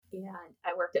and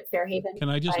I worked at Fairhaven. Can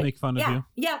I just make fun of you?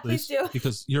 Yeah, please do.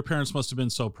 Because your parents must have been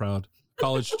so proud.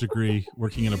 College degree,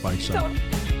 working in a bike shop.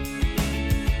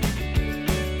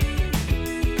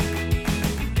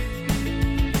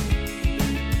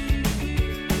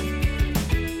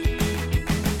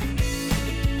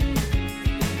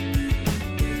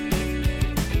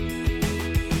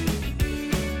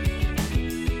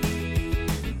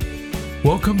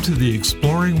 Welcome to the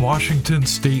Exploring Washington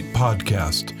State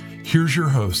podcast. Here's your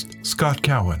host, Scott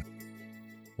Cowan.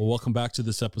 Well, welcome back to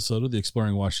this episode of the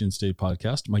Exploring Washington State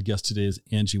podcast. My guest today is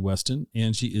Angie Weston.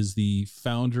 Angie is the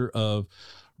founder of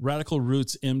Radical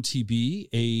Roots MTB,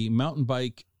 a mountain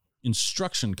bike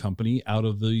instruction company out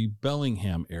of the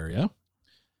Bellingham area.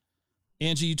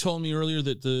 Angie, you told me earlier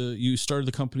that you started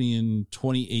the company in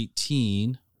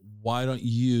 2018. Why don't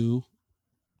you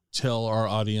tell our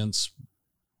audience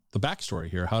the backstory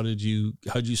here? How did you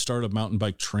start a mountain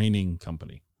bike training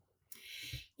company?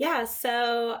 Yeah,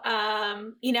 so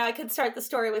I could start the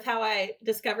story with how I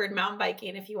discovered mountain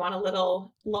biking if you want a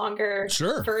little longer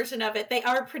version of it. They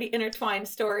are pretty intertwined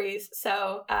stories.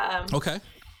 So okay.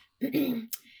 I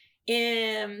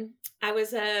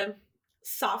was a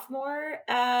sophomore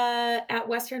at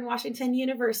Western Washington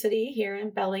University here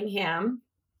in Bellingham.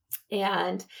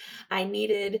 And I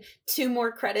needed 2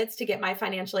 more credits to get my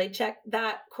financial aid check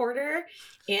that quarter.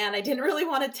 And I didn't really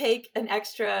want to take an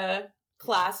extra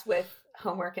class with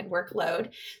homework and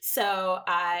workload. So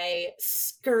I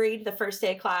scurried the first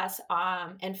day of class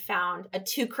and found a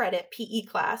 2-credit PE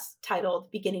class titled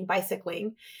Beginning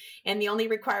Bicycling. And the only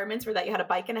requirements were that you had a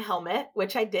bike and a helmet,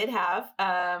 which I did have.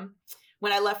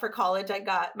 When I left for college,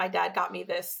 my dad got me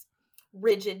this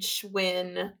rigid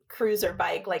Schwinn cruiser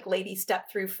bike, like lady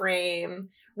step through frame.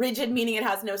 Rigid meaning it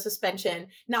has no suspension,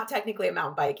 not technically a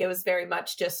mountain bike. It was very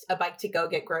much just a bike to go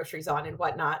get groceries on and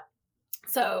whatnot.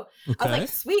 So I was like,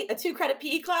 sweet, a 2-credit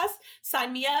PE class,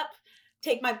 sign me up,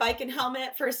 take my bike and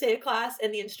helmet first day of class.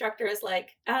 And the instructor is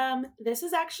like, this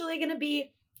is actually going to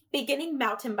be beginning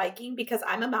mountain biking because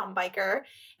I'm a mountain biker.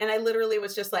 And I literally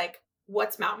was just like,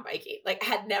 what's mountain biking? Like, I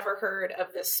had never heard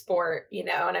of this sport, and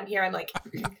I'm like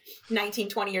 19,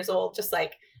 20 years old, just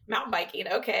like mountain biking.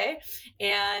 Okay.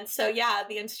 And so, yeah,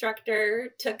 the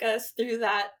instructor took us through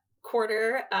that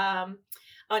quarter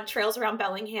on trails around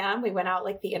Bellingham. We went out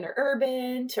like the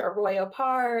interurban to Arroyo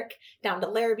Park, down to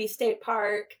Larrabee State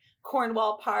Park,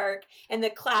 Cornwall Park, and the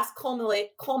class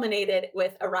culminated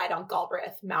with a ride on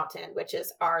Galbraith Mountain, which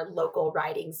is our local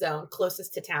riding zone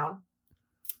closest to town.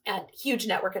 And huge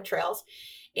network of trails.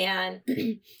 And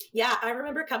yeah, I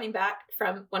remember coming back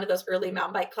from one of those early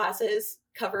mountain bike classes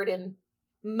covered in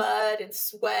mud and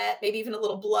sweat, maybe even a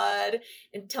little blood,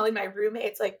 and telling my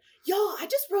roommates like, yo, I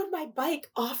just rode my bike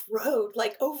off road,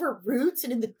 like over roots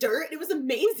and in the dirt. It was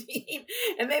amazing.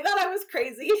 And they thought I was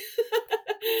crazy.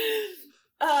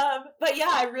 But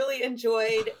yeah, I really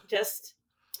enjoyed just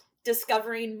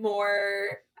discovering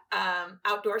more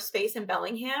outdoor space in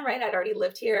Bellingham, right? I'd already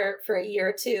lived here for a year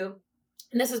or two.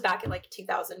 And this was back in like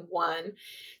 2001.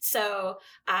 So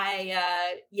I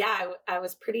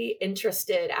was pretty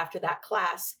interested after that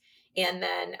class. And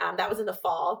then that was in the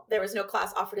fall. There was no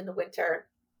class offered in the winter.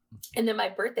 And then my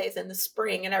birthday's in the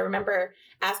spring. And I remember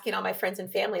asking all my friends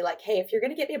and family, like, hey, if you're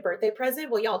going to get me a birthday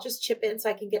present, will y'all just chip in so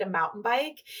I can get a mountain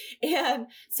bike? And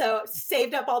so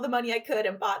saved up all the money I could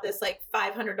and bought this like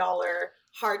 $500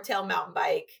 hardtail mountain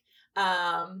bike.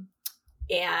 And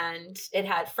it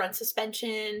had front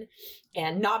suspension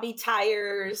and knobby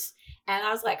tires. And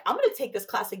I was like, I'm going to take this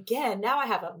class again. Now I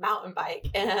have a mountain bike,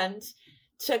 and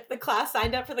took the class,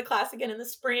 signed up for the class again in the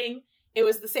spring. It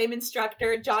was the same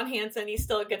instructor, John Hansen. He's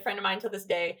still a good friend of mine to this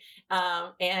day.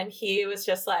 And he was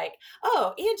just like,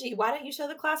 oh, Angie, why don't you show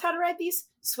the class how to ride these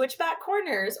switchback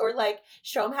corners, or like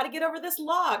show them how to get over this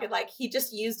log? And like, he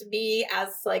just used me as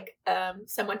like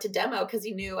someone to demo, because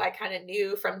he knew I kind of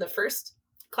knew from the first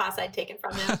class I'd taken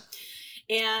from him.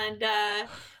 And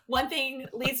one thing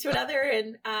leads to another.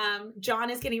 And John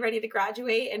is getting ready to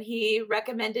graduate, and he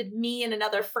recommended me and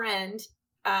another friend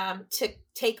to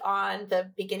take on the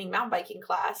beginning mountain biking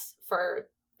class for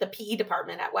the PE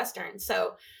department at Western.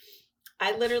 So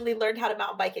I literally learned how to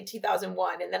mountain bike in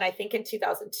 2001. And then I think in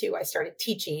 2002, I started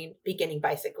teaching beginning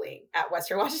bicycling at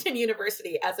Western Washington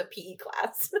University as a PE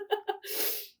class.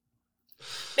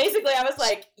 Basically, I was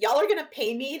like, y'all are going to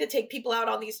pay me to take people out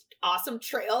on these awesome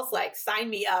trails. Like, sign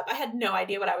me up. I had no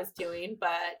idea what I was doing, but,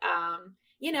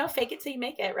 fake it till you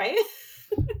make it, right?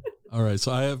 All right.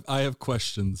 So I have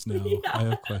questions now. Yeah. I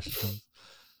have questions.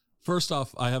 First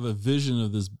off, I have a vision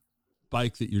of this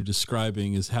bike that you're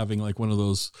describing as having like one of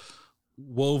those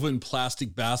woven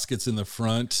plastic baskets in the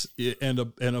front and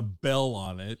a bell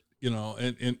on it.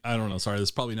 and I don't know, sorry,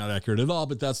 that's probably not accurate at all,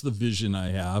 but that's the vision I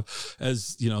have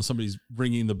as, somebody's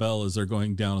ringing the bell as they're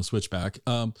going down a switchback.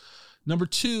 Number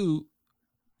two,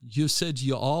 you said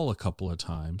y'all a couple of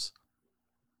times.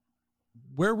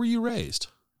 Where were you raised?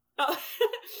 Oh,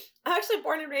 I'm actually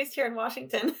born and raised here in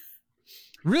Washington.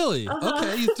 Really?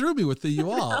 Okay. You threw me with the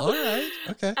you all. All right.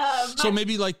 Okay. So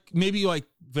maybe like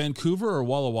Vancouver or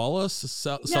Walla Walla,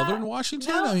 Southern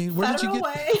Washington. No, I mean, where did you get?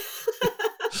 Way.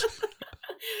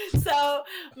 So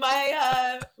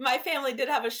my family did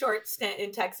have a short stint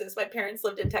in Texas. My parents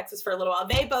lived in Texas for a little while.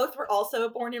 They both were also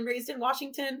born and raised in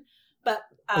Washington, but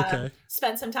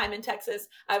spent some time in Texas.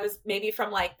 I was maybe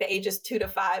from like the ages 2 to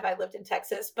 5. I lived in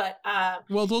Texas, but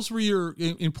well, those were your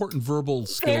important verbal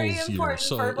skills. Very important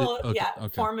verbal, okay.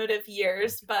 formative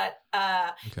years. But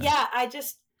I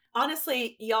just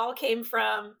honestly, y'all came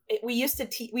from. We used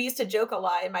to joke a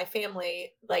lot in my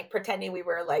family, like pretending we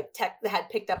were like had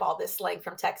picked up all this slang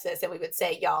from Texas, and we would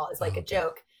say y'all as like a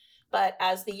joke. But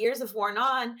as the years have worn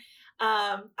on,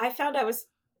 I found I was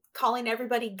calling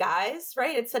everybody guys,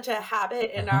 right? It's such a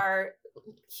habit in our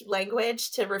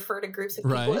language to refer to groups of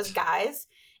people as guys.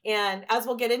 And as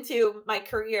we'll get into my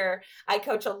career, I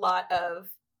coach a lot of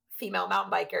female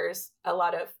mountain bikers, a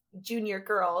lot of junior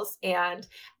girls, and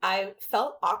I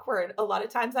felt awkward. A lot of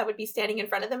times I would be standing in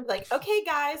front of them like, okay,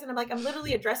 guys. And I'm like, I'm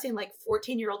literally addressing like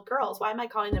 14-year-old girls. Why am I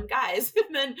calling them guys?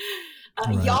 And then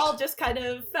y'all just kind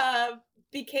of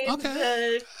became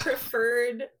the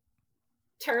preferred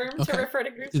term to refer to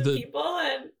groups of people.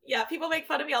 And people make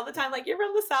fun of me all the time, like, you're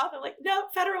from the South. I'm like, no,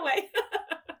 Federal Way.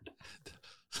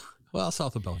 Well,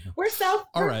 south of Bellingham. We're south.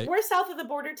 All right. We're south of the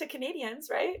border to Canadians,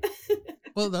 right?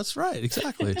 Well, that's right.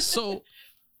 Exactly. So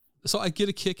I get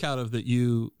a kick out of that.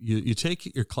 You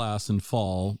take your class in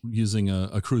fall using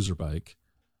a cruiser bike,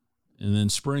 and then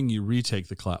spring you retake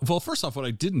the class. Well, first off, what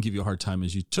I didn't give you a hard time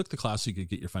is you took the class so you could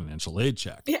get your financial aid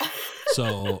check. Yeah.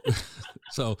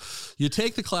 So you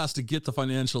take the class to get the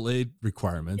financial aid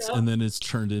requirements, and then it's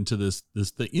turned into this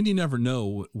thing. And you never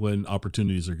know when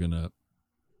opportunities are going to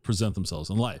present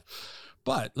themselves in life.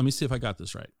 But let me see if I got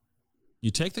this right. You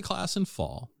take the class in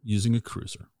fall using a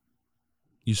cruiser.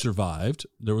 You survived.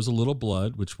 There was a little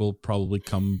blood, which we'll probably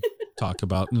talk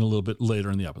about in a little bit later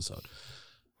in the episode.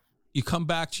 You come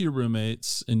back to your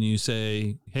roommates and you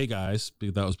say, hey guys,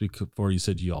 that was before you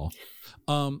said y'all.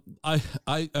 I'm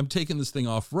taking this thing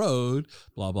off road,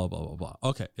 blah, blah, blah, blah, blah.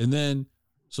 Okay. And then,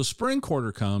 so spring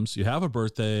quarter comes, you have a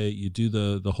birthday, you do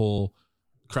the whole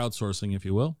crowdsourcing, if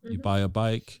you will. You buy a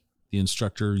bike. The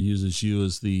instructor uses you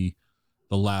as the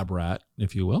lab rat,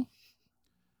 if you will.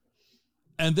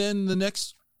 And then the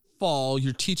next fall,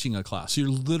 you're teaching a class. You're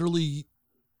literally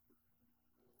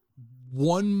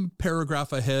one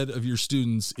paragraph ahead of your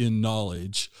students in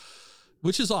knowledge,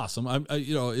 which is awesome.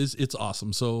 It's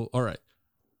awesome. So, all right.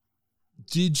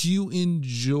 Did you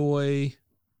enjoy,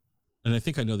 and I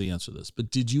think I know the answer to this, but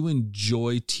did you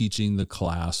enjoy teaching the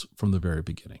class from the very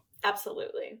beginning?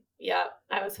 Absolutely. Yeah.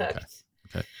 I was hooked.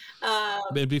 Okay.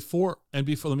 And before, let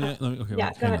me hang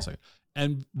on a second.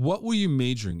 And what were you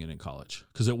majoring in college?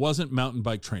 Because it wasn't mountain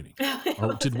bike training.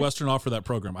 Or did Western offer that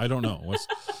program? I don't know.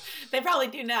 They probably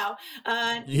do now.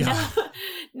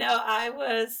 No, I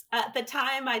was, at the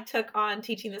time I took on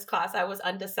teaching this class, I was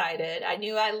undecided. I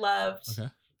knew I loved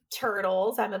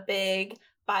turtles. I'm a big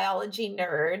biology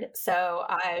nerd. So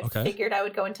I figured I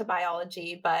would go into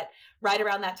biology, but right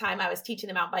around that time I was teaching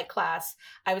the mountain bike class.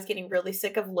 I was getting really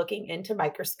sick of looking into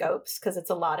microscopes because it's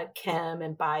a lot of chem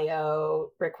and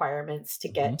bio requirements to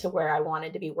get to where I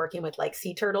wanted to be working with like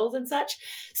sea turtles and such.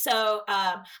 So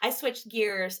I switched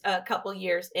gears a couple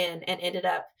years in and ended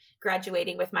up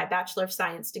graduating with my Bachelor of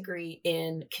Science degree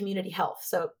in community health.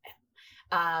 So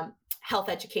health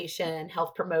education,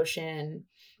 health promotion.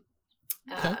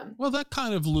 Okay. Well, that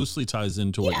kind of loosely ties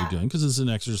into what you're doing because it's an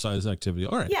exercise activity.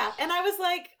 All right. Yeah. And I was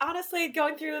like, honestly,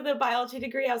 going through the biology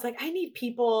degree, I was like, I need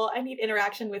people. I need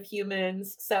interaction with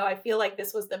humans. So I feel like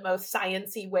this was the most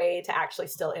sciencey way to actually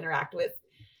still interact with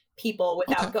people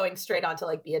without going straight on to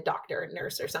like be a doctor,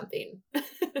 nurse or something.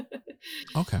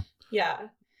 Okay. Yeah.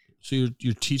 So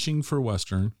you're teaching for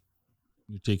Western.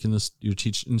 You're taking this, you're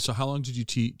teaching. So how long did you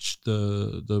teach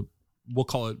the we'll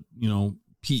call it,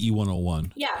 PE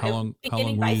 101. Yeah. How long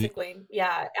bicycling.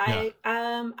 Yeah.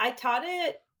 I taught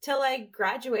it till I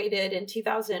graduated in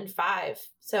 2005.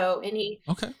 So any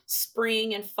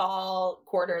spring and fall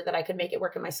quarter that I could make it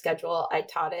work in my schedule, I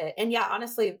taught it. And yeah,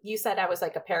 honestly, you said I was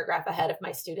like a paragraph ahead of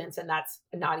my students, and that's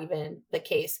not even the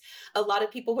case. A lot of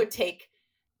people would take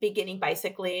beginning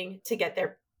bicycling to get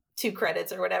their 2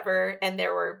 credits or whatever, and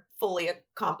there were fully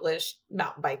accomplished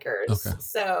mountain bikers. Okay.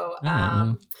 So,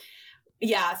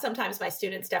 Yeah, sometimes my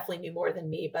students definitely knew more than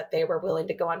me, but they were willing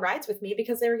to go on rides with me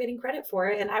because they were getting credit for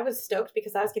it. And I was stoked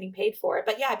because I was getting paid for it.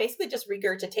 But yeah, I basically just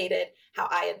regurgitated how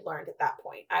I had learned at that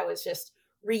point. I was just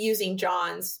reusing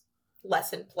John's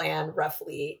lesson plan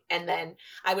roughly. And then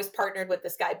I was partnered with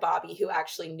this guy, Bobby, who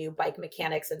actually knew bike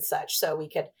mechanics and such. So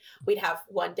we'd have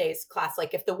one day's class.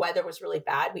 Like if the weather was really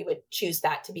bad, we would choose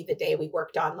that to be the day we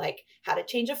worked on like how to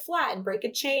change a flat and break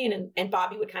a chain. And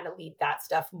Bobby would kind of lead that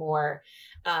stuff more.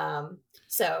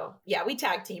 So yeah, we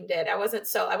tag teamed it. I wasn't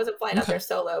flying out there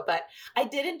solo, but I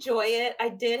did enjoy it. I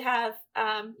did have,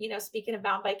 speaking of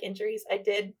mountain bike injuries, I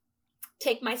did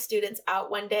take my students out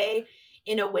one day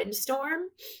in a windstorm.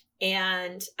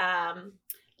 And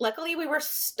luckily we were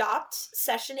stopped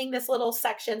sessioning this little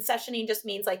section. Sessioning just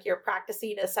means like you're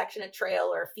practicing a section of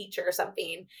trail or a feature or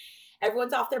something.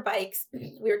 Everyone's off their bikes.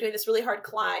 We were doing this really hard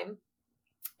climb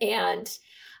and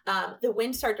the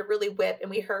wind started to really whip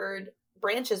and we heard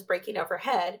branches breaking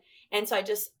overhead. And so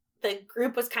the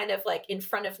group was kind of like in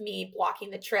front of me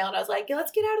blocking the trail. And I was like,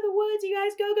 let's get out of the woods. You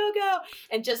guys go, go, go.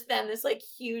 And just then this like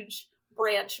huge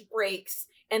branch breaks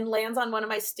and lands on one of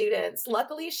my students.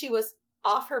 Luckily, she was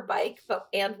off her bike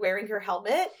and wearing her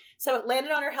helmet. So it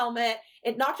landed on her helmet.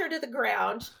 It knocked her to the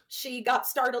ground. She got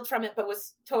startled from it, but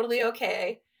was totally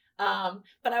okay.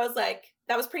 But I was like,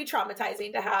 that was pretty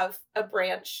traumatizing to have a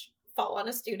branch fall on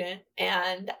a student.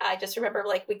 And I just remember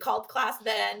like we called class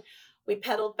then, we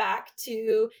pedaled back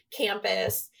to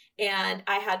campus and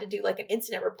I had to do like an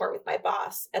incident report with my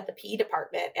boss at the PE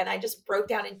department. And I just broke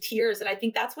down in tears. And I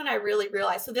think that's when I really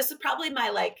realized, so this is probably my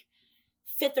like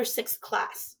 5th or 6th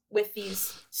class with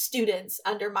these students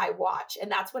under my watch. And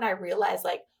that's when I realized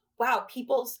like, wow,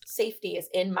 people's safety is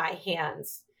in my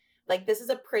hands. Like this is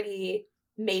a pretty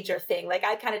major thing. Like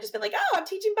I kind of just been like, oh, I'm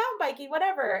teaching mountain biking,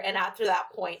 whatever. And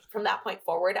from that point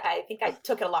forward, I think I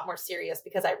took it a lot more serious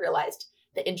because I realized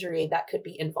the injury that could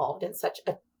be involved in such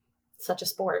a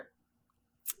sport.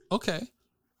 Okay.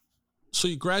 So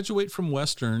you graduate from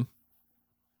Western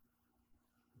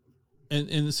and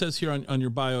it says here on your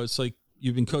bio, it's like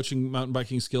you've been coaching mountain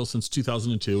biking skills since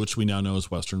 2002, which we now know as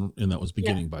Western. And that was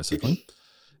beginning bicycling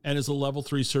and is level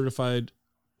 3 certified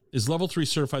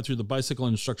through the Bicycle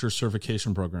Instructor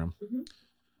Certification Program. Mm-hmm.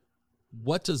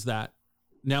 What does that,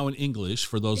 now in English,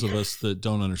 for those of us that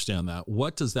don't understand that,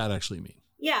 what does that actually mean?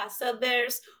 Yeah, so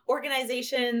there's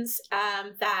organizations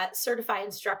that certify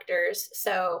instructors.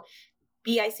 So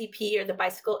BICP, or the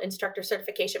Bicycle Instructor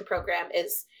Certification Program,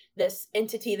 is this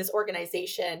entity, this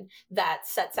organization that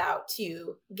sets out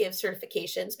to give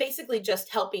certifications, basically just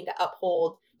helping to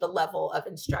uphold the level of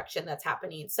instruction that's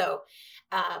happening. So,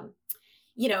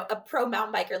 a pro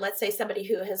mountain biker, let's say somebody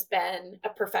who has been a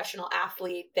professional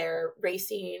athlete, they're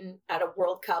racing at a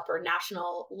World Cup or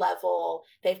national level,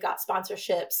 they've got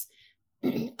sponsorships.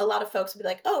 A lot of folks would be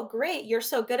like, oh, great, you're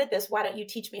so good at this. Why don't you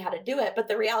teach me how to do it? But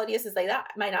the reality is they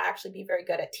might not actually be very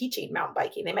good at teaching mountain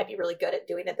biking. They might be really good at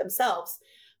doing it themselves.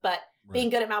 But being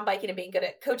good at mountain biking and being good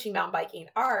at coaching mountain biking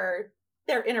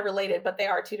they're interrelated, but they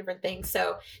are two different things.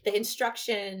 So the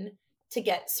instruction to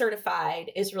get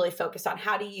certified is really focused on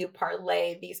how do you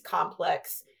parlay these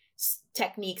complex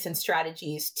techniques and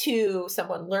strategies to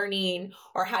someone learning,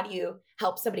 or how do you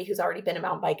help somebody who's already been a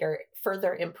mountain biker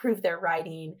further improve their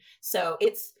riding? So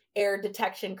it's error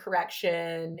detection,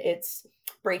 correction, it's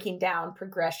breaking down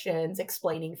progressions,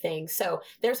 explaining things. So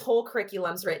there's whole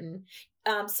curriculums written.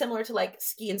 Similar to like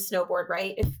ski and snowboard,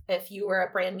 right? If you were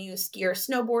a brand new skier,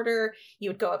 snowboarder,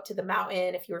 you would go up to the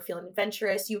mountain. If you were feeling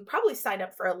adventurous, you would probably sign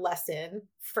up for a lesson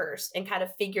first and kind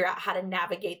of figure out how to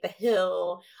navigate the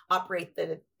hill, operate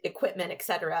the equipment,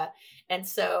 etc. And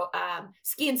so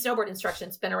ski and snowboard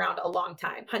instruction's been around a long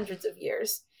time, hundreds of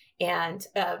years. And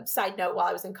side note, while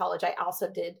I was in college, I also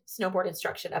did snowboard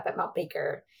instruction up at Mount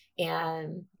Baker.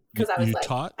 And because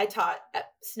I taught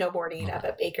snowboarding up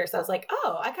at Baker. So I was like,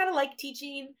 oh, I kind of like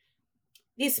teaching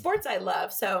these sports I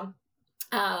love. So,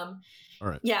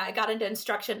 yeah, I got into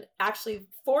instruction actually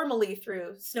formally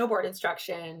through snowboard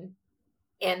instruction.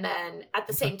 And then at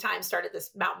the same time started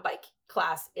this mountain bike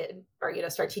class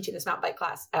started teaching this mountain bike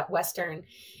class at Western.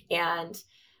 And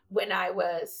when I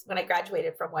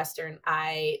graduated from Western,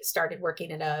 I started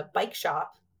working in a bike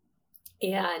shop.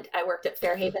 And I worked at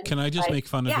Fairhaven. Can I just make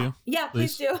fun of you? Yeah,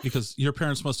 please do. Because your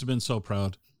parents must have been so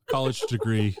proud. College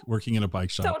degree, working in a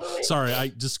bike shop. Totally. Sorry, I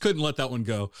just couldn't let that one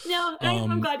go. No,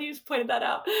 I'm glad you pointed that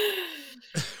out.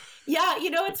 Yeah,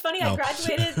 it's funny. No.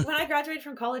 When I graduated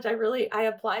from college, I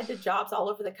applied to jobs all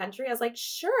over the country. I was like,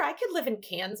 sure, I could live in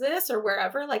Kansas or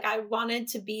wherever. Like I wanted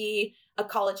to be a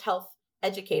college health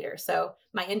educator. So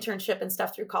my internship and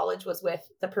stuff through college was with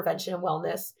the prevention and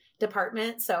wellness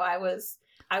department. So I was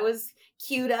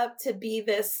queued up to be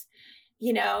this,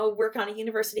 work on a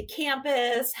university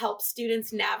campus, help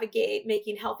students navigate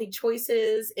making healthy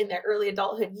choices in their early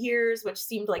adulthood years, which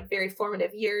seemed like very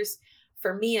formative years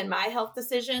for me and my health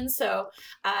decisions. So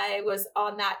I was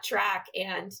on that track,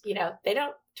 and,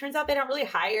 turns out they don't really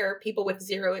hire people with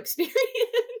zero experience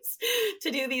to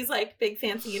do these like big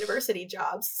fancy university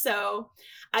jobs. So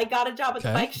I got a job at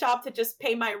the bike shop to just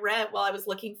pay my rent while I was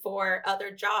looking for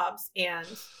other jobs. And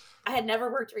I had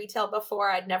never worked retail before.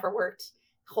 I'd never worked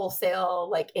wholesale,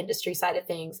 like industry side of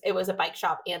things. It was a bike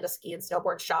shop and a ski and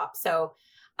snowboard shop. So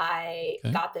I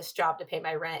got this job to pay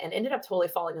my rent and ended up totally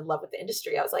falling in love with the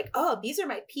industry. I was like, oh, these are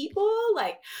my people.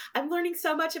 Like, I'm learning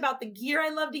so much about the gear I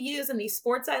love to use and these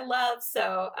sports I love.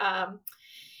 So,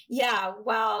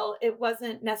 while it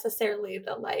wasn't necessarily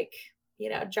the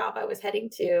job I was heading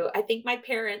to, I think my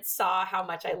parents saw how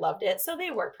much I loved it. So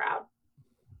they were proud.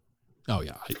 Oh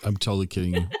yeah. I'm totally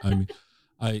kidding you. I mean,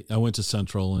 I went to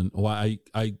Central, and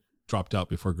I dropped out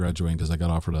before graduating because I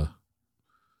got offered a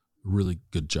really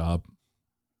good job.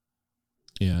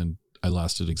 And I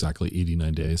lasted exactly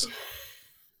 89 days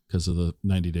because of the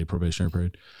 90-day probationary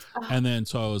period. And then,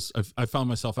 so I found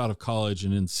myself out of college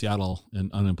and in Seattle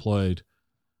and unemployed.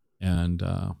 And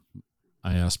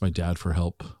I asked my dad for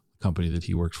help, the company that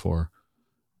he worked for.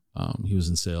 He was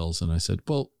in sales. And I said,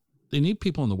 well, they need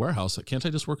people in the warehouse. Can't I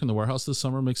just work in the warehouse this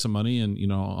summer, make some money, and,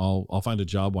 I'll find a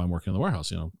job while I'm working in the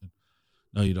warehouse, No,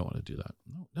 you don't want to do that.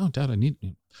 No, Dad,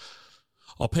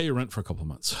 I'll pay your rent for a couple of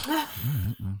months.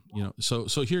 So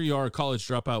here you are, a college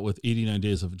dropout with 89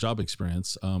 days of job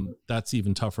experience. That's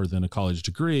even tougher than a college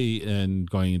degree and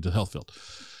going into the health field.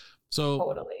 So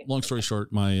totally. Long story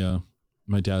short, my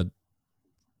dad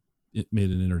made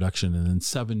an introduction, and then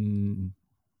 7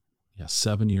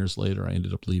 years later, I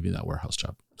ended up leaving that warehouse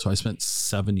job. So I spent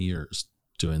 7 years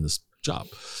doing this job.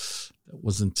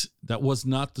 That was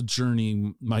not the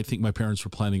journey I think my parents were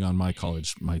planning on my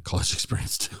college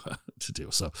experience to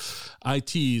do. So I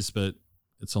tease, but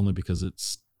it's only because it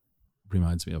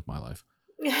reminds me of my life.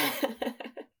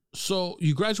 So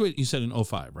you graduated, you said in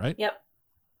 2005, right? Yep.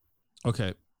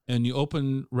 Okay. And you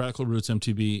opened Radical Roots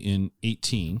MTB in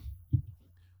 2018.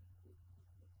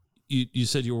 You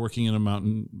said you were working in a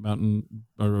mountain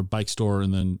or a bike store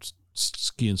and then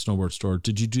ski and snowboard store.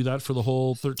 Did you do that for the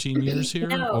whole 13 years here?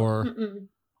 No. Or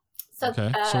So, so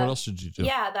what else did you do?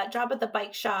 Yeah, that job at the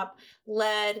bike shop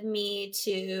led me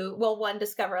to, one,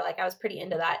 discover I was pretty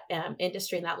into that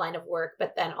industry and that line of work,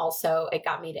 but then also it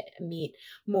got me to meet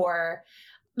more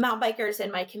mountain bikers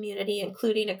in my community,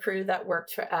 including a crew that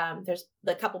worked for, there's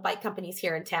a couple bike companies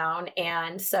here in town.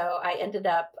 And so I ended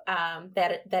up, they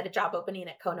had a job opening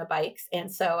at Kona Bikes.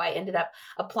 And so I ended up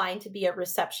applying to be a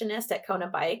receptionist at Kona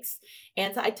Bikes.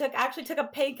 And so I actually took a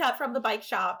pay cut from the bike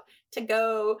shop to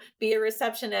go be a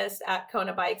receptionist at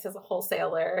Kona Bikes as a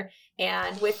wholesaler.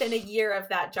 And within a year of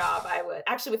that job,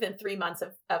 within 3 months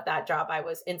of that job, I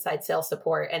was inside sales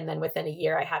support. And then within a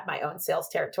year, I had my own sales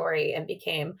territory and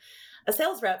became a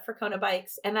sales rep for Kona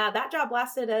Bikes. And that job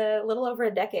lasted a little over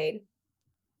a decade.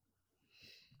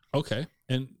 Okay.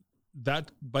 And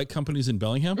that bike company's in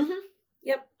Bellingham? Mm-hmm.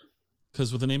 Yep.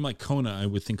 Because with a name like Kona, I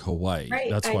would think Hawaii. Right.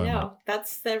 That's why I know.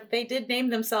 They did name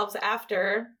themselves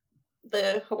after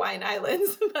the Hawaiian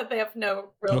Islands, but they have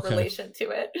no real relation to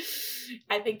it.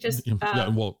 I think just,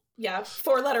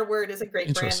 4-letter word is a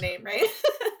great brand name, right?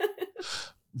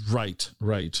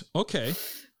 Right. Okay.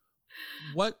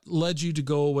 What led you to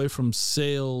go away from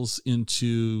sales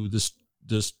into this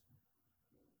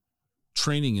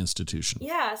training institution?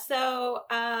 Yeah. So,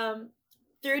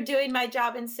 through doing my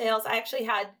job in sales, I actually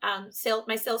had,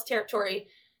 my sales territory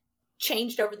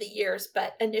changed over the years,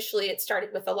 but initially it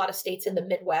started with a lot of states in the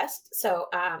Midwest. So,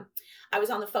 I was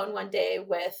on the phone one day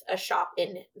with a shop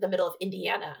in the middle of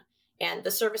Indiana, and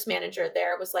the service manager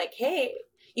there was like, "Hey,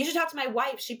 you should talk to my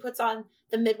wife. She puts on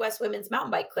the Midwest Women's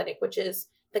Mountain Bike Clinic, which is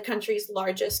the country's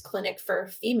largest clinic for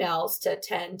females to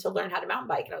attend to learn how to mountain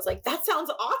bike." And I was like, that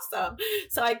sounds awesome.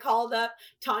 So I called up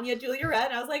Tanya Julia-Rett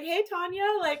and I was like, "Hey, Tanya,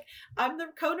 I'm the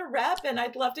Kona rep and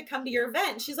I'd love to come to your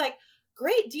event." And she's like,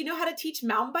 "Great. Do you know how to teach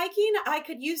mountain biking? I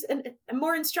could use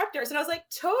more instructors." And I was like,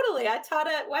 "Totally. I taught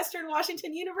at Western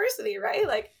Washington University,"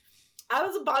 right? I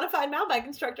was a bona fide mountain bike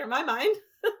instructor in my mind.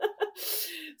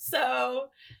 So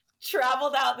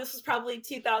traveled out. This was probably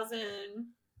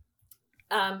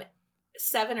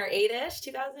 2007 or 8-ish,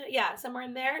 2000. Yeah, somewhere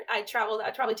in there. I traveled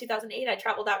out, probably 2008. I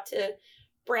traveled out to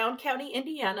Brown County,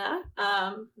 Indiana,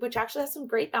 which actually has some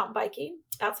great mountain biking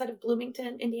outside of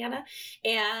Bloomington, Indiana.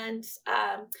 And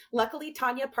luckily,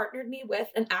 Tanya partnered me with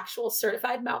an actual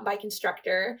certified mountain bike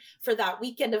instructor for that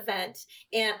weekend event.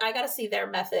 And I got to see their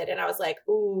method. And I was like,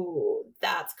 ooh,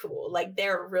 that's cool. Like,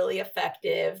 they're really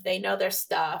effective. They know their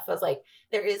stuff. I was like,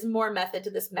 there is more method to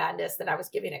this madness than I was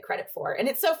giving it credit for. And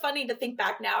it's so funny to think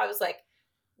back now. I was like,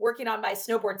 working on my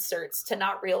snowboard certs to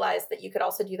not realize that you could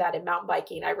also do that in mountain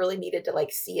biking. I really needed to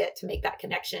like see it to make that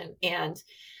connection. And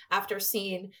after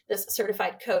seeing this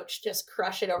certified coach just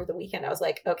crush it over the weekend, I was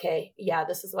like, okay, yeah,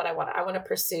 this is what I want. I want to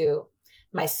pursue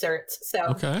my certs. So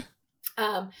okay.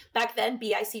 Back then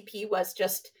BICP was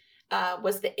just,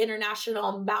 was the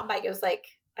International Mountain Bike. It was like,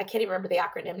 I can't even remember the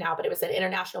acronym now, but it was an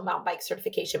International Mountain Bike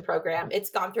Certification Program.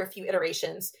 It's gone through a few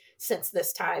iterations since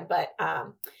this time, but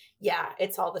yeah,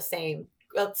 it's all the same.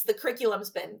 Well, the curriculum's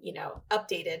been,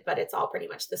 updated, but it's all pretty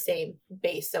much the same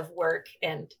base of work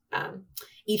and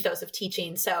ethos of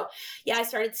teaching. So yeah, I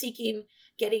started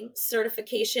getting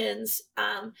certifications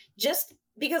just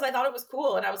because I thought it was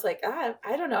cool. And I was like,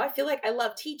 I don't know. I feel like I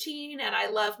love teaching and I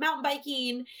love mountain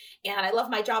biking and I love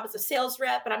my job as a sales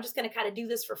rep, but I'm just going to kind of do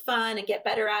this for fun and get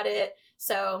better at it.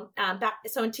 So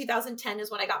so in 2010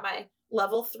 is when I got my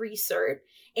level 3 cert.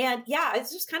 And yeah,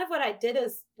 it's just kind of what I did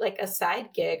as like a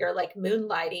side gig or like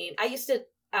moonlighting. I used to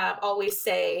always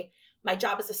say my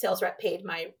job as a sales rep paid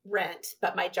my rent,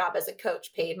 but my job as a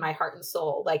coach paid my heart and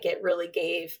soul. Like, it really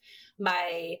gave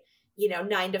my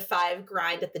 9 to 5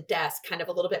 grind at the desk kind of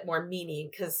a little bit more meaning,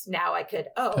 because now I could,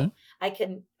 I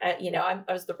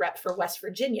was the rep for West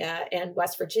Virginia, and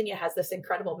West Virginia has this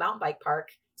incredible mountain bike park,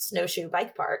 Snowshoe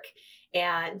Bike Park.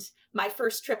 And my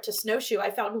first trip to Snowshoe,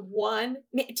 I found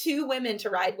 2 women to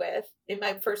ride with in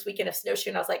my first weekend of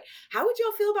Snowshoe. And I was like, how would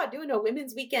y'all feel about doing a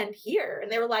women's weekend here?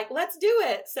 And they were like, let's do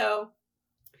it. So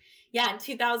yeah, in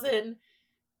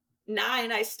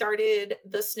 2009, I started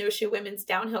the Snowshoe Women's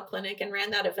Downhill Clinic and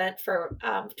ran that event for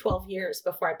 12 years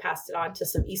before I passed it on to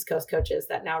some East Coast coaches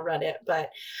that now run it.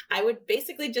 But I would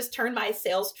basically just turn my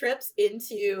sales trips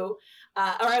into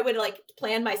or I would like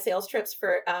plan my sales trips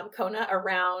for Kona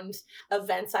around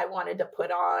events I wanted to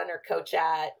put on or coach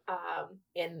at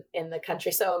in the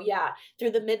country. So yeah,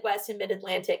 through the Midwest and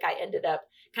Mid-Atlantic, I ended up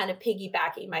kind of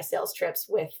piggybacking my sales trips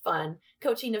with fun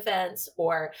coaching events,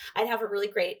 or I'd have a really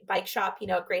great bike shop,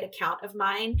 a great account of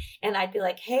mine. And I'd be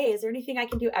like, hey, is there anything I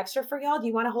can do extra for y'all? Do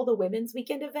you want to hold a women's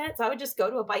weekend event? So I would just go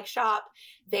to a bike shop.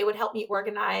 They would help me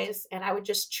organize, and I would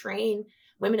just train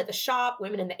women at the shop,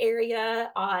 women in the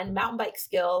area on mountain bike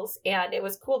skills. And it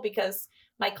was cool because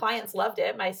my clients loved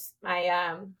it. My bike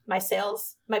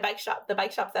shop, the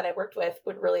bike shops that I worked with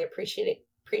would really appreciate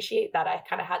that I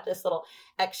kind of had this little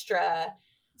extra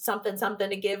something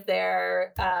to give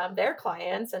their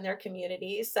clients and their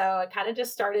community. So I kind of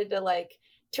just started to like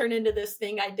turn into this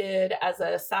thing I did as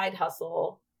a side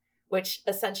hustle, which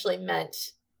essentially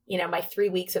meant, my 3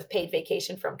 weeks of paid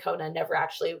vacation from Kona, I never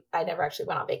actually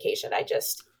went on vacation. I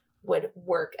just would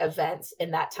work events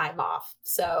in that time off.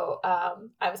 So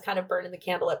I was kind of burning the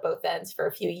candle at both ends for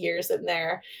a few years in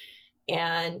there.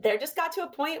 And there just got to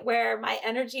a point where my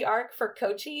energy arc for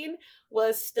coaching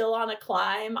was still on a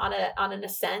climb, on an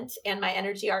ascent, and my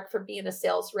energy arc for being a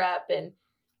sales rep and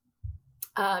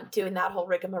doing that whole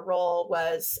rigmarole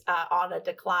was on a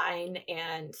decline.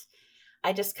 And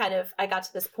I just I got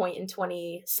to this point in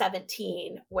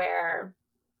 2017 where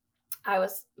I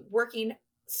was working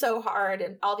so hard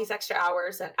and all these extra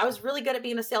hours, and I was really good at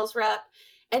being a sales rep.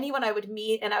 Anyone I would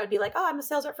meet and I would be like, oh, I'm a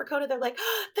sales rep for Kona. They're like,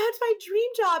 oh, that's my dream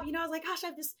job. I was like, gosh, I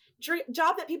have this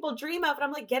job that people dream of, and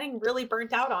I'm like getting really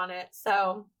burnt out on it.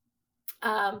 So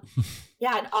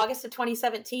yeah, in August of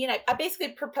 2017, I basically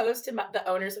proposed to the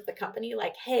owners of the company,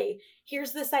 like, hey,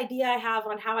 here's this idea I have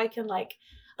on how I can like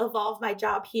evolve my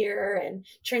job here and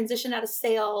transition out of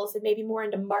sales and maybe more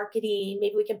into marketing.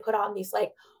 Maybe we can put on these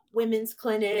like women's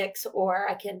clinics, or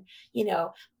I can,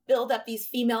 build up these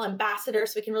female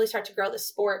ambassadors so we can really start to grow the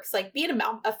sport. 'Cause like being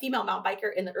a female mountain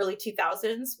biker in the early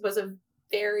 2000s was a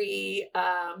very,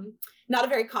 not a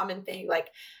very common thing. Like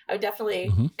I would definitely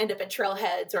end up at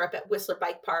Trailheads or up at Whistler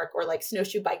Bike Park or like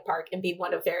Snowshoe Bike Park and be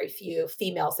one of very few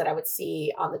females that I would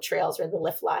see on the trails or in the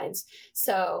lift lines.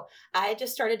 So I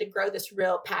just started to grow this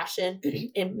real passion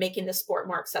in making the sport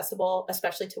more accessible,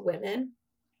 especially to women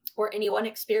or anyone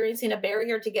experiencing a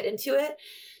barrier to get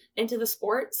into the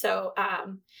sport. So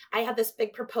I had this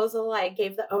big proposal I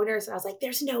gave the owners, and I was like,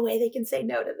 there's no way they can say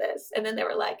no to this. And then they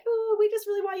were like, oh, we just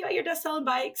really want you out your desk selling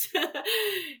bikes.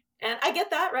 And I get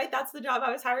that, right? That's the job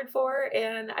I was hired for.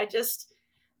 And I just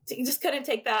couldn't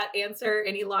take that answer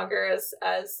any longer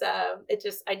as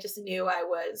I just knew I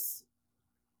was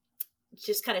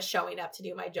just kind of showing up to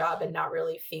do my job and not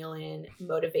really feeling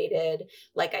motivated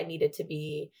like I needed to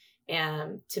be,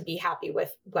 and to be happy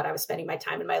with what I was spending my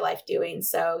time in my life doing.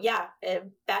 So yeah,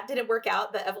 that didn't work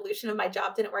out. The evolution of my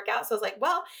job didn't work out. So I was like,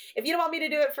 well, if you don't want me to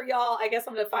do it for y'all, I guess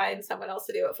I'm going to find someone else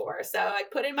to do it for. So I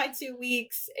put in my 2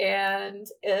 weeks and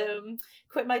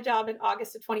quit my job in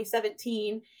August of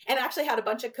 2017, and actually had a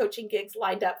bunch of coaching gigs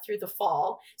lined up through the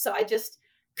fall. So I just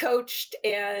coached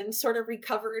and sort of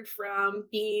recovered from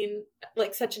being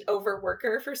like such an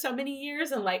overworker for so many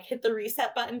years, and like hit the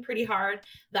reset button pretty hard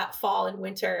that fall and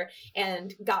winter,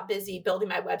 and got busy building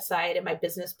my website and my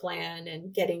business plan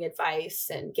and getting advice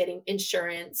and getting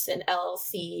insurance and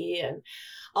LLC and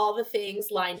all the things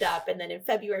lined up. And then in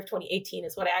February of 2018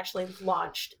 is when I actually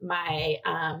launched my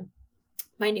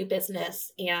my new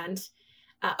business. And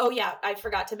oh yeah, I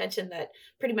forgot to mention that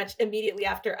pretty much immediately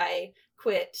after I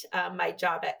quit my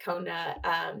job at Kona,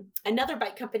 another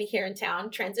bike company here in town,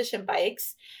 Transition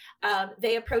Bikes,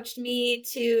 they approached me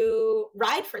to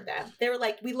ride for them. They were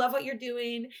like, we love what you're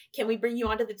doing. Can we bring you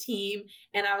onto the team?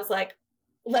 And I was like,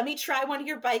 let me try one of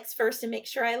your bikes first and make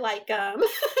sure I like them.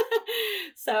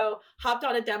 So hopped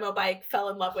on a demo bike, fell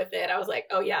in love with it. I was like,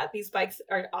 oh yeah, these bikes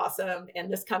are awesome.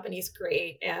 And this company's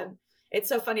great. And it's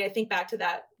so funny. I think back to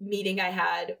that meeting I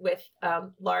had with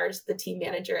Lars, the team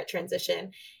manager at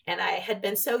Transition. And I had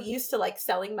been so used to like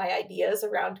selling my ideas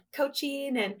around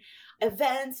coaching and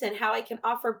events and how I can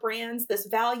offer brands this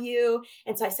value.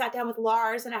 And so I sat down with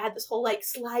Lars and I had this whole like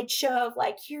slideshow of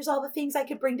like, here's all the things I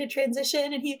could bring to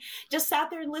Transition. And he just sat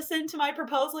there and listened to my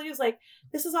proposal. He was like,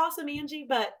 this is awesome, Angie,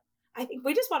 but I think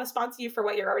we just want to sponsor you for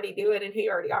what you're already doing and who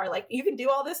you already are. Like, you can do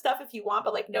all this stuff if you want,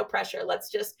 but like, no pressure. Let's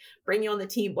just bring you on the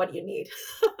team. What do you need?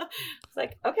 It's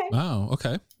like, okay. Wow.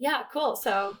 Okay. Yeah, cool.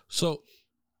 So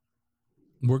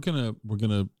we're gonna,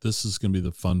 this is going to be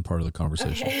the fun part of the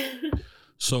conversation. Okay.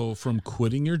 So from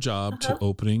quitting your job to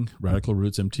opening Radical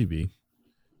Roots MTB,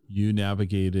 you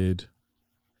navigated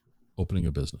opening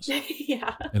a business.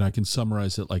 Yeah. And I can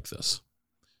summarize it like this.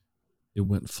 It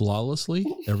went flawlessly.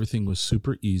 Everything was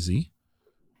super easy.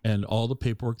 And all the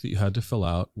paperwork that you had to fill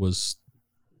out was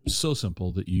so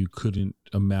simple that you couldn't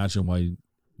imagine why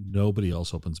nobody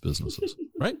else opens businesses.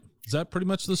 Right? Is that pretty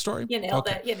much the story? You nailed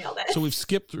it. You nailed it. So we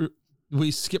skipped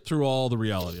through all the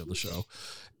reality of the show.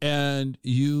 And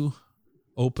you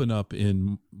open up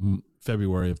in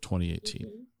February of 2018.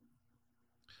 Mm-hmm.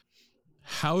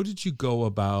 How did you go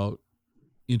about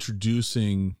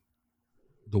introducing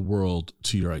the world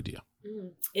to your idea?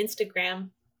 Instagram.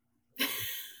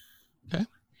 Okay.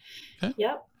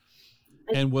 Yep.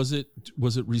 And was it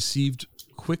received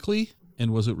quickly,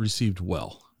 and was it received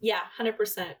well? Yeah, 100%.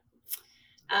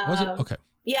 Was it? Okay.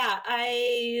 Yeah,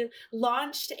 I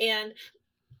launched, and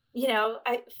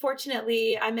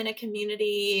fortunately I'm in a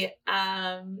community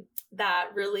that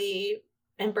really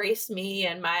embraced me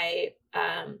and my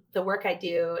the work I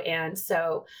do, and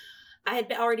so I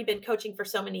had already been coaching for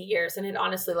so many years and had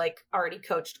honestly already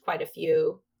coached quite a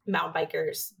few mountain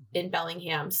bikers in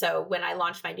Bellingham. So when I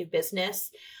launched my new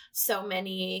business, so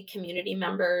many community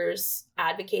members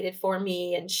advocated for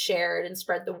me and shared and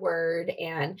spread the word.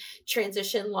 And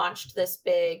Transition launched this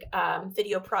big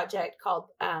video project called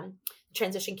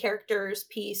Transition Characters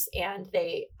piece. And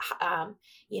they,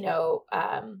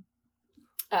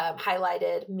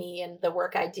 highlighted me and the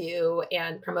work I do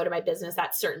and promoted my business.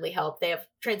 That certainly helped.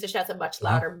 Transition has a much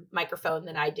louder microphone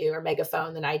than I do, or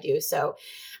megaphone than I do. So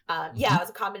it was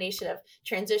a combination of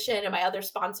Transition and my other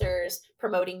sponsors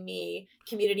promoting me,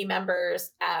 community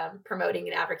members promoting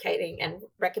and advocating and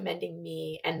recommending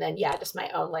me. And then, just my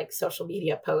own social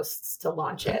media posts to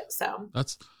launch it. So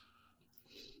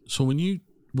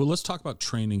let's talk about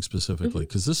training specifically,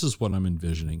 because this is what I'm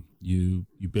envisioning. You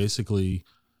basically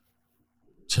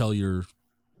tell your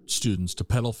students to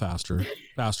pedal faster,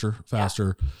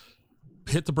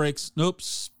 hit the brakes. Nope.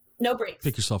 No brakes.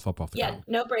 Pick yourself up off the ground.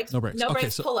 No brakes. No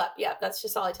brakes. Pull up. Yeah. That's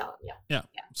just all I tell them. Yeah.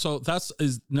 So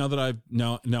now that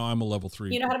now I'm a level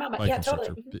 3. You know how to mount bike. Yeah,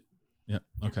 totally. Yeah.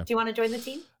 Okay. Do you want to join the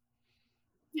team?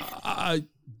 I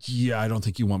don't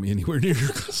think you want me anywhere near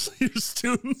your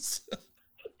students.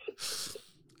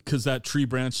 Because that tree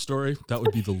branch story, that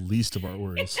would be the least of our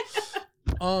worries.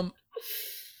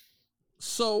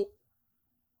 So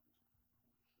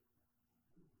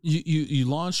you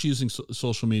launched using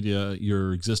social media,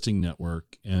 your existing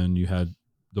network, and you had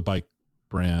the bike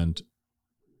brand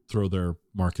throw their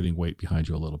marketing weight behind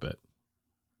you a little bit.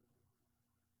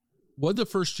 What did the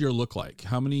first year look like?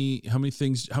 How many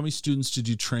students did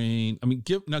you train? I mean,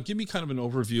 give me kind of an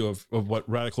overview of what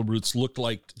Radical Roots looked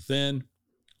like then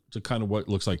to kind of what it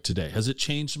looks like today. Has it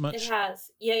changed much? It has.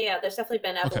 Yeah. There's definitely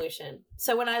been evolution. Okay.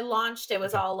 So when I launched, it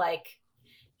was all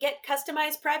get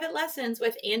customized private lessons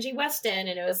with Angie Weston.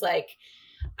 And it was like,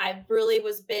 I really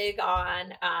was big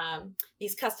on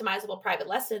these customizable private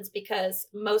lessons, because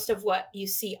most of what you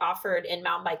see offered in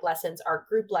mountain bike lessons are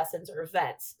group lessons or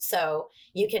events. So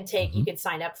you can you can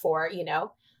sign up for,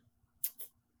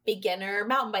 beginner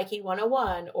mountain biking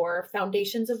 101 or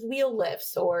foundations of wheel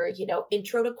lifts or,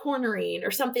 intro to cornering or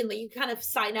something that you kind of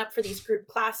sign up for these group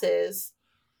classes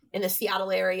in the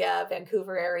Seattle area,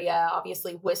 Vancouver area,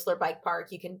 obviously Whistler Bike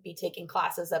Park. You can be taking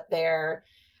classes up there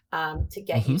to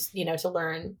get used, to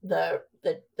learn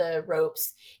the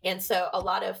ropes. And so a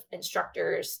lot of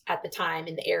instructors at the time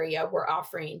in the area were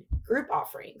offering group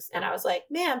offerings. And I was like,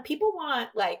 man, people want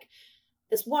like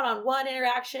this one-on-one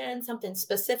interaction, something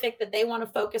specific that they want to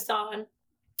focus on.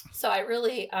 So I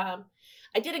really, I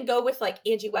didn't go with like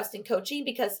Angie Weston coaching,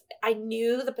 because I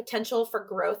knew the potential for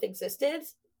growth existed.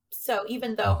 So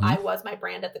even though I was my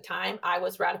brand at the time, I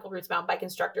was Radical Roots Mountain Bike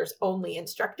Instructor's only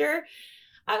instructor.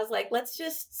 I was like,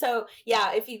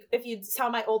 if you saw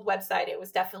my old website, it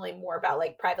was definitely more about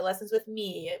like private lessons with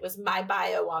me. It was my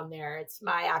bio on there. It's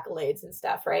my accolades and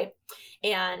stuff. Right.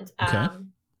 And,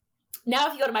 now,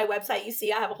 if you go to my website, you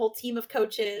see I have a whole team of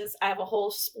coaches. I have a whole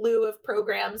slew of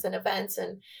programs and events,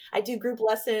 and I do group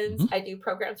lessons. I do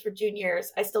programs for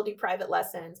juniors. I still do private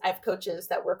lessons. I have coaches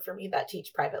that work for me that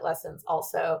teach private lessons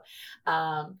also.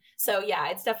 So yeah,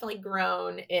 it's definitely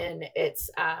grown in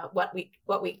its what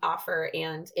we offer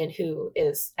and in who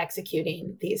is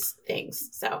executing these things.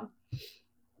 So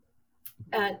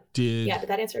did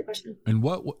that answer your question? And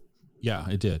yeah,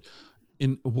 it did.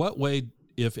 In what way,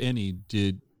 if any,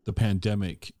 did the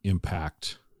pandemic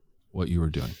impact what you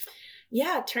were doing?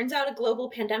 Yeah, it turns out a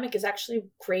global pandemic is actually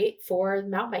great for the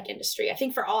mountain bike industry. I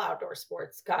think for all outdoor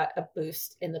sports got a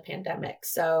boost in the pandemic.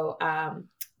 So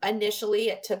initially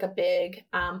it took a big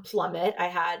plummet. I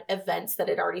had events that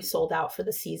had already sold out for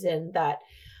the season that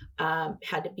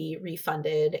had to be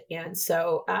refunded. And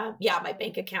so, my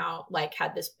bank account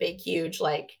had this big, huge,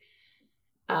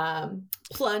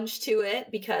 plunge to it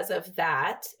because of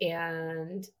that.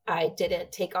 And I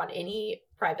didn't take on any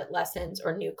private lessons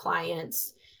or new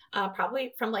clients,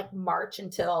 probably from March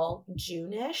until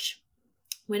June-ish,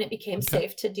 when it became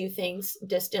safe to do things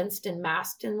distanced and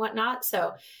masked and whatnot.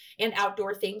 So, and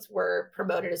outdoor things were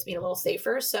promoted as being a little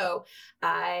safer. So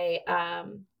I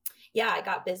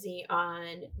got busy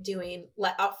on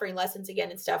offering lessons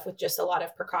again and stuff with just a lot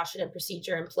of precaution and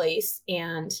procedure in place.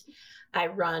 And I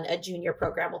run a junior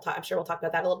program. I'm sure we'll talk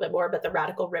about that a little bit more, but the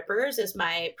Radical Rippers is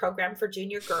my program for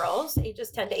junior girls,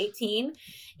 ages 10 to 18.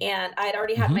 And I had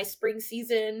already had my spring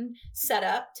season set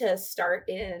up to start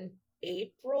in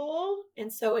April.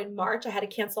 And so in March, I had to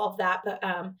cancel all of that, but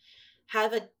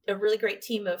have a really great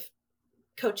team of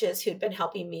coaches who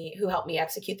helped me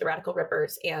execute the Radical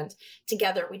Rippers. And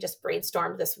together we just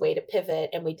brainstormed this way to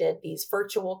pivot, and we did these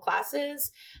virtual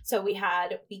classes. So we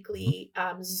had weekly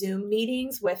Zoom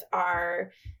meetings with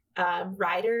our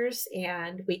riders,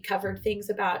 and we covered things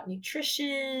about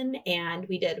nutrition, and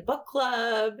we did a book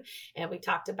club, and we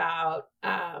talked about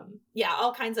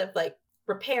all kinds of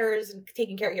repairs and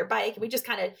taking care of your bike. And we just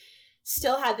kind of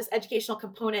still had this educational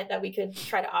component that we could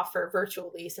try to offer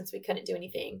virtually, since we couldn't do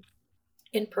anything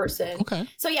in person. Okay.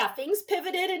 So things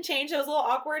pivoted and changed. It was a little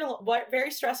awkward,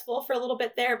 very stressful for a little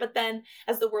bit there. But then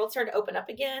as the world started to open up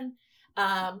again,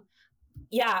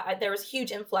 there was a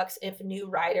huge influx of new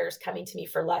riders coming to me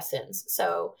for lessons.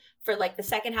 So for the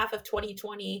second half of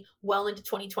 2020, well into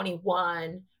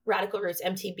 2021, Radical Roots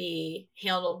MTB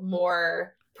handled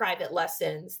more private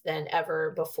lessons than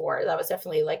ever before. That was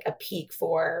definitely a peak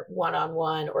for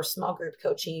one-on-one or small group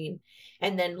coaching.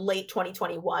 And then late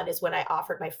 2021 is when I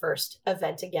offered my first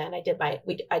event again. I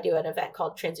do an event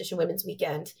called Transition Women's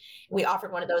Weekend. We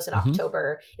offered one of those in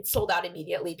October. It sold out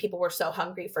immediately. People were so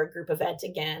hungry for a group event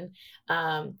again.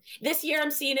 This year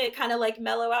I'm seeing it kind of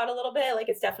mellow out a little bit.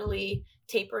 It's definitely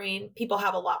tapering. People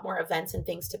have a lot more events and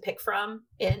things to pick from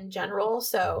in general.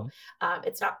 So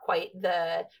it's not quite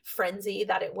the frenzy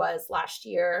that it was last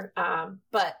year,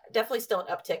 but definitely still an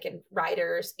uptick in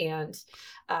riders. And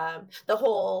the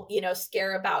whole,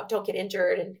 scare about don't get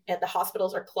injured and the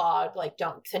hospitals are clogged,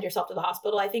 don't send yourself to the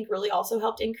hospital, I think really also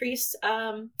helped increase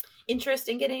interest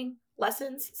in getting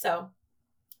lessons. So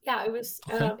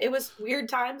it was weird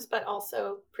times, but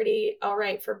also pretty all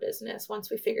right for business once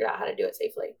we figured out how to do it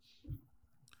safely.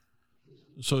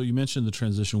 So you mentioned the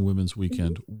Transition Women's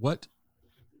Weekend. What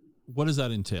does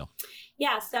that entail?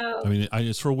 Yeah. So I mean,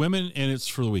 it's for women and it's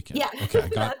for the weekend. Yeah. Okay.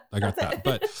 I got that.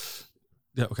 But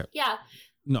yeah. Okay. Yeah.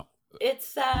 No.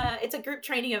 It's a group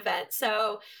training event.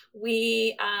 So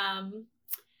we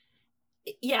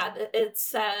Yeah,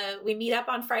 it's we meet up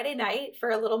on Friday night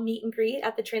for a little meet and greet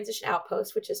at the Transition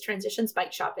Outpost, which is Transition's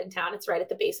bike shop in town. It's right at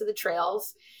the base of the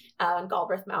trails on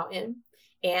Galbraith Mountain,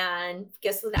 and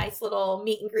gets a nice little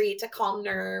meet and greet to calm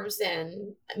nerves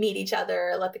and meet each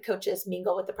other, let the coaches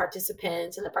mingle with the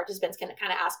participants, and the participants can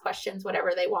kind of ask questions,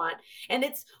 whatever they want. And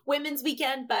it's women's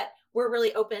weekend, but we're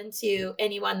really open to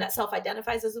anyone that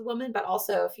self-identifies as a woman, but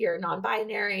also if you're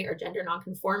non-binary or gender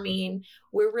non-conforming,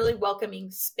 we're really welcoming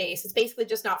space. It's basically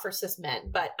just not for cis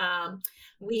men, but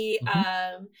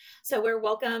so we're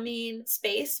welcoming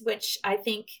space, which I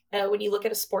think when you look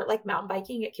at a sport like mountain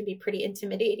biking, it can be pretty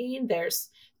intimidating. There's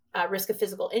risk of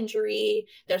physical injury.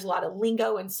 There's a lot of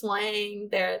lingo and slang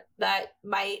there that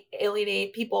might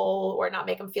alienate people or not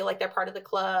make them feel like they're part of the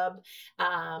club.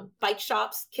 Bike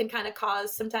shops can kind of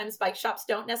cause, sometimes bike shops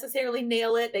don't necessarily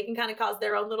nail it. They can kind of cause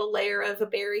their own little layer of a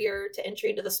barrier to entry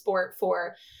into the sport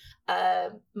for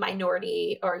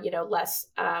minority or, less,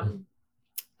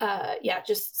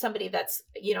 just somebody that's,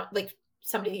 like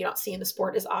somebody you don't see in the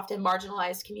sport is often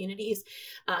marginalized communities.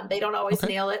 They don't always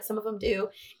nail it. Some of them do.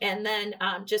 And then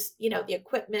just, the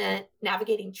equipment,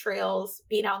 navigating trails,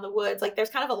 being out in the woods, like there's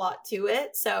kind of a lot to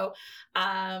it. So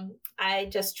I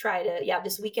just try to,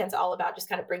 this weekend's all about just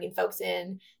kind of bringing folks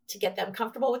in to get them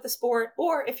comfortable with the sport.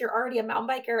 Or if you're already a mountain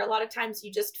biker, a lot of times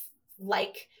you just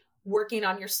like working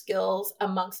on your skills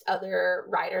amongst other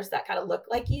riders that kind of look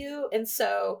like you. And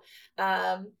so,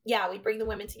 we bring the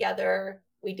women together.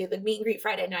 We do the meet and greet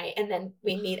Friday night, and then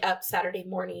we meet up Saturday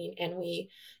morning and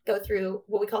we go through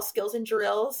what we call skills and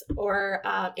drills, or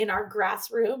in our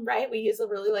grass room, right? We use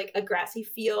a grassy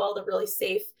field, a really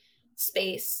safe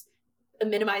space, and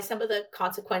minimize some of the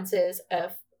consequences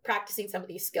of practicing some of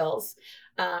these skills.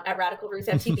 At Radical Roots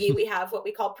MTB, we have what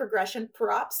we call progression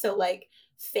props. So like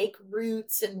fake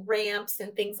routes and ramps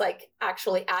and things, like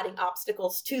actually adding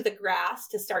obstacles to the grass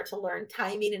to start to learn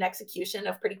timing and execution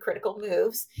of pretty critical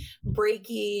moves,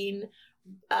 braking,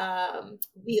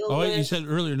 wheel. Oh, wait, you said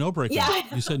earlier no braking. Yeah,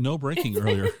 you said no braking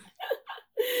earlier.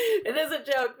 It is a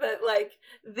joke, but like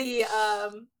the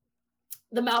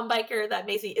mountain biker that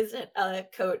Macy isn't a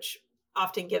coach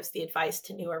often gives the advice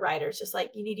to newer riders, just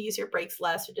like you need to use your brakes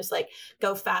less, or just like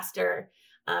go faster.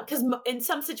 Because in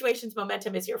some situations,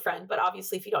 momentum is your friend, but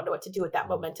obviously if you don't know what to do with that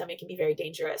momentum, it can be very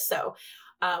dangerous. So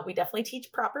we definitely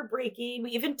teach proper braking.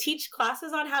 We even teach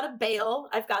classes on how to bail.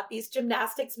 I've got these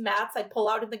gymnastics mats I pull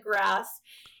out in the grass,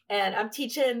 and I'm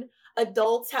teaching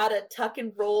adults how to tuck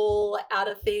and roll out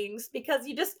of things, because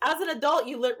you just, as an adult,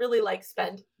 you really like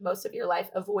spend most of your life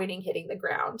avoiding hitting the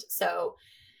ground. So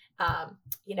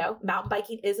mountain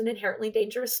biking is an inherently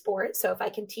dangerous sport. So if I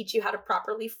can teach you how to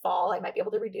properly fall, I might be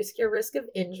able to reduce your risk of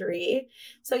injury.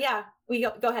 So we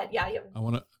go ahead. Yeah. I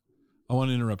want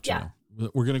to interrupt you.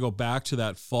 We're going to go back to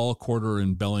that fall quarter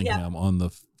in Bellingham on the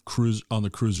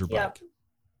cruiser bike. Yep.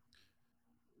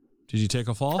 Did you take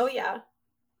a fall? Oh yeah.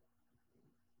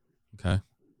 Okay.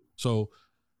 So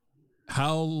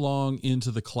how long into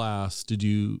the class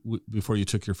before you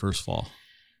took your first fall?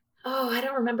 Oh, I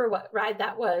don't remember what ride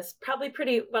that was. Probably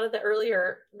one of the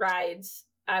earlier rides.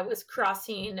 I was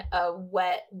crossing a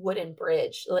wet wooden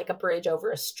bridge, like a bridge over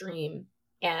a stream.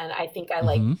 And I think I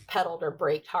pedaled or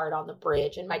braked hard on the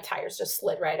bridge, and my tires just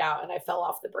slid right out and I fell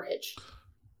off the bridge.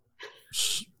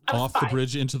 Off the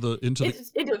bridge into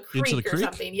a creek or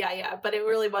something. Yeah. But it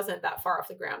really wasn't that far off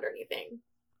the ground or anything.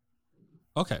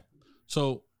 Okay.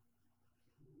 So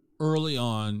early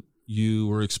on, you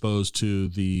were exposed to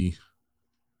the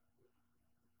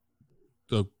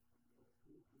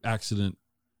accident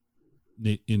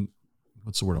in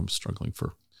what's the word I'm struggling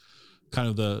for? Kind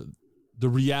of the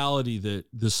reality that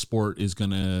this sport is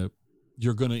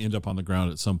you're going to end up on the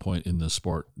ground at some point in this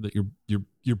sport, that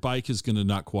your bike is going to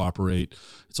not cooperate.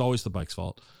 It's always the bike's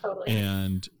fault. Totally.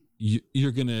 And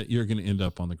you're going to end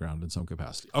up on the ground in some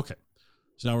capacity. Okay.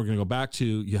 So now we're going to go back to,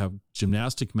 you have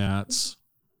gymnastic mats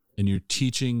and you're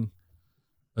teaching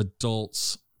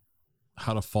adults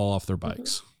how to fall off their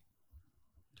bikes. Mm-hmm.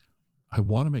 I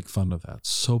want to make fun of that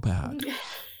so bad,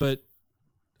 but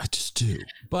I just do.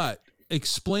 But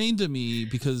explain to me,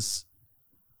 because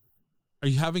are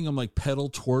you having them like pedal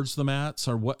towards the mats,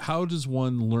 or what? How does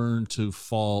one learn to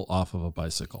fall off of a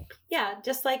bicycle? Yeah,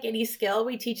 just like any skill,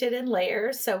 we teach it in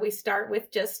layers. So we start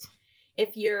with just,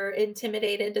 if you're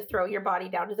intimidated to throw your body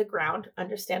down to the ground,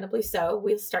 understandably so,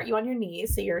 we'll start you on your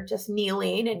knees. So you're just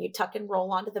kneeling and you tuck and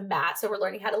roll onto the mat. So we're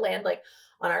learning how to land like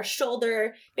on our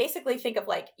shoulder. Basically think of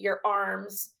like your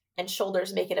arms and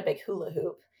shoulders making a big hula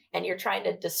hoop, and you're trying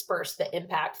to disperse the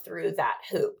impact through that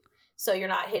hoop. So you're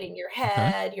not hitting your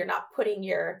head, You're not putting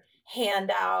your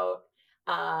hand out.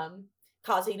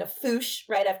 causing a foosh,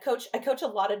 right? I coach a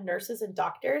lot of nurses and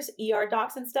doctors, ER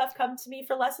docs and stuff come to me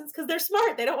for lessons because they're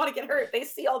smart. They don't want to get hurt. They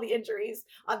see all the injuries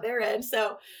on their end.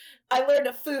 So I learned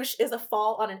a foosh is a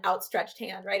fall on an outstretched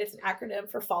hand, right? It's an acronym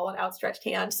for fall on outstretched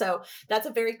hand. So that's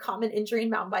a very common injury in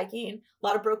mountain biking. A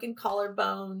lot of broken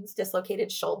collarbones,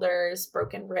 dislocated shoulders,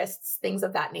 broken wrists, things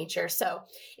of that nature. So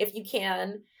if you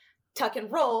can tuck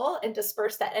and roll and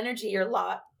disperse that energy, you're a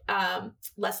lot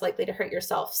less likely to hurt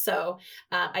yourself. So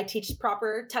I teach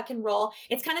proper tuck and roll.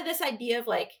 It's kind of this idea of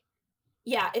like,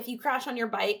 yeah, if you crash on your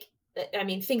bike, I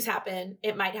mean, things happen.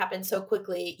 It might happen so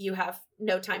quickly, you have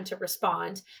no time to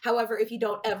respond. However, if you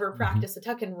don't ever practice a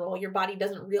tuck and roll, your body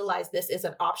doesn't realize this is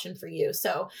an option for you.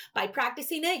 So by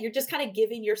practicing it, you're just kind of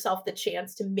giving yourself the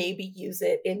chance to maybe use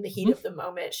it in the heat of the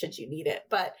moment should you need it.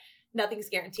 But nothing's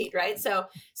guaranteed, right? So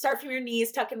start from your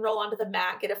knees, tuck and roll onto the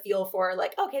mat, get a feel for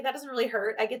like, okay, that doesn't really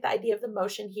hurt. I get the idea of the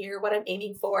motion here, what I'm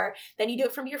aiming for. Then you do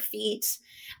it from your feet.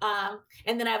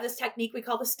 And then I have this technique we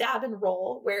call the stab and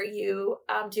roll, where you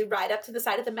do ride up to the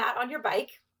side of the mat on your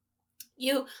bike.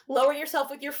 You lower yourself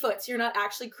with your foot, so you're not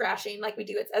actually crashing like we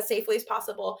do it as safely as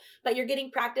possible, but you're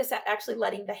getting practice at actually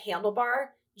letting the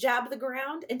handlebar jab the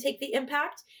ground and take the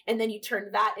impact. And then you turn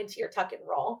that into your tuck and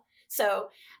roll. So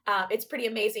it's pretty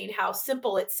amazing how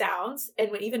simple it sounds.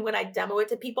 And even when I demo it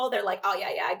to people, they're like, oh,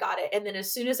 yeah, I got it. And then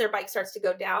as soon as their bike starts to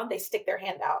go down, they stick their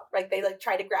hand out, right? They like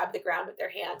try to grab the ground with their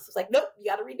hands. It's like, nope, you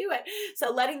got to redo it.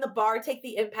 So letting the bar take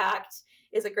the impact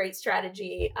is a great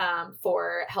strategy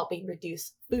for helping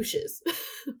reduce fooshes.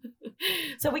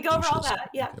 So we go over all that.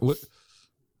 Yeah.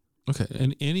 Okay.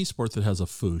 And any sport that has a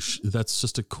foosh, that's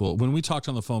just a cool, when we talked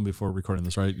on the phone before recording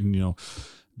this, right? And, you know,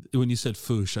 when you said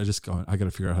foosh, I just go, I got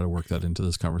to figure out how to work that into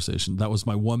this conversation. That was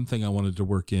my one thing I wanted to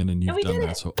work in, and you've done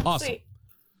that. So awesome. Sweet.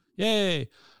 Yay.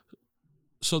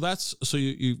 So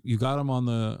you got them on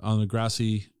the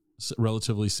grassy,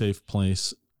 relatively safe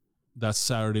place. That's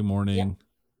Saturday morning.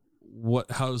 Yeah.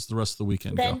 How's the rest of the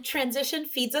weekend then go? Transition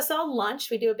feeds us all lunch.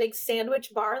 We do a big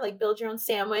sandwich bar, like build your own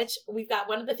sandwich. We've got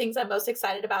one of the things I'm most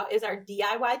excited about is our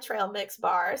DIY trail mix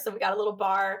bar. So we got a little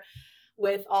bar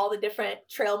with all the different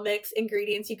trail mix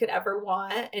ingredients you could ever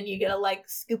want. And you get to like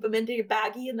scoop them into your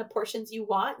baggie in the portions you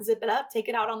want, zip it up, take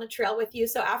it out on the trail with you.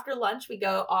 So after lunch, we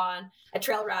go on a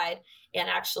trail ride and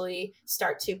actually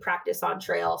start to practice on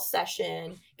trail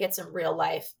session, get some real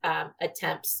life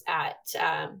attempts at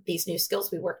these new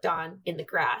skills we worked on in the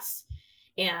grass.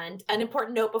 And an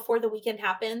important note before the weekend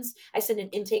happens, I send an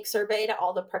intake survey to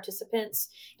all the participants.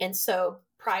 And so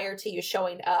prior to you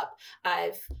showing up,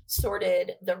 I've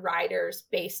sorted the riders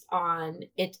based on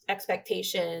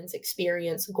expectations,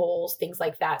 experience, goals, things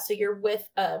like that. So you're with,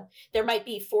 there might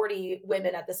be 40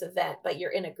 women at this event, but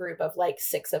you're in a group of like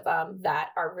 6 of them that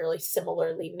are really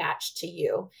similarly matched to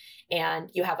you. And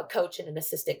you have a coach and an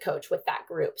assistant coach with that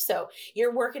group. So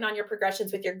you're working on your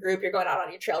progressions with your group. You're going out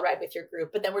on your trail ride with your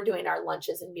group, but then we're doing our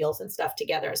lunches and meals and stuff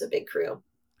together as a big crew.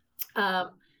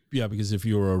 Yeah, because if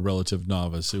you were a relative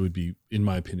novice, it would be, in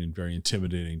my opinion, very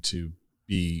intimidating to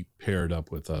be paired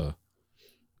up with a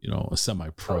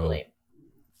semi-pro, totally.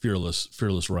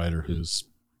 fearless rider who's,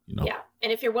 Yeah.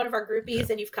 And if you're one of our groupies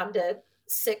and you've come to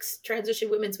 6 Transition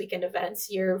Women's Weekend events,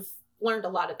 you've learned a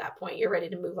lot at that point. You're ready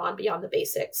to move on beyond the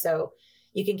basics. So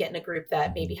you can get in a group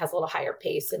that maybe has a little higher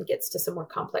pace and gets to some more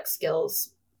complex skills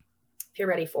if you're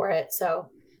ready for it.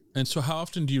 And so how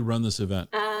often do you run this event?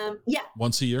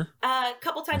 Once a year? A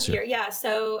couple times a year. Yeah.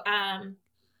 So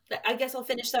I guess I'll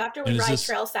finish. So after we ride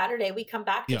Trail Saturday, we come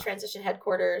back to Transition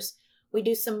headquarters. We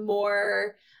do some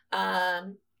more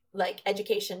like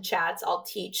education chats. I'll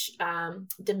teach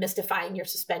demystifying your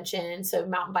suspension. So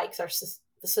mountain bikes are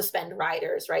the suspend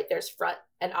riders, right? There's front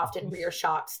and often rear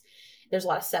shocks. There's a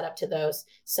lot of setup to those.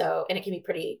 So, and it can be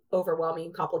pretty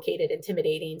overwhelming, complicated,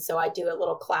 intimidating. So I do a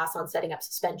little class on setting up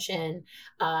suspension.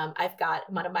 I've got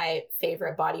one of my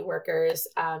favorite body workers,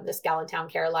 this gal in town,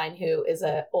 Caroline, who is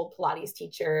an old Pilates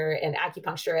teacher and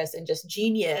acupuncturist and just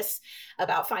genius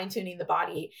about fine tuning the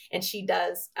body. And she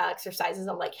does exercises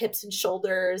on like hips and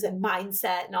shoulders and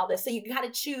mindset and all this. So you kind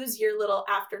of choose your little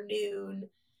afternoon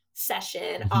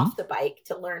session off the bike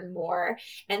to learn more.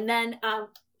 And then,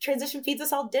 Transition feeds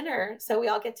us all dinner. So we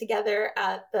all get together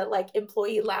at the like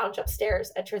employee lounge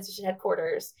upstairs at Transition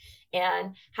headquarters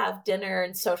and have dinner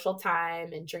and social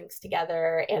time and drinks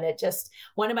together. And it just,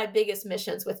 one of my biggest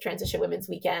missions with Transition Women's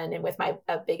Weekend and with my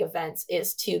big events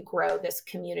is to grow this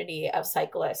community of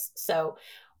cyclists. So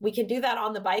we can do that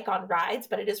on the bike on rides,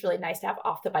 but it is really nice to have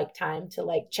off the bike time to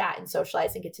like chat and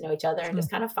socialize and get to know each other and just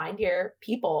kind of find your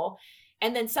people.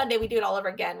 And then Sunday we do it all over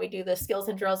again. We do the skills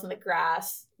and drills in the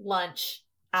grass, lunch,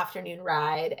 afternoon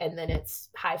ride, and then it's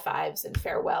high fives and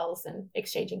farewells and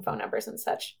exchanging phone numbers and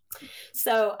such.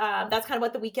 So that's kind of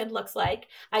what the weekend looks like.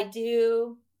 I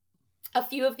do a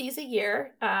few of these a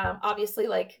year. Obviously,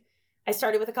 like I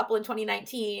started with a couple in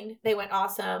 2019. They went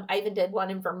awesome. I even did one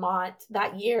in Vermont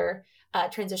that year,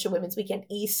 Transition Women's Weekend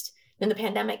East. Then the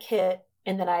pandemic hit.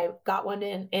 And then I got one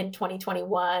in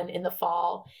 2021 in the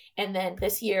fall. And then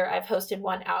this year I've hosted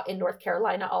one out in North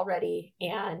Carolina already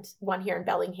and one here in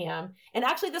Bellingham. And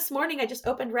actually this morning I just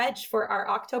opened Reg for our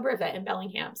October event in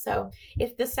Bellingham. So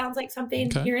if this sounds like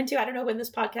something you're into, I don't know when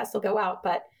this podcast will go out,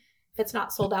 but if it's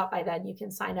not sold out by then, you can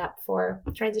sign up for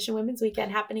Transition Women's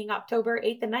Weekend happening October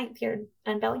 8th and 9th here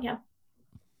in Bellingham.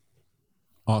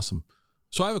 Awesome.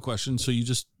 So I have a question. So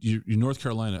you're North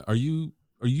Carolina. Are you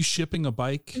shipping a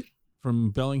bike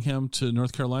from Bellingham to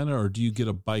North Carolina, or do you get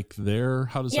a bike there?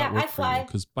 How does that work? I fly.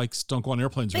 Because bikes don't go on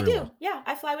airplanes They very do. well. Yeah,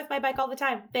 I fly with my bike all the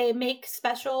time. They make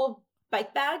special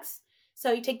bike bags.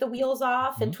 So you take the wheels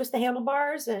off and twist the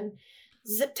handlebars and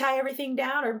zip tie everything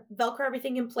down or Velcro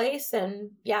everything in place.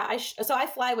 And yeah, so I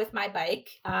fly with my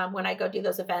bike when I go do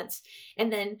those events.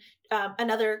 And then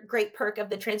another great perk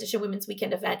of the Transition Women's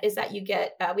Weekend event is that you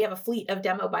get, we have a fleet of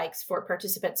demo bikes for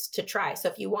participants to try. So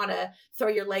if you want to throw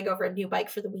your leg over a new bike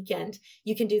for the weekend,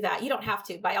 you can do that. You don't have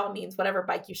to. By all means, whatever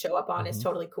bike you show up on is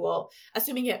totally cool,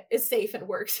 assuming it is safe and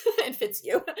works and fits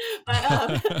you.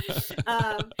 But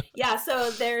yeah, so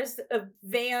there's a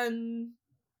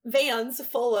vans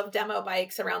full of demo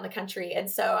bikes around the country. And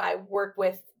so I work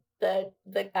with the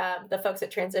folks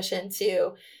at Transition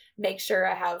to make sure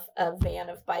I have a van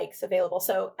of bikes available.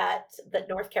 So at the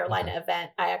North Carolina event,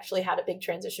 I actually had a big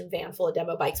Transition van full of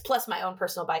demo bikes, plus my own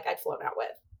personal bike I'd flown out with.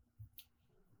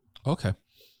 Okay.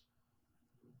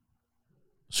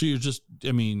 So you're just,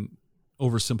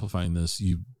 oversimplifying this,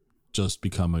 you just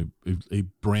become a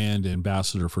brand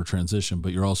ambassador for Transition,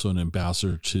 but you're also an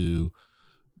ambassador to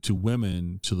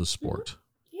women, to the sport.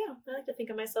 Yeah, I like to think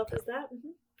of myself as that.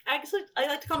 Actually, I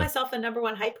like to call myself a number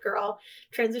one hype girl,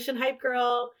 Transition hype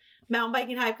girl, mountain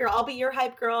biking hype girl. I'll be your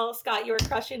hype girl. Scott, you are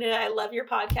crushing it. I love your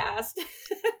podcast.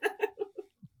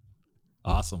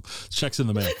 Awesome. Checks in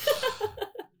the mail.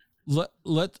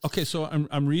 Okay, so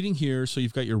I'm reading here. So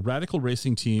you've got your Radical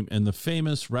Racing team and the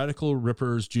famous Radical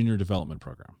Rippers Junior Development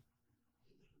Program.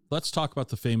 Let's talk about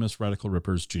the famous Radical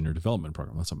Rippers Junior Development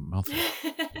Program. That's a mouthful.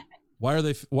 Why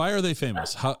are they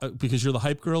famous? How? Because you're the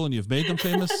hype girl and you've made them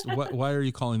famous. Why are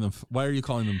you calling them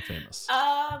famous?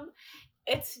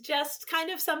 It's just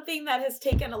kind of something that has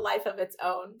taken a life of its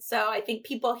own. So I think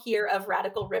people hear of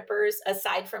Radical Rippers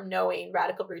aside from knowing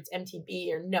Radical Roots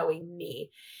MTB or knowing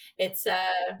me. It's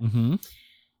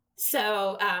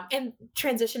So, and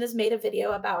Transition has made a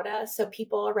video about us. So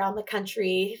people around the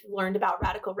country learned about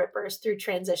Radical Rippers through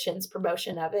Transition's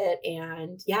promotion of it.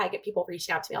 And yeah, I get people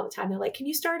reaching out to me all the time. They're like, can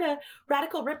you start a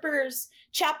Radical Rippers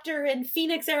chapter in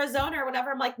Phoenix, Arizona or whatever?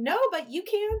 I'm like, no, but you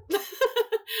can.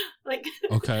 Like,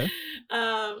 okay.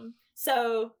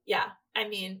 So yeah,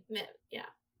 yeah.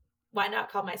 Why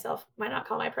not call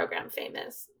my program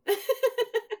famous?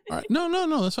 All right.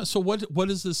 No, that's fine. So what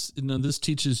is this? This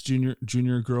teaches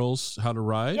junior girls how to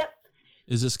ride. Yep.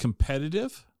 Is this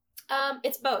competitive?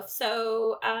 It's both.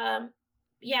 So,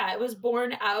 it was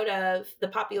born out of the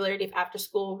popularity of after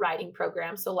school riding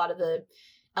programs. So a lot of the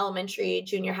elementary,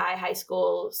 junior high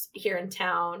schools here in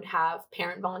town have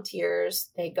parent volunteers.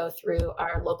 They go through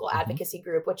our local advocacy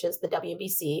group, which is the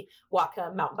WMBC,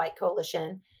 Whatcom Mountain Bike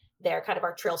Coalition. They're kind of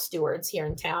our trail stewards here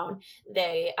in town.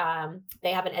 They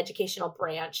have an educational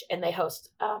branch and they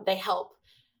help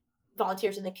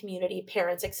volunteers in the community,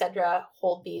 parents, etc.,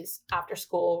 hold these after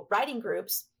school riding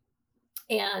groups.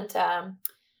 And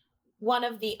one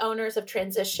of the owners of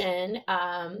Transition,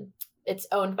 it's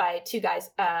owned by two guys,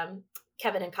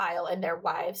 Kevin and Kyle and their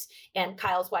wives, and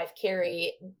Kyle's wife,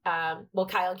 Carrie. Kyle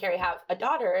and Carrie have a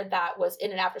daughter that was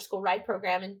in an after school ride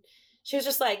program. And she was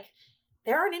just like,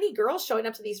 there aren't any girls showing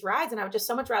up to these rides, and I would just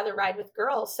so much rather ride with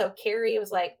girls. So Carrie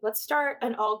was like, let's start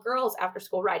an all girls after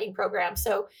school riding program.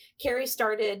 So Carrie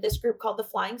started this group called the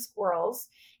Flying Squirrels.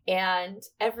 And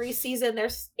every season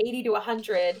there's 80 to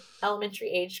 100 elementary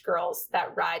age girls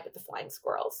that ride with the Flying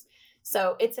Squirrels.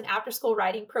 So it's an after school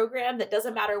riding program that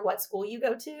doesn't matter what school you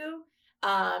go to.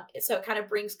 So it kind of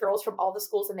brings girls from all the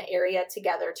schools in the area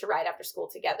together to ride after school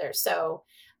together. So,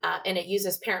 and it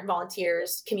uses parent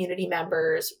volunteers, community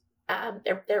members.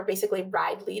 They're basically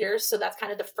ride leaders. So that's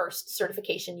kind of the first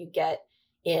certification you get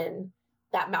in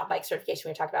that mountain bike certification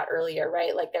we talked about earlier,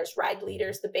 right? Like there's ride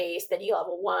leaders, the base, then you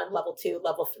level 1, level 2,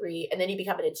 level 3, and then you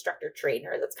become an instructor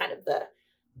trainer. That's kind of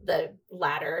the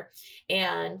ladder.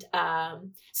 And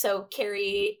so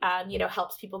Carrie,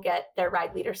 helps people get their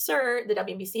ride leader cert. The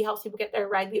WMBC helps people get their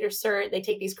ride leader cert. They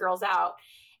take these girls out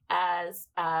as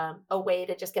a way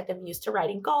to just get them used to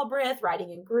riding Galbraith,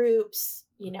 riding in groups,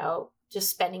 just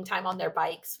spending time on their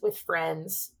bikes with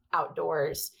friends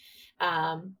outdoors.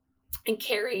 And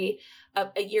Carrie,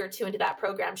 a year or two into that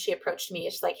program, she approached me.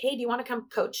 She's like, hey, do you want to come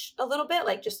coach a little bit?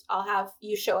 Like, just I'll have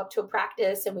you show up to a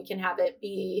practice and we can have it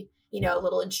be, a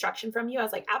little instruction from you. I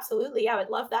was like, absolutely. Yeah, I would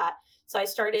love that. So I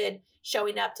started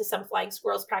showing up to some Flying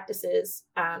Squirrels practices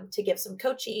to give some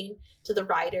coaching to the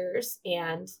riders.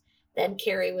 And then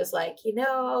Carrie was like,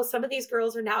 some of these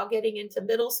girls are now getting into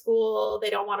middle school. They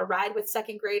don't want to ride with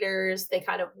second graders. They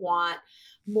kind of want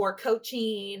more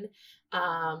coaching.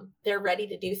 They're ready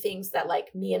to do things that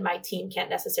like me and my team can't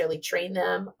necessarily train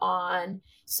them on.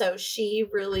 So she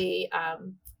really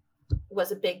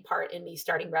was a big part in me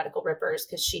starting Radical Rippers,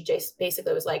 because she just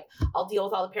basically was like, I'll deal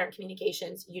with all the parent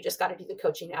communications. You just got to do the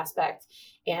coaching aspect.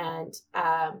 And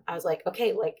I was like,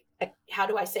 okay, like, how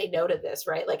do I say no to this?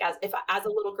 Right. Like as a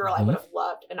little girl, I would have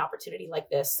loved an opportunity like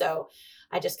this. So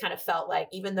I just kind of felt like,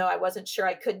 even though I wasn't sure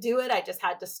I could do it, I just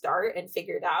had to start and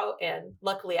figure it out. And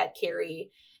luckily I had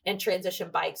Carrie and Transition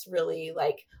Bikes really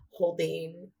like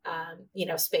holding,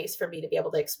 space for me to be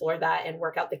able to explore that and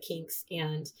work out the kinks.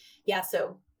 And yeah,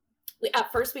 so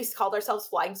at first we called ourselves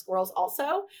Flying Squirrels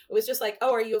also. It was just like,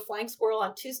 oh, are you a Flying Squirrel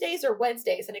on Tuesdays or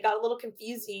Wednesdays? And it got a little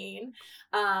confusing.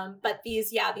 But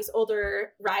these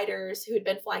older riders who had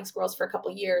been Flying Squirrels for a couple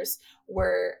of years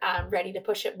were ready to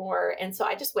push it more. And so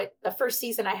I just went, the first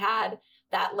season I had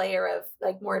that layer of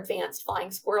like more advanced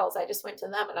Flying Squirrels, I just went to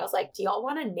them and I was like, do y'all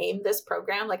want to name this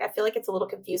program? Like, I feel like it's a little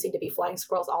confusing to be Flying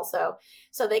Squirrels also.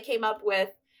 So they came up with,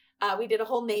 we did a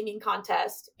whole naming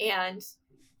contest, and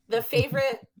the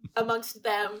favorite amongst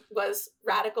them was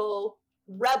Radical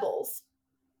Rebels.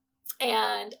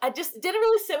 And I just didn't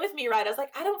really sit with me right. I was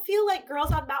like, I don't feel like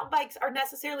girls on mountain bikes are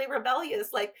necessarily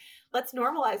rebellious. Like, let's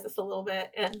normalize this a little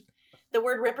bit. And the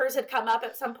word rippers had come up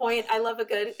at some point. I love a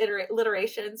good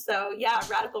alliteration. So yeah,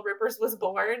 Radical Rippers was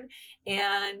born.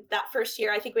 And that first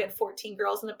year, I think we had 14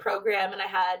 girls in the program, and I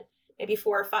had maybe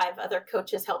 4 or 5 other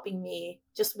coaches helping me,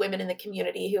 just women in the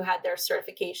community who had their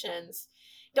certifications.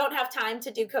 Don't have time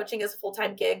to do coaching as a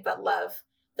full-time gig, but love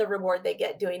the reward they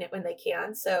get doing it when they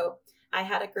can. So I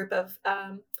had a group of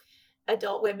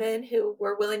adult women who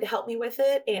were willing to help me with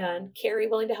it, and Carrie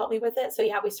willing to help me with it. So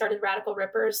yeah, we started Radical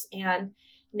Rippers, and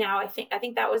now I think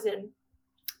that was in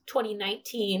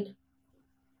 2019.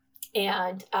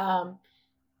 And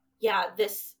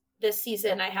this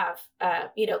season I have, I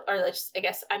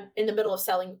guess I'm in the middle of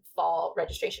selling fall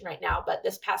registration right now, but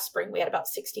this past spring we had about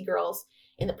 60 girls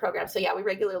in the program. So yeah, we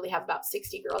regularly have about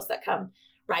 60 girls that come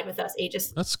ride with us,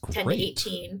 ages 10 to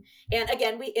 18. And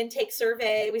again, we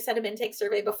send them intake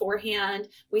survey beforehand.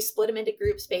 We split them into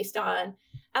groups based on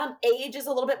age is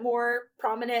a little bit more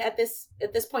prominent at this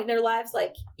point in their lives.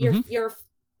 Like if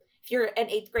you're an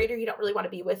 8th grader, you don't really want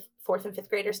to be with 4th and 5th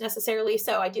graders necessarily.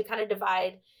 So I do kind of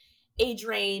divide age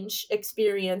range,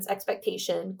 experience,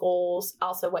 expectation, goals,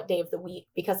 also what day of the week,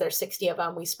 because there's 60 of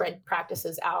them. We spread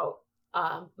practices out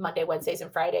Monday, Wednesdays,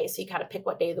 and Fridays. So you kind of pick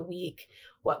what day of the week,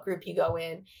 what group you go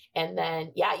in. And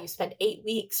then, you spend 8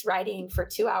 weeks riding for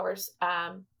 2 hours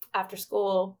after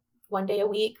school, 1 day a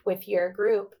week with your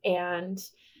group. And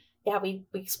we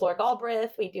explore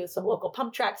Galbraith. We do some local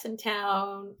pump tracks in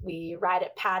town. We ride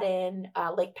at Patton,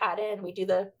 Lake Patton. We do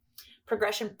the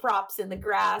progression props in the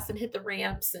grass and hit the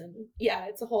ramps. And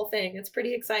it's a whole thing. It's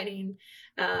pretty exciting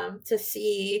to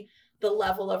see the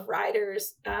level of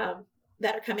riders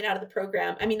that are coming out of the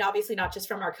program. I mean, obviously not just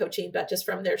from our coaching, but just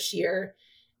from their sheer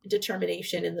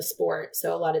determination in the sport.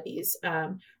 So a lot of these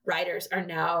riders are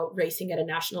now racing at a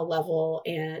national level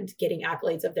and getting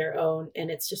accolades of their own. And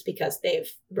it's just because they've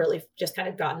really just kind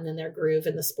of gotten in their groove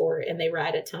in the sport, and they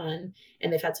ride a ton,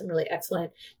 and they've had some really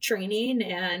excellent training.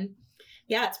 And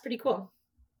it's pretty cool.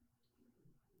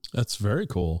 That's very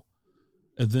cool.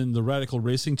 And then the Radical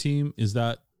Racing team, is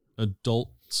that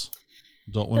adults?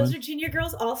 Those are junior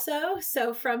girls also.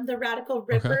 So from the Radical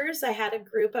Rippers, I had a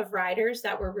group of riders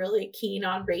that were really keen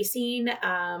on racing.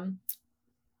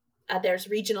 There's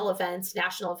regional events,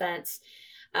 national events,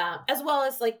 as well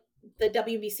as like the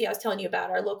WBC I was telling you about,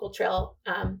 our local trail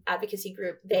advocacy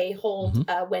group. They hold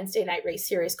a Wednesday night race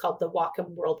series called the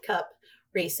Whatcom World Cup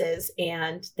races,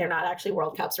 and they're not actually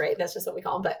World Cups, right? That's just what we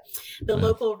call them. But the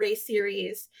local race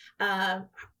series,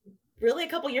 really a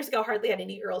couple years ago, hardly had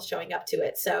any girls showing up to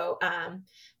it. So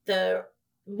the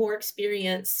more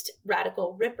experienced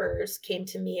Radical Rippers came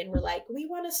to me and were like, we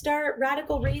want to start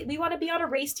we want to be on a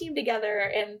race team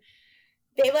together. And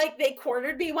they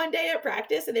cornered me one day at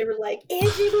practice and they were like,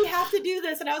 Angie, we have to do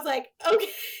this. And I was like, okay,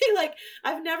 like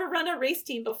I've never run a race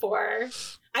team before.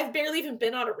 I've barely even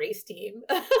been on a race team,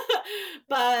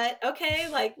 but okay,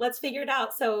 like let's figure it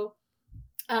out. So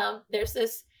there's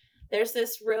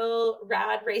this real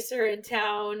rad racer in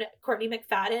town, Courtney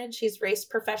McFadden. She's raced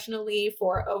professionally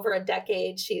for over a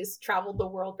decade. She's traveled the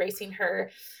world racing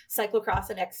her cyclocross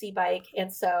and XC bike.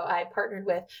 And so I partnered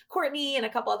with Courtney and a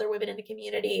couple other women in the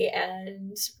community,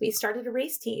 and we started a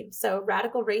race team. So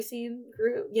Radical Racing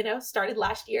grew, started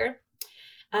last year,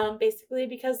 basically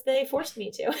because they forced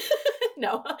me to.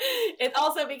 No, it's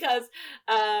also because,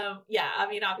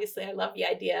 obviously I love the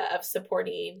idea of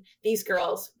supporting these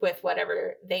girls with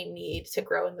whatever they need to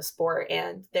grow in the sport.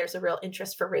 And there's a real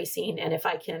interest for racing. And if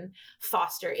I can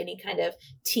foster any kind of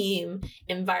team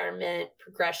environment,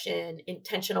 progression,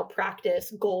 intentional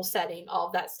practice, goal setting, all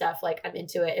of that stuff, like I'm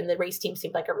into it. And the race team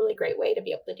seemed like a really great way to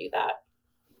be able to do that.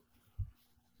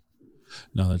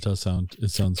 No, it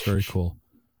sounds very cool.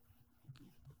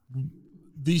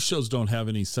 These shows don't have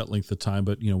any set length of time,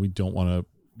 but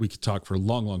we could talk for a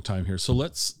long, long time here. So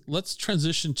let's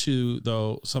transition to,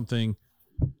 though, something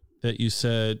that you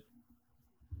said.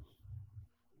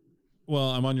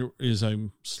 Well,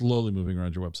 I'm slowly moving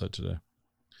around your website today.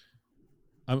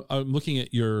 I'm looking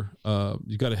at you've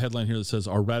got a headline here that says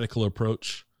Our Radical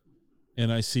Approach.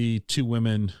 And I see two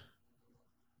women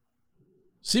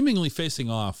seemingly facing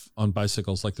off on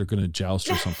bicycles like they're going to joust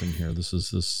or something here. This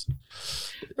is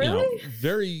really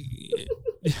very.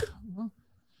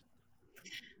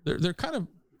 They're kind of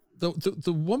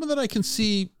the woman that I can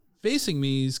see facing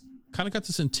me is kind of got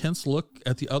this intense look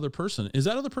at the other person. Is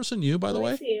that other person you, by the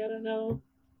way? I don't know.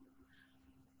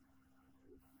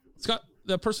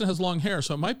 That person has long hair,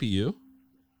 so it might be you.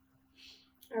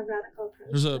 Our Radical Approach.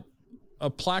 There's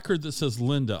a placard that says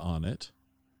Linda on it.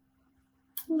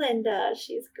 Linda,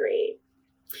 she's great.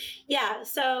 Yeah,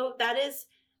 so that's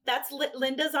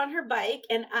Linda's on her bike,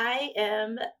 and I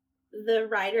am the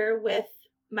rider with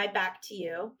my back to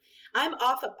you. I'm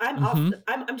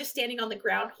just standing on the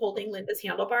ground holding Linda's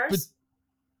handlebars.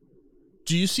 But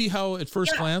do you see how at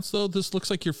first glance though this looks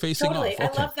like you're facing off? Okay.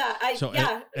 I love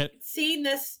that. Seeing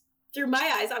this through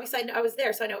my eyes, obviously I was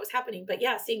there, so I know what was happening, but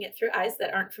seeing it through eyes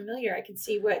that aren't familiar, I can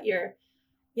see what you're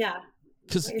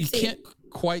because you can't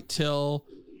quite tell.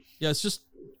 Yeah, it's just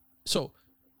so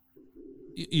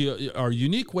our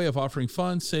unique way of offering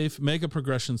fun, safe, mega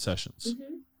progression sessions.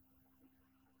 Mm-hmm.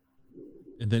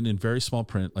 And then in very small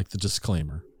print, like the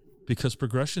disclaimer, because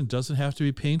progression doesn't have to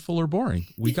be painful or boring.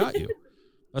 We got you.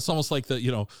 That's almost like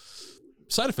the,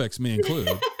 side effects may include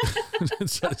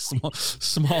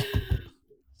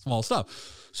small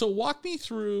stuff. So walk me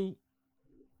through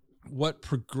what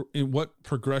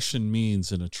progression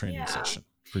means in a training session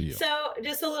for you. So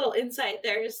just a little insight.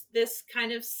 There's this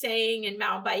kind of saying in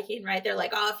mountain biking, right? They're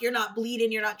like, oh, if you're not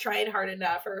bleeding, you're not trying hard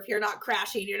enough. Or if you're not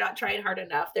crashing, you're not trying hard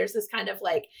enough. There's this kind of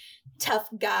like tough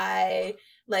guy,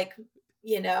 like,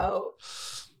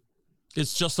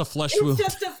 it's just a flesh wound.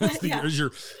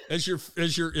 As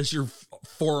your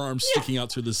forearm sticking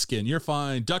out through the skin. You're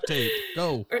fine. Duct tape.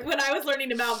 Go. Or when I was learning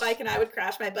to mountain bike and I would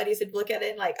crash, my buddies would look at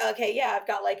it and like, okay, yeah, I've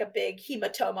got like a big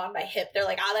hematoma on my hip. They're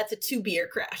like, that's a 2-beer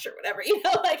crash or whatever.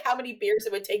 Like how many beers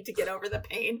it would take to get over the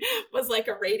pain was like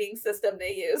a rating system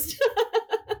they used.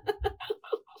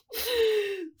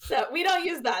 So we don't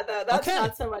use that though. That's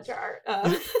not so much art.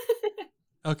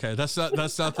 Okay, that's not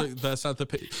the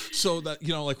pain. So that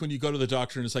like when you go to the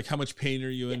doctor and it's like, how much pain are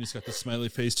you in? He's got the smiley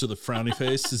face to the frowny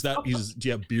face. Is that do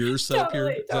you have beers set up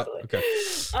here? Totally. Okay.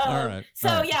 All right. So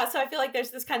I feel like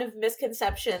there's this kind of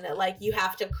misconception that like you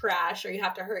have to crash or you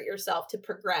have to hurt yourself to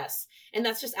progress, and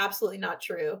that's just absolutely not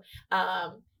true.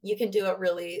 You can do it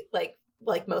really like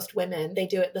most women, they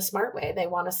do it the smart way. They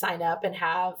want to sign up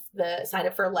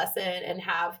for a lesson and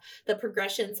have the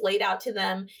progressions laid out to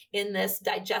them in this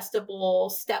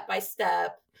digestible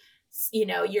step-by-step,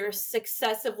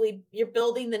 you're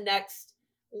building the next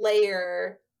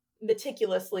layer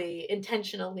meticulously,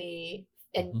 intentionally,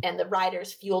 and the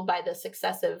riders fueled by the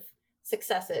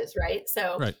successes. Right.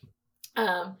 So, right.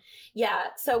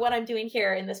 So what I'm doing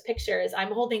here in this picture is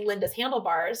I'm holding Linda's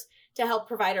handlebars to help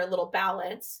provide her a little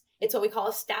balance. It's what we call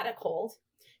a static hold.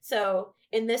 So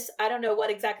in this, I don't know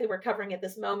what exactly we're covering at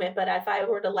this moment, but if I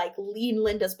were to like lean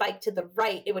Linda's bike to the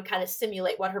right, it would kind of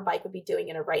simulate what her bike would be doing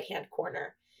in a right-hand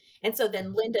corner. And so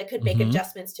then Linda could make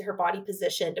adjustments to her body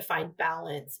position to find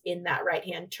balance in that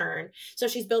right-hand turn. So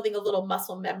she's building a little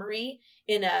muscle memory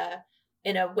in a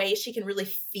way she can really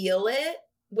feel it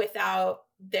without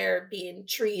there being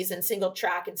trees and single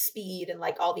track and speed and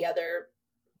like all the other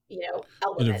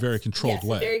elements. In a very controlled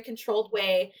way. A very controlled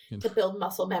way to build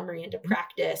muscle memory and to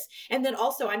practice. And then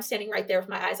also I'm standing right there with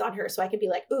my eyes on her, so I can be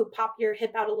like, ooh, pop your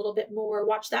hip out a little bit more,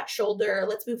 watch that shoulder,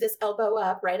 let's move this elbow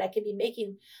up, right? I can be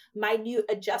making minute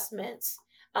adjustments.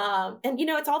 And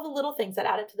it's all the little things that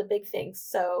add up to the big things.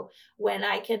 So when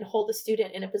I can hold a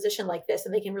student in a position like this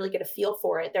and they can really get a feel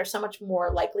for it, they're so much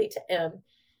more likely to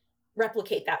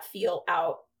replicate that feel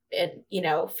out. And,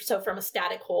 so from a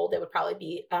static hold, it would probably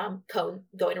be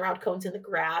going around cones in the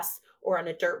grass or on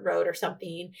a dirt road or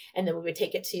something. And then we would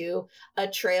take it to a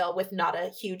trail with not a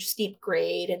huge steep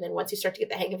grade. And then once you start to get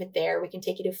the hang of it there, we can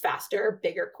take you to faster,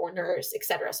 bigger corners,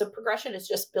 etc. So progression is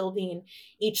just building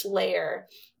each layer.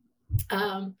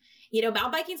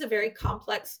 Mountain biking is a very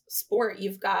complex sport.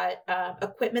 You've got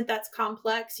equipment that's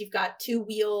complex. You've got 2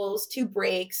 wheels, 2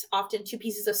 brakes, often 2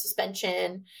 pieces of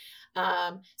suspension.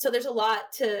 So there's a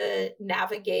lot to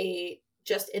navigate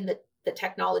just in the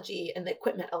technology and the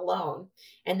equipment alone.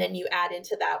 And then you add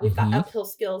into that, we've got uphill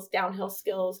skills, downhill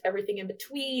skills, everything in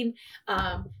between.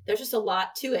 There's just a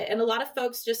lot to it. And a lot of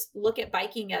folks just look at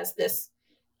biking as this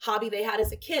hobby they had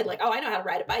as a kid, like, oh, I know how to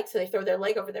ride a bike. So they throw their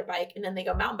leg over their bike and then they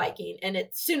go mountain biking. And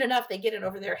it's soon enough, they get it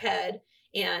over their head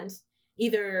and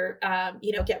either,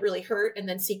 get really hurt and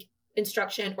then seek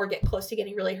instruction, or get close to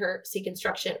getting really hurt, seek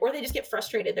instruction, or they just get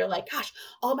frustrated. They're like, gosh,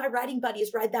 all my riding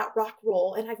buddies ride that rock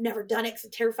roll and I've never done it because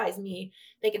it terrifies me.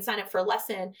 They can sign up for a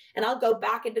lesson and I'll go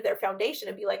back into their foundation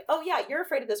and be like, oh yeah, you're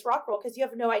afraid of this rock roll because you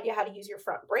have no idea how to use your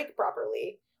front brake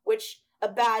properly, which a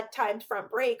bad timed front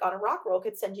brake on a rock roll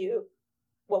could send you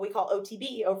what we call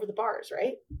OTB, over the bars,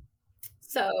 right?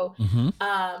 So,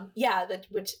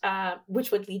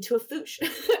 which would lead to a foosh,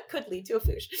 could lead to a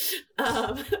foosh.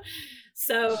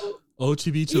 So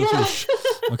OTB to a foosh.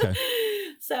 Okay.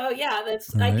 So yeah, that's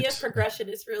the idea of progression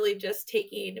is really just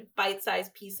taking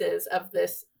bite-sized pieces of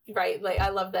this, right? Like I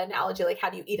love the analogy, like how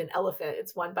do you eat an elephant?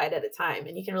 It's one bite at a time.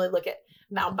 And you can really look at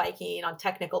mountain biking on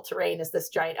technical terrain as this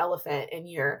giant elephant, and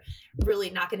you're really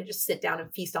not going to just sit down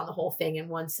and feast on the whole thing in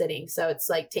one sitting. So it's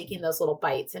like taking those little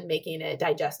bites and making it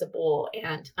digestible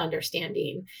and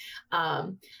understanding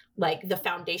like the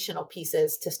foundational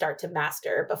pieces to start to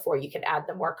master before you can add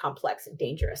the more complex and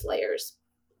dangerous layers.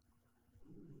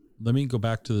 Let me go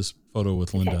back to this photo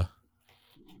with Linda.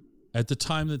 Okay. At the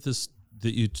time that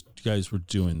you guys were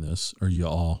doing this, or you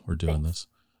all were doing this,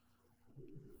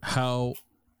 how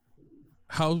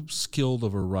skilled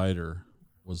of a rider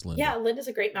was Linda? Yeah, Linda's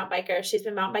a great mountain biker. She's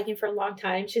been mountain biking for a long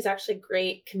time. She's actually a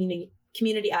great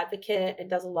community advocate and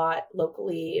does a lot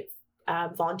locally,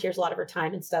 volunteers a lot of her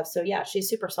time and stuff. So yeah, she's a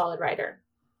super solid rider.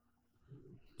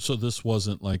 So this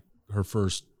wasn't like her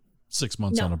first 6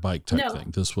 months on a bike type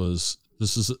thing. This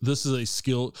is a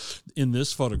skill in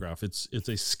this photograph. It's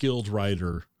a skilled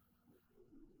rider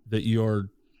that you're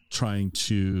trying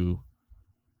to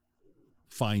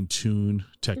fine tune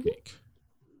technique.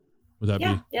 Would that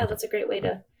be? Yeah, that's a great way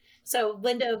to. So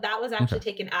Linda, that was actually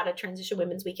taken at a Transition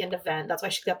Women's Weekend event. That's why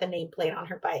she got the nameplate on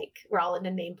her bike. We're all into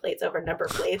nameplates over number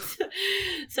plates,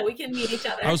 so we can meet each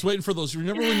other. I was waiting for those.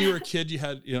 Remember when you were a kid, you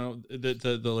had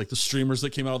the like the streamers that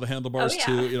came out of the handlebars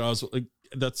too. I was like,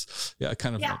 that's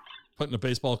kind of. Like putting a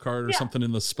baseball card or something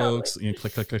in the spokes, totally.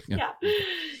 Click, click, click.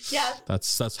 Yeah.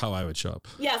 That's how I would show up.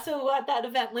 Yeah. So at that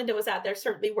event Linda was at, there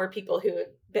certainly were people who had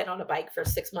been on a bike for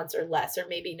 6 months or less, or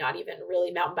maybe not even really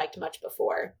mountain biked much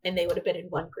before. And they would have been in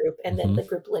one group. And then the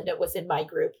group Linda was in my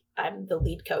group. I'm the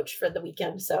lead coach for the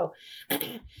weekend. So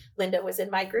Linda was in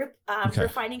my group for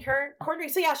finding her cornering.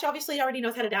 So yeah, she obviously already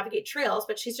knows how to navigate trails,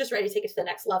 but she's just ready to take it to the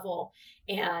next level.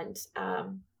 And,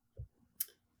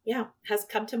 has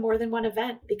come to more than one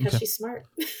event because she's smart.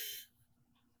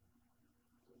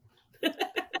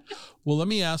 Well, let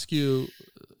me ask you,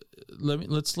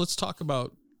 let's talk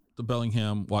about the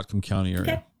Bellingham, Whatcom County area.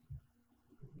 Okay.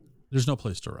 There's no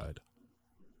place to ride.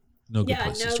 No good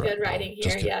places to ride. Riding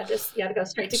here. Just you got to go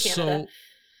straight to Canada.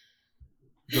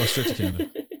 So, go straight to Canada.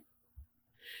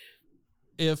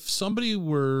 If somebody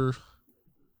were,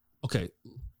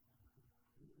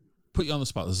 put you on the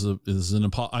spot. This is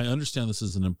I understand this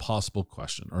is an impossible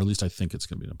question, or at least I think it's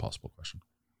going to be an impossible question.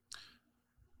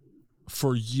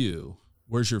 For you,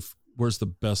 where's the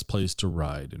best place to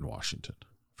ride in Washington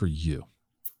for you?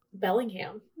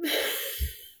 Bellingham.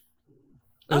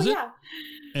 Is it? Yeah.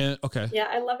 And Yeah,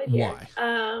 I love it here.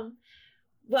 Why?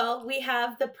 Well, we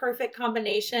have the perfect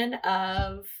combination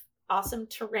of awesome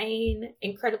terrain,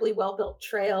 incredibly well-built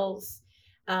trails,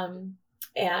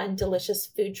 and delicious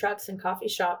food trucks and coffee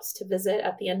shops to visit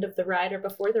at the end of the ride or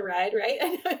before the ride, right?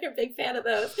 I know you're a big fan of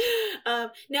those.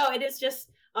 No, it is just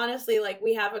honestly, like,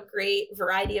 we have a great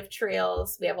variety of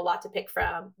trails. We have a lot to pick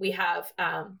from. We have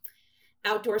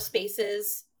outdoor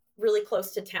spaces really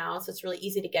close to town, so it's really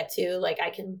easy to get to. Like I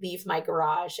can leave my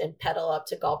garage and pedal up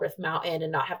to Galbraith Mountain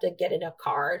and not have to get in a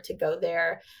car to go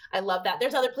there. I love that.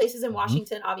 There's other places in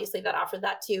Washington, obviously, that offer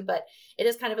that too, but it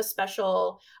is kind of a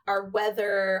special, our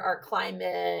weather, our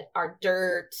climate, our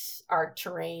dirt, our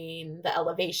terrain, the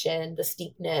elevation, the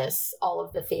steepness, all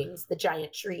of the things, the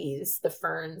giant trees, the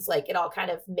ferns, like it all kind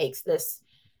of makes this,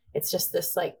 it's just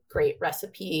this like great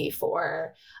recipe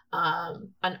for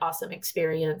an awesome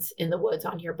experience in the woods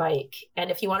on your bike. And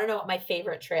if you want to know what my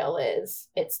favorite trail is,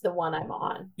 it's the one I'm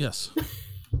on. Yes.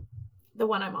 The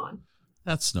one I'm on.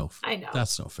 I know.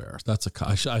 That's no fair.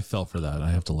 I fell for that. I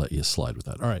have to let you slide with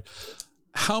that. All right.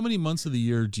 How many months of the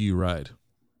year do you ride?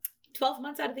 12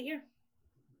 months out of the year.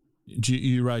 Do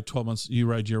you ride 12 months? You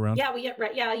ride year round? Yeah, we get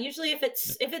right. Yeah. Usually if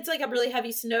it's like a really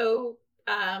heavy snow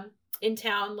in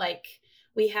town, like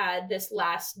we had this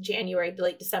last January,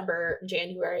 like December,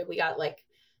 January, we got like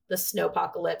the snow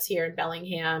apocalypse here in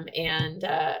Bellingham, and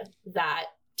that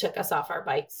took us off our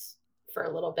bikes for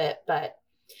a little bit. But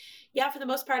yeah, for the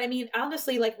most part, I mean,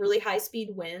 honestly, like really high speed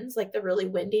winds, like the really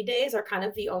windy days are kind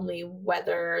of the only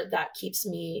weather that keeps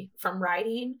me from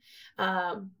riding.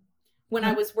 When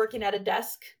I was working at a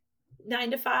desk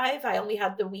 9 to 5, I only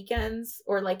had the weekends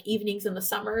or like evenings in the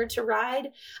summer to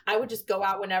ride. I would just go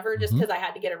out whenever just because I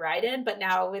had to get a ride in. But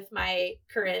now with my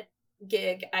current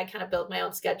gig, I kind of build my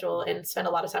own schedule and spend a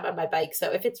lot of time on my bike.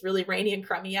 So if it's really rainy and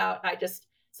crummy out, I just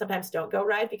sometimes don't go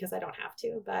ride because I don't have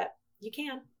to, but you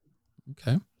can.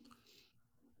 Okay.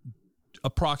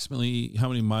 Approximately how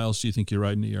many miles do you think you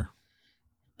ride in a year?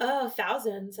 Oh,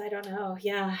 thousands. I don't know.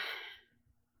 Yeah.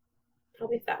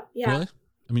 Probably thousands. Yeah. Really?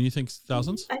 I mean, you think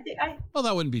thousands? Well,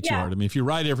 that wouldn't be too hard. I mean, if you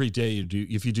ride every day,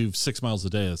 if you do 6 miles a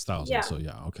day, that's thousands. Yeah. So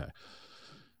yeah. Okay.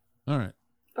 All right.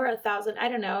 Or 1,000. I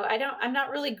don't know. I'm not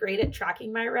really great at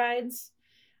tracking my rides.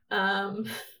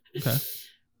 Okay.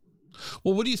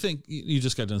 Well, what do you think? You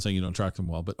just got done saying you don't track them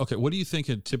well, but okay. What do you think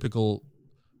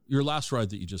your last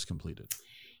ride that you just completed?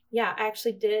 Yeah, I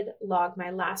actually did log my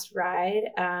last ride.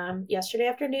 Yesterday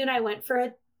afternoon, I went for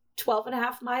a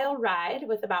 12.5 mile ride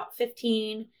with about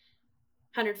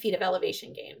 1,500 feet of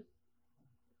elevation gain.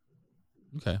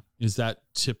 Okay. Is that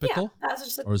typical? Yeah, that's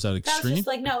just or is that extreme? That's just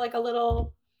like a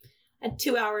little, and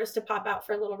 2 hours to pop out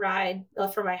for a little ride,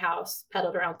 left from my house,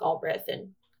 pedaled around Galbraith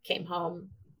and came home.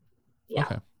 Yeah.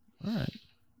 Okay. All right.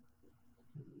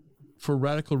 For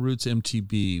Radical Roots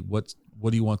MTB, what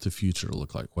do you want the future to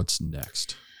look like? What's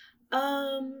next?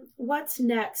 What's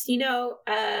next?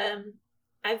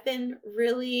 I've been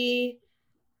really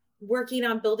working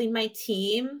on building my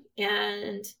team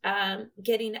and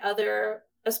getting other,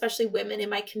 especially women in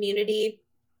my community,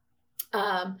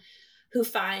 who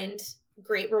find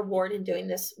great reward in doing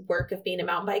this work of being a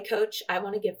mountain bike coach. I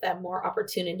want to give them more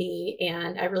opportunity,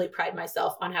 and I really pride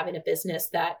myself on having a business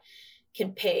that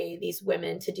can pay these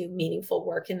women to do meaningful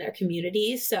work in their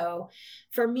communities. So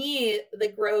for me, the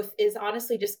growth is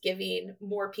honestly just giving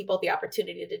more people the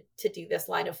opportunity to do this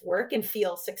line of work and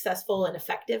feel successful and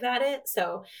effective at it.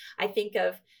 So I think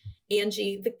of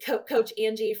Angie, the coach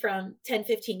Angie from 10,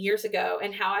 15 years ago,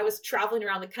 and how I was traveling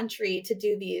around the country to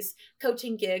do these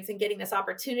coaching gigs and getting this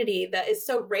opportunity that is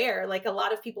so rare. Like a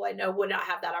lot of people I know would not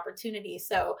have that opportunity.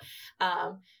 So,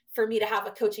 for me to have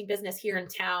a coaching business here in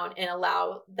town and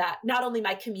allow that not only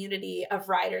my community of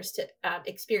riders to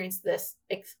experience this,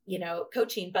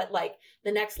 coaching, but like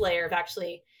the next layer of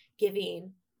actually giving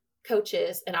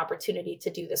coaches an opportunity to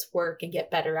do this work and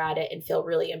get better at it and feel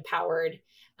really empowered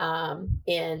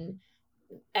in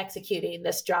executing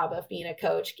this job of being a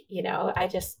coach. I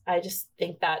just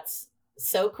think that's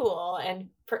so cool and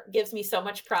gives me so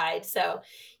much pride. So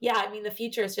yeah, I mean, the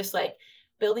future is just like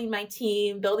building my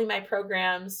team, building my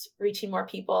programs, reaching more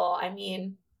people. I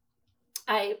mean,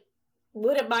 I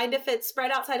wouldn't mind if it spread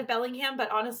outside of Bellingham,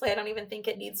 but honestly, I don't even think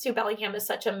it needs to. Bellingham is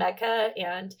such a mecca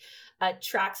and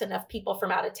attracts enough people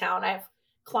from out of town. I have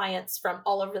clients from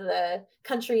all over the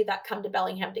country that come to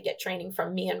Bellingham to get training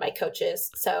from me and my coaches.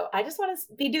 So I just want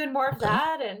to be doing more of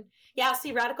that. And yeah,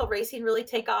 see Radical Racing really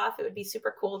take off. It would be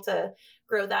super cool to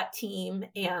grow that team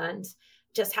and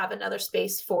just have another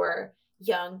space for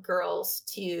young girls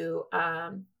to,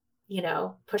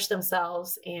 push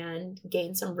themselves and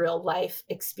gain some real life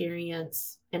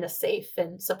experience in a safe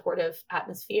and supportive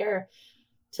atmosphere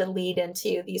to lead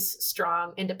into these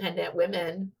strong, independent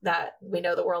women that we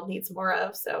know the world needs more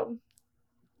of. So,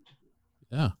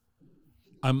 yeah,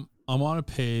 I'm on a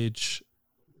page.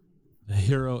 The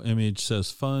hero image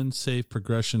says fun, safe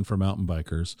progression for mountain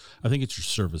bikers. I think it's your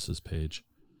services page.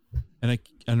 And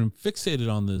I'm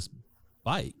fixated on this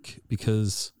bike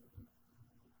because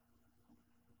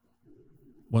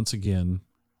once again,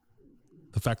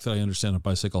 The fact that I understand a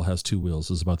bicycle has two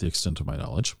wheels is about the extent of my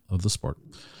knowledge of the sport.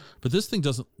 But this thing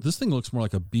doesn't. This thing looks more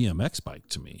like a BMX bike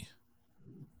to me.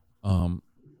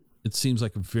 It seems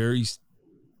like a very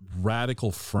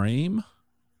radical frame.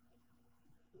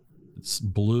 It's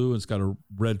blue. It's got a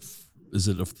red. Is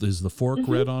the fork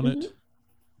red on it?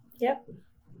 Yep.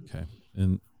 Okay.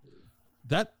 And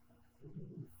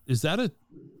is that a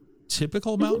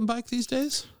typical mountain bike these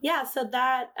days? Yeah. So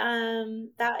that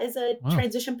is a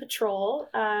Transition Patrol.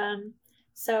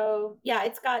 So yeah,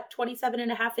 it's got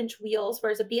 27.5-inch wheels,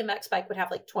 whereas a BMX bike would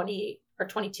have like 20 or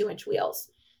 22-inch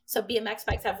wheels. So BMX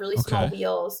bikes have really small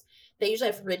wheels. They usually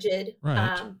have rigid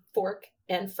fork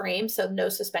and frame, so no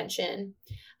suspension.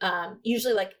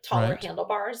 Usually like taller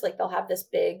handlebars, like they'll have this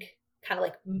big kind of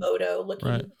like moto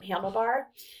looking handlebar.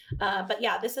 But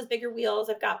yeah, this has bigger wheels.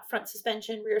 I've got front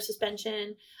suspension, rear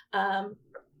suspension.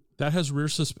 That has rear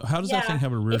suspension. How does that thing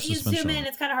have a rear suspension? If you zoom in,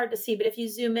 it's kind of hard to see, but if you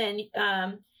zoom in,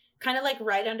 kind of like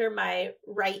right under my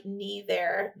right knee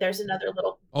there's another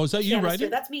little is that you riding?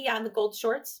 That's me, in the gold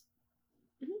shorts.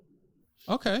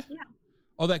 Okay. Yeah.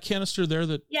 Oh, that canister there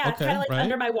kind of like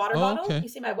under my water bottle. Okay. You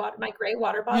see my gray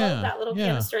water bottle, that little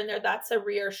canister in there, that's a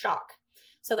rear shock.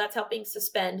 So that's helping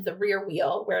suspend the rear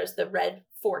wheel, whereas the red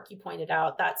fork you pointed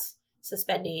out, that's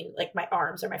suspending like my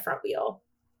arms or my front wheel.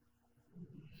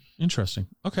 Interesting.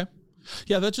 Okay.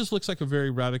 Yeah, that just looks like a very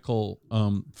radical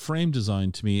frame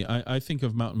design to me. I think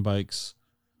of mountain bikes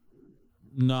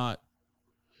not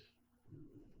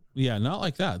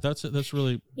like that. That's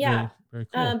really really, very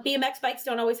cool. BMX bikes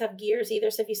don't always have gears either.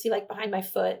 So if you see like behind my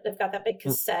foot, they've got that big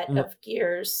cassette of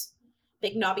gears,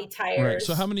 big knobby tires. Right.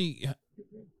 So how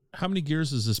many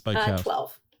gears does this bike have?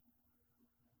 12.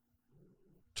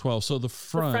 12. So the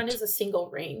front is a single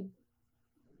ring.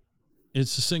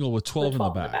 It's a single with 12 in the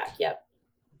back. Yep.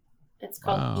 It's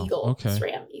called Eagle. Okay.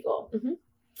 SRAM Eagle. Mm-hmm.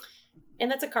 And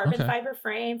that's a carbon fiber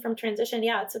frame from Transition.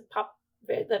 Yeah, it's a pop.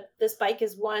 This bike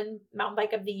is won Mountain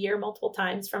Bike of the Year multiple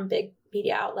times from big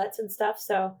media outlets and stuff.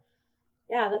 So,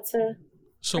 yeah, that's a.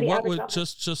 So what would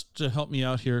just to help me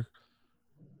out here?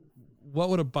 What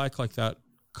would a bike like that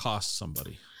cost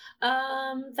somebody?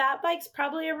 That bike's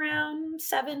probably around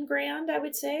 $7,000, I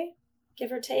would say,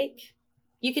 give or take.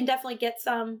 You can definitely get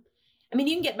some. I mean,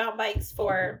 you can get mountain bikes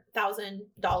for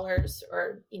 $1,000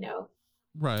 or,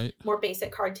 more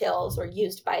basic hardtails or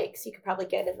used bikes. You could probably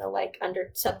get in the like under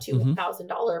sub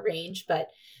 $2,000 range, but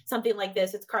something like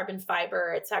this, it's carbon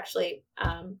fiber. It's actually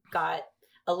got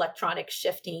electronic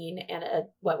shifting and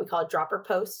what we call a dropper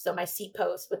post. So my seat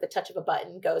post with the touch of a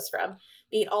button goes from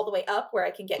being all the way up where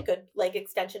I can get good leg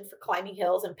extension for climbing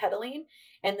hills and pedaling.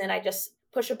 And then I just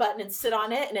push a button and sit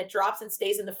on it and it drops and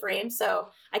stays in the frame. So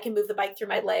I can move the bike through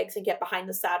my legs and get behind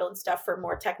the saddle and stuff for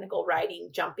more technical riding,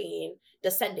 jumping,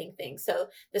 descending things. So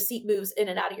the seat moves in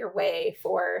and out of your way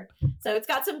so it's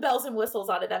got some bells and whistles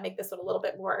on it that make this one a little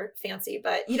bit more fancy,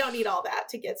 but you don't need all that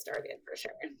to get started for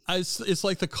sure. It's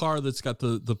like the car that's got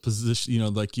the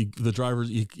position, like you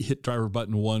hit driver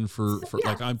button 1 for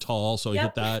like I'm tall. So you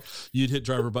hit that, you'd hit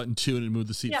driver button 2 and it'd move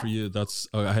the seat for you.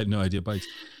 I had no idea bikes,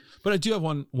 but I do have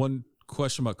one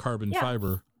question about carbon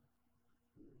fiber.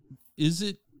 Is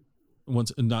it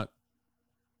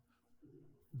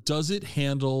does it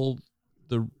handle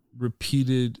the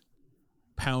repeated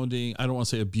pounding? I don't want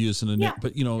to say abuse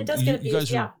but you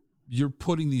guys you're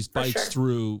putting these bikes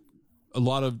through a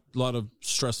lot of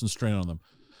stress and strain on them.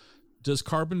 Does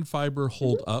carbon fiber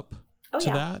hold up to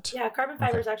that? Yeah, carbon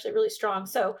fiber is actually really strong.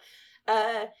 So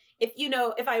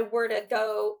if I were to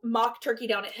go mock turkey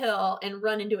down a hill and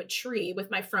run into a tree with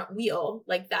my front wheel,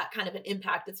 like that kind of an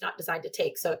impact it's not designed to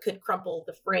take. So it could crumple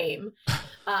the frame.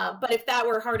 But if that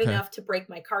were hard enough to break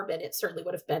my carbon, it certainly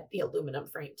would have bent the aluminum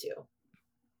frame too.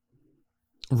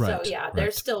 Right. So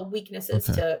there's still weaknesses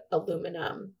to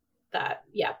aluminum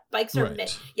bikes are,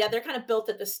 they're kind of built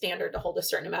at the standard to hold a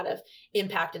certain amount of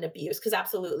impact and abuse. Cause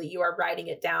absolutely you are riding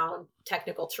it down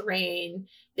technical terrain,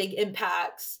 big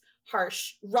impacts,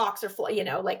 harsh rocks or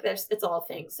it's all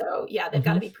things. So they've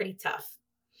got to be pretty tough.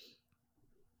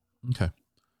 Okay.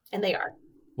 And they are.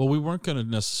 Well, we weren't going to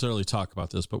necessarily talk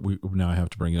about this, but now I have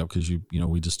to bring it up because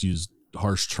we just used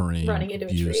harsh terrain. Running into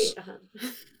abuse. a tree.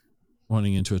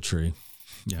 Running into a tree.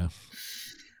 Yeah.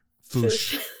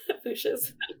 Foosh.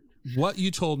 Fooshes. What you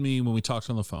told me when we talked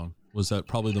on the phone was that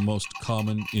probably the most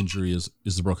common injury is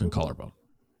the broken collarbone,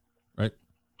 right?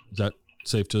 Is that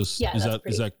safe to us? Yeah, is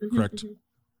that correct?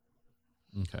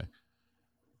 Okay.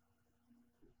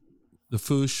 The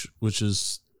foosh, which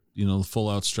is the full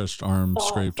outstretched arm,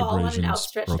 scraped, abrasions,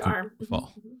 outstretched broken arm.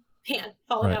 fall, hand,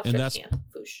 fall and outstretched hand,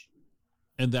 foosh.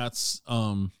 And that's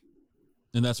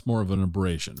more of an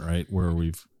abrasion, right? Where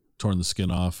we've torn the skin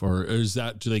off, or is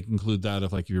that, do they include that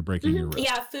if like you're breaking your wrist?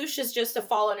 Yeah, FOOSH is just a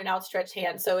fall on an outstretched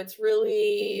hand. So it's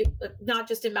really not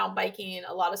just in mountain biking.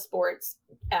 A lot of sports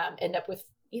end up with,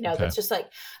 that's just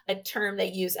like a term they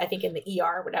use, I think, in the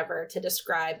ER or whatever to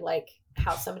describe like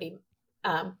how somebody,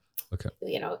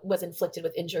 was inflicted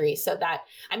with injury. So that,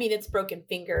 I mean, it's broken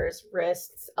fingers,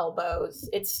 wrists, elbows.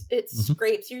 It's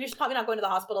scrapes. You're just probably not going to the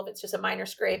hospital if it's just a minor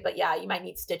scrape, but yeah, you might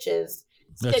need stitches.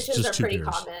 Stitches are pretty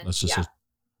common. That's just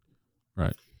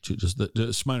right. Just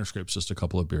the minor scrapes, just a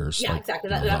couple of beers. Yeah, exactly.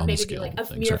 That maybe be like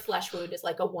a mere flesh wound is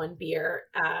like a 1 beer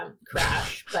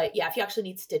crash. But yeah, if you actually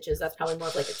need stitches, that's probably more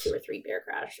of like a 2 or 3 beer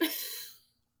crash.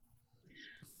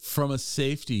 From a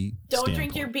safety don't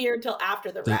drink your beer until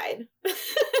after the ride.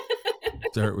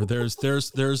 There's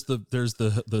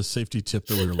the safety tip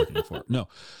that we were looking for. No,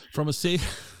 from a safety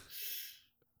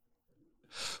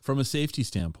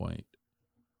standpoint,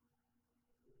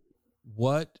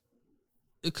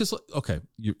 because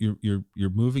you're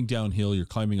moving downhill, you're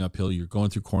climbing uphill, you're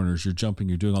going through corners, you're jumping,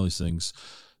 you're doing all these things.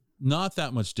 Not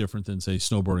that much different than say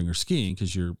snowboarding or skiing,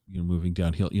 because you're moving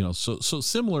downhill. So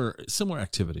similar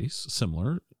activities.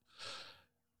 Similar.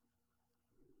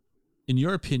 In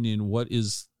your opinion, what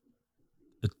is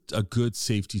a good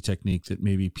safety technique that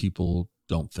maybe people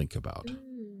don't think about?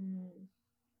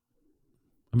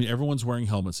 I mean, everyone's wearing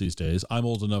helmets these days. I'm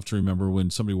old enough to remember when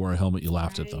somebody wore a helmet, you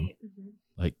laughed at them.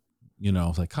 Like,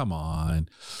 like, come on.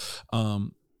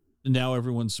 Now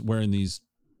everyone's wearing these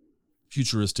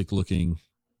futuristic looking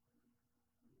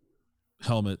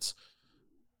helmets,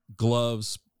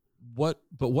 gloves. But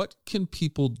what can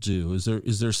people do?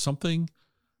 Is there something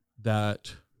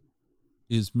that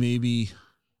is maybe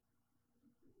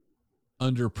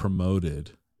under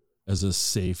promoted as a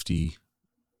safety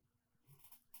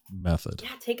method? Yeah,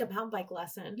 take a mountain bike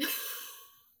lesson.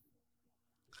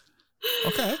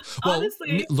 Okay. Well,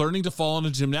 honestly, learning to fall on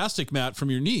a gymnastic mat from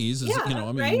your knees is,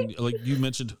 right? Like you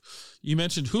mentioned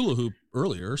hula hoop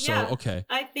earlier. So, okay.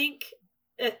 I think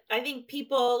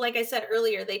people, like I said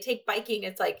earlier, they take biking.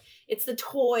 It's like, it's the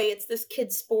toy, it's this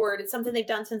kid's sport. It's something they've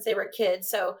done since they were kids.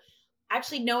 So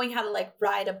actually knowing how to like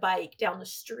ride a bike down the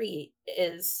street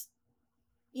is,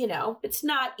 it's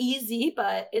not easy,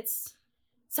 but it's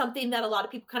something that a lot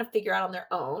of people kind of figure out on their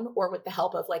own or with the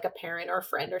help of like a parent or a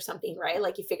friend or something, right?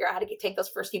 Like you figure out how to take those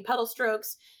first few pedal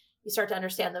strokes. You start to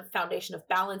understand the foundation of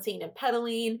balancing and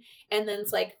pedaling. And then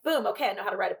it's like, boom, okay, I know how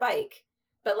to ride a bike.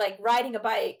 But like riding a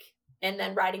bike and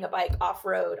then riding a bike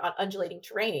off-road on undulating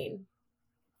terrain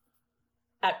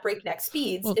at breakneck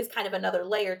speeds is kind of another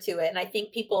layer to it. And I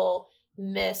think people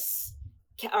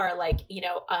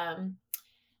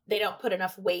they don't put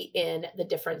enough weight in the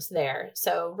difference there.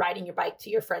 So riding your bike to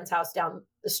your friend's house down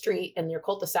the street in your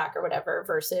cul-de-sac or whatever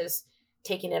versus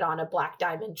taking it on a black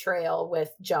diamond trail with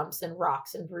jumps and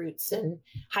rocks and roots and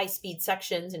high speed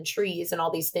sections and trees and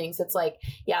all these things. It's like,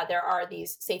 yeah, there are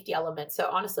these safety elements. So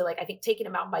honestly, like I think taking a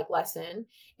mountain bike lesson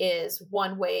is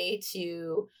one way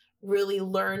to really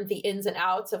learn the ins and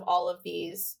outs of all of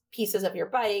these pieces of your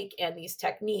bike and these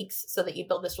techniques so that you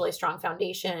build this really strong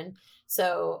foundation.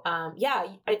 So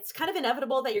it's kind of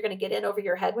inevitable that you're going to get in over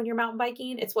your head when you're mountain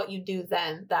biking. It's what you do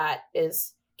then that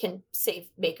can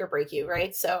make or break you.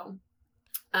 Right. So,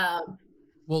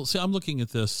 well, see, I'm looking at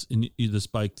this in this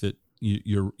bike that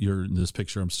you're in this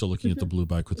picture. I'm still looking at the blue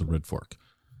bike with the red fork.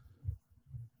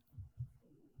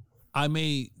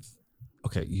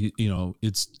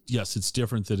 It's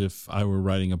different that if I were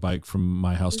riding a bike from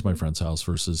my house to my friend's house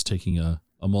versus taking a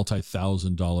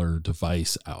multi-$1,000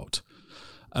 device out.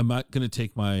 I'm not going to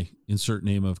take my insert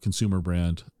name of consumer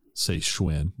brand, say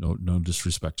Schwinn, no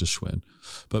disrespect to Schwinn,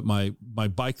 but my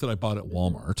bike that I bought at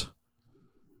Walmart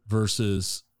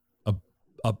versus a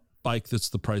bike that's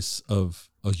the price of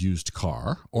a used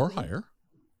car or higher,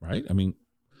 right? I mean,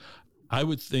 I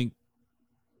would think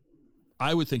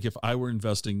if I were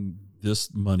investing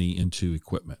this money into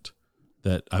equipment,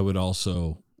 that I would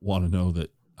also want to know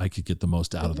that I could get the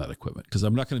most out of that equipment, because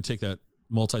I'm not going to take that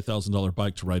multi-$1,000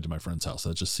 bike to ride to my friend's house.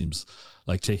 That just seems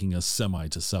like taking a semi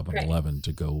to 7-Eleven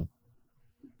to go,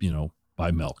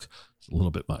 buy milk. It's a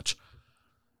little bit much.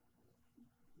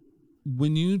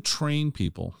 When you train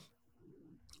people,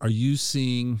 are you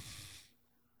seeing,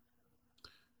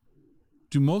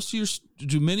 do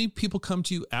many people come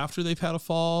to you after they've had a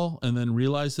fall and then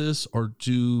realize this, or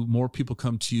do more people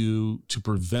come to you to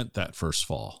prevent that first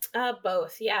fall?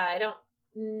 Both. Yeah. I don't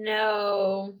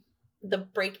know the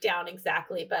breakdown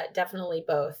exactly, but definitely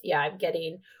both. Yeah. I'm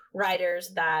getting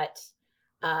riders that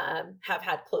have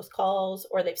had close calls,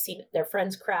 or they've seen their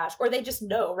friends crash, or they just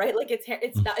know, right? Like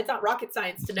it's not rocket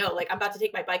science to know, like, I'm about to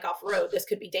take my bike off road. This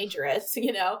could be dangerous,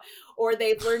 or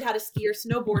they've learned how to ski or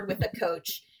snowboard with a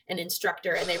coach. an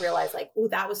instructor and they realize like, oh,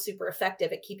 that was super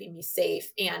effective at keeping me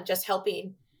safe and just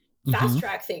helping fast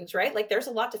track things, right? Like there's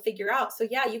a lot to figure out. So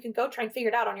yeah, you can go try and figure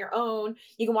it out on your own.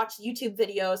 You can watch YouTube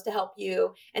videos to help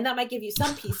you, and that might give you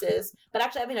some pieces, but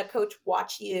actually having a coach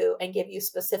watch you and give you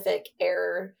specific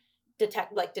error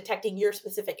detecting your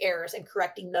specific errors and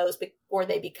correcting those before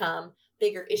they become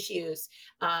bigger issues.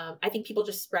 I think people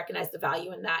just recognize the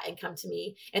value in that and come to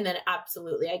me. And then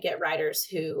absolutely, I get riders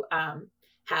who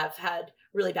have had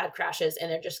really bad crashes and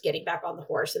they're just getting back on the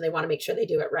horse and they want to make sure they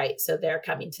do it right. So they're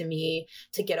coming to me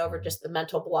to get over just the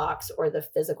mental blocks or the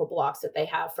physical blocks that they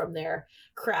have from their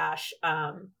crash.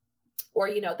 Or,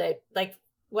 they like,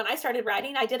 when I started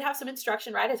riding, I did have some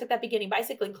instruction, right? I took that beginning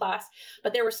bicycling class,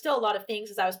 but there were still a lot of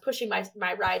things as I was pushing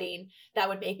my riding that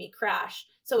would make me crash.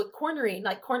 So with cornering,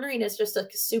 like cornering is just a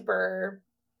super,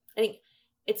 I think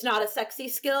it's not a sexy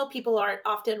skill. People aren't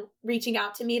often reaching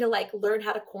out to me to like learn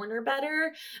how to corner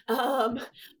better.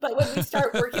 But when we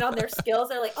start working on their skills,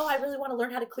 they're like, oh, I really want to learn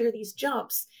how to clear these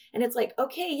jumps. And it's like,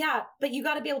 okay, yeah, but you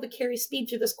got to be able to carry speed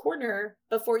through this corner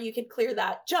before you can clear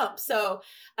that jump. So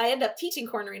I end up teaching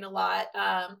cornering a lot.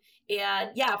 And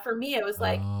yeah, for me, it was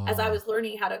like, as I was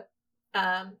learning how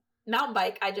to mountain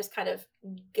bike, I just kind of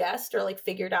guessed or like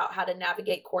figured out how to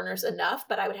navigate corners enough,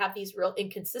 but I would have these real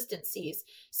inconsistencies.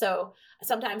 So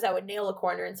sometimes I would nail a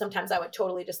corner and sometimes I would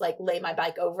totally just like lay my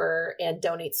bike over and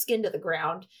donate skin to the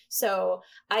ground. So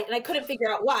I couldn't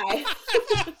figure out why.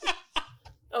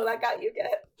 Oh, that got you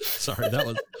good. Sorry,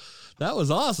 that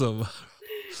was awesome.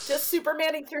 Just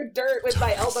Supermaning through dirt with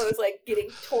my elbows like getting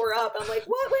tore up. I'm like,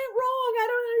 what went wrong? I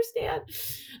don't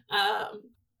understand.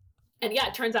 And yeah,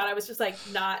 it turns out I was just like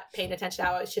not paying attention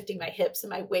to how I was shifting my hips and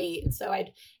my weight. And so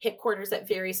I'd hit corners at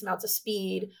various amounts of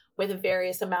speed with a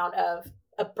various amount of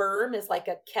a berm is like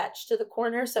a catch to the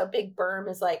corner. So a big berm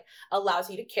is like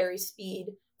allows you to carry speed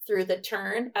through the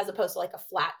turn as opposed to like a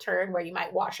flat turn where you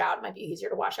might wash out. It might be easier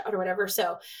to wash out or whatever.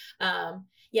 So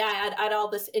yeah, I had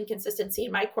all this inconsistency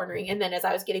in my cornering. And then as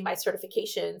I was getting my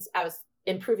certifications, I was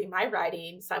improving my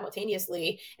riding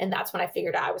simultaneously. And that's when I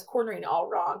figured out I was cornering all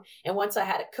wrong. And once I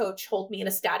had a coach hold me in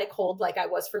a static hold, like I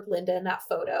was for Linda in that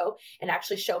photo, and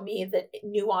actually show me the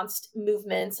nuanced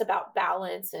movements about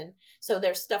balance. And so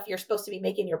there's stuff you're supposed to be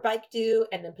making your bike do,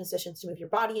 and then positions to move your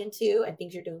body into, and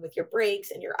things you're doing with your brakes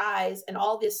and your eyes, and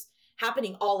all this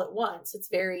happening all at once. It's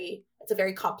a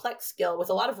very complex skill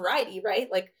with a lot of variety,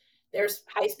 right? Like there's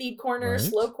high speed corners,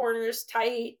 Right. slow corners,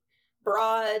 tight,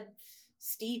 broad,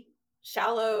 steep,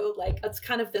 shallow, like it's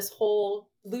kind of this whole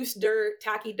loose dirt,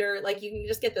 tacky dirt, like you can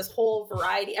just get this whole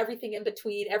variety, everything in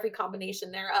between, every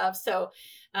combination thereof. So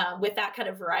with that kind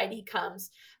of variety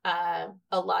comes a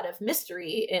lot of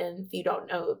mystery if you don't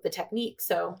know the technique.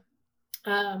 So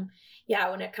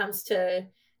yeah, when it comes to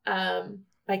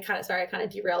I kind of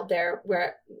derailed there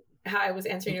where how I was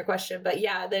answering your question, but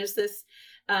yeah, there's this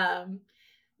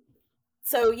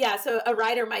so a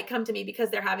rider might come to me because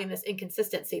they're having this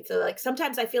inconsistency. So like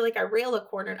sometimes I feel like I rail a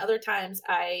corner and other times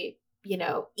I,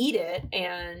 eat it.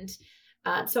 And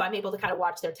so I'm able to kind of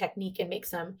watch their technique and make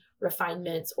some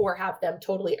refinements or have them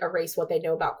totally erase what they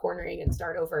know about cornering and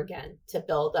start over again to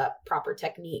build up proper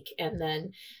technique. And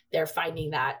then they're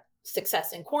finding that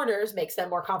success in corners makes them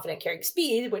more confident carrying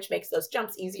speed, which makes those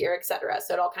jumps easier, et cetera.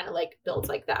 So it all kind of like builds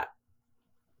like that.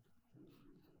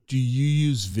 Do you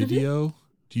use video?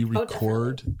 Do you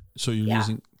record? Definitely. So you're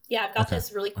using... Yeah, I've got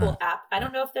this really cool app. I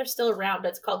don't know if they're still around, but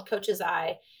it's called Coach's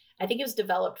Eye. I think it was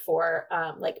developed for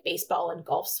like baseball and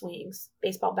golf swings,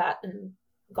 baseball bat and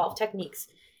golf techniques.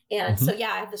 And so, yeah,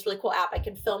 I have this really cool app. I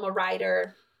can film a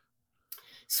rider,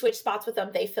 switch spots with them.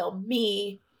 They film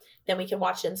me. Then we can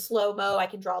watch in slow-mo. I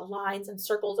can draw lines and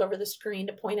circles over the screen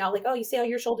to point out like, oh, you see how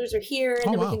your shoulders are here?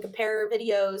 And then we can compare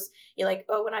videos. You're like,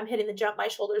 oh, when I'm hitting the jump, my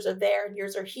shoulders are there and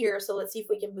yours are here. So let's see if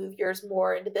we can move yours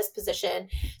more into this position.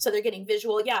 So they're getting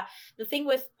visual. Yeah. The thing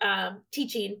with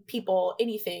teaching people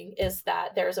anything is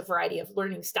that there's a variety of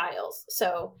learning styles.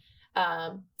 So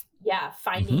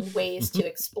finding ways to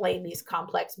explain these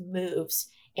complex moves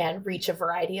and reach a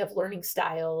variety of learning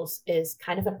styles is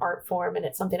kind of an art form. And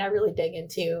it's something I really dig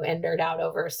into and nerd out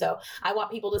over. So I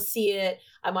want people to see it.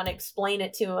 I want to explain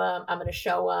it to them. I'm going to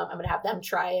show them. I'm going to have them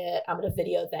try it. I'm going to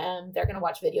video them. They're going to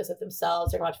watch videos of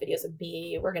themselves. They're going to watch videos of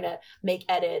me. We're going to make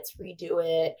edits, redo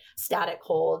it, static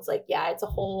holds. Like, yeah, it's a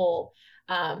whole,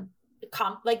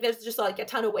 there's just like a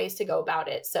ton of ways to go about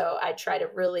it. So I try to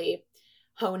really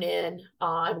hone in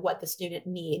on what the student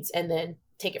needs and then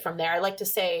take it from there. I like to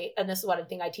say, and this is one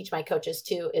thing I teach my coaches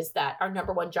too, is that our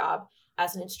number one job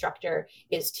as an instructor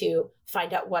is to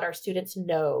find out what our students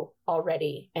know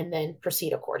already and then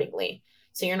proceed accordingly.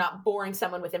 So you're not boring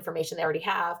someone with information they already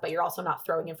have, but you're also not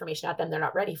throwing information at them they're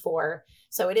not ready for.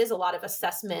 So it is a lot of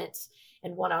assessment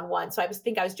and one-on-one. So I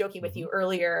was joking with you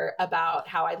earlier about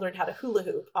how I learned how to hula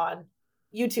hoop on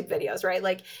YouTube videos, right?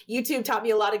 Like YouTube taught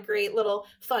me a lot of great little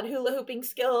fun hula hooping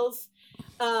skills.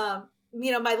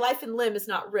 My life and limb is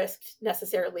not risked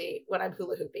necessarily when I'm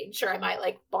hula hooping. Sure, I might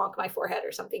like bonk my forehead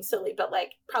or something silly, but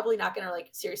like probably not going to like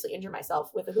seriously injure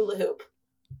myself with a hula hoop.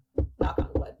 Knock on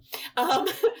wood.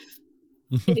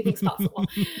 Anything's possible.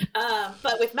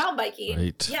 But with mountain biking,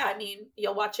 right. Yeah, I mean,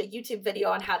 you'll watch a YouTube video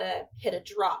on how to hit a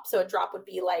drop. So a drop would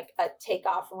be like a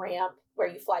takeoff ramp where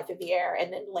you fly through the air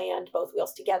and then land both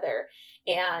wheels together.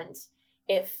 And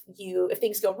if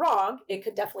things go wrong, it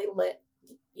could definitely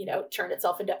turn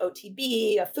itself into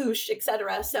OTB, a foosh,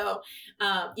 etc. So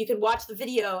you can watch the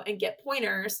video and get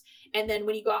pointers. And then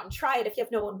when you go out and try it, if you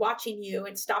have no one watching you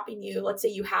and stopping you, let's say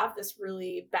you have this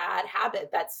really bad habit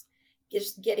that's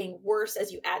just getting worse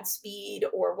as you add speed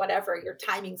or whatever, your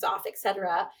timing's off,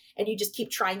 etc. And you just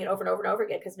keep trying it over and over and over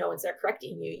again because no one's there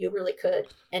correcting you, you really could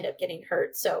end up getting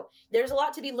hurt. So there's a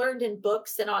lot to be learned in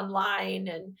books and online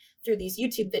and through these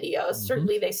YouTube videos. Mm-hmm.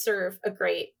 Certainly they serve a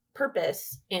great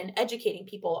purpose in educating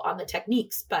people on the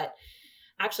techniques, but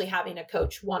actually having a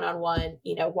coach one-on-one,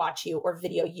 watch you or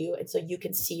video you, and so you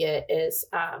can see it is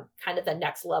kind of the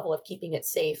next level of keeping it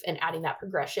safe and adding that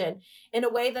progression in a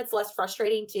way that's less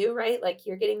frustrating too, right? Like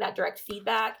you're getting that direct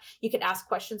feedback. You can ask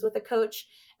questions with a coach.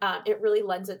 It really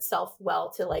lends itself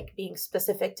well to like being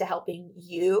specific to helping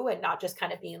you and not just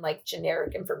kind of being like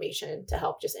generic information to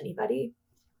help just anybody.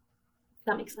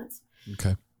 That makes sense.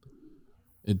 Okay.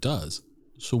 It does.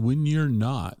 So when you're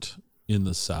not in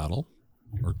the saddle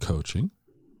or coaching,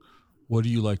 what do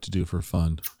you like to do for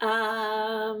fun?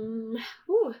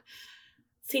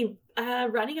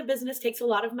 Running a business takes a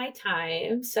lot of my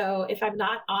time. So if I'm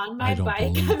not on my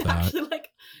bike, I'm actually like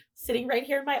sitting right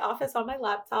here in my office on my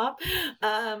laptop.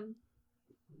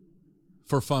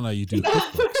 For fun, you do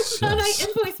QuickBooks. For fun, yes. I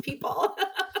invoice people.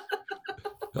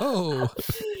 Oh,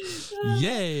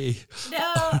 yay.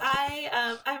 No,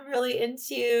 I'm really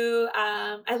into,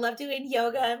 I love doing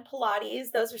yoga and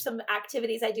Pilates. Those are some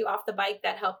activities I do off the bike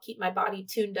that help keep my body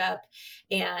tuned up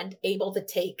and able to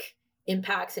take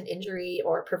impacts and injury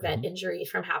or prevent injury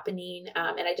from happening.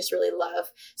 And I just really love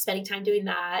spending time doing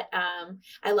that.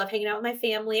 I love hanging out with my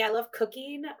family. I love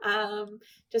cooking,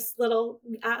 just little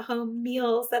at-home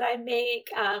meals that I make.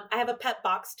 I have a pet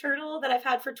box turtle that I've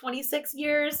had for 26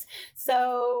 years.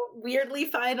 So weirdly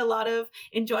find a lot of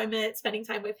enjoyment spending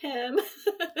time with him.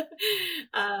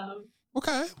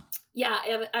 Okay. Yeah,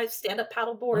 and I stand-up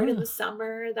paddleboard in the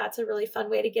summer. That's a really fun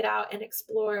way to get out and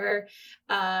explore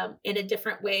in a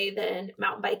different way than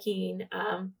mountain biking.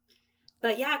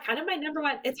 But yeah, kind of my number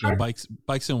one. It's hard.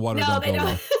 Bikes in water. No, they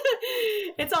don't.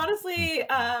 It's honestly,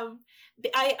 I'm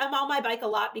on my bike a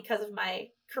lot because of my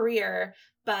career,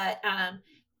 but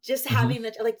just having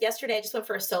like yesterday, I just went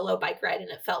for a solo bike ride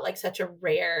and it felt like such a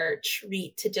rare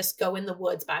treat to just go in the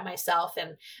woods by myself.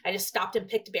 And I just stopped and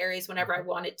picked berries whenever I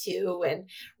wanted to and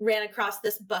ran across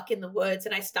this buck in the woods.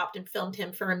 And I stopped and filmed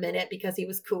him for a minute because he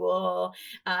was cool.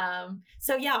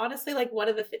 So yeah, honestly, like one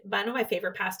of my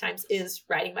favorite pastimes is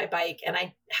riding my bike, and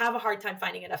I have a hard time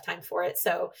finding enough time for it.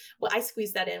 So I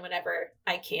squeeze that in whenever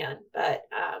I can, but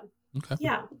okay.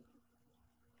 Yeah.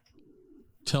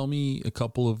 Tell me a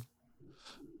couple of,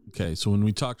 okay, so when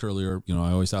we talked earlier,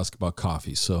 I always ask about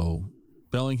coffee. So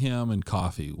Bellingham and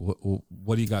coffee,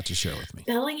 what do you got to share with me?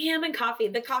 Bellingham and coffee.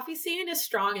 The coffee scene is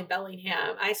strong in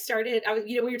Bellingham.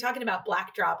 We were talking about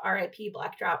Black Drop, RIP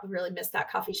Black Drop. We really missed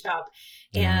that coffee shop.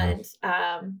 And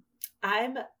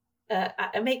I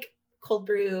make cold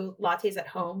brew lattes at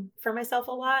home for myself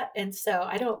a lot. And so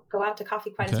I don't go out to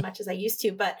coffee quite as much as I used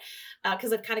to, but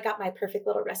because I've kind of got my perfect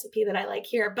little recipe that I like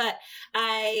here. But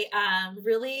I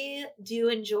really do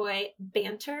enjoy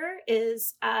Banter.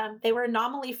 They were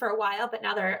Anomaly for a while, but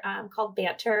now they're called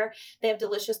Banter. They have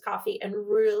delicious coffee and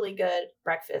really good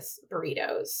breakfast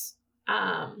burritos.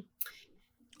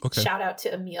 Okay. Shout out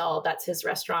to Emil. That's his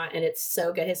restaurant and it's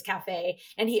so good, his cafe.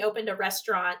 And he opened a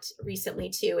restaurant recently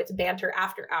too. It's Banter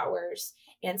After Hours.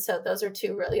 And so those are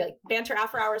two really like Banter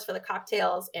After Hours for the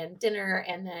cocktails and dinner,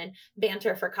 and then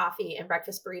Banter for coffee and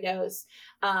breakfast burritos.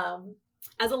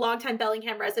 As a longtime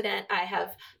Bellingham resident, I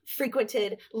have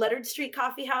frequented Leonard Street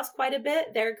Coffee House quite a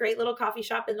bit. They're a great little coffee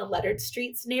shop in the Leonard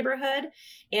Streets neighborhood.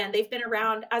 And they've been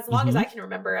around as long as I can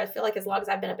remember. I feel like as long as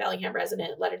I've been a Bellingham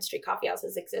resident, Leonard Street Coffee House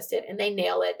has existed, and they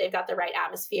nail it. They've got the right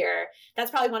atmosphere. That's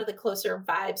probably one of the closer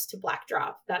vibes to Black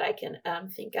Drop that I can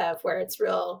think of, where it's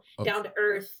real down to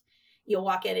earth. You'll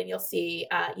walk in and you'll see,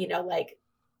 like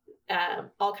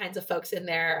all kinds of folks in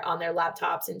there on their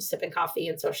laptops and sipping coffee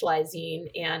and socializing.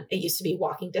 And it used to be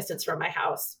walking distance from my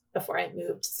house before I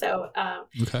moved. So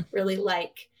really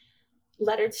like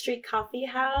Leonard Street Coffee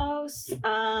House.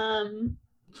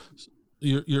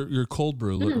 Your cold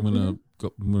brew. Look, I'm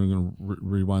gonna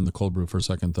rewind the cold brew for a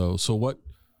second though. So what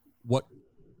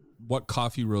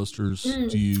coffee roasters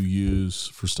do you use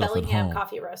for stuff Bellingham at home?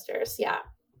 Coffee Roasters. Yeah,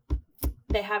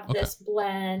 they have this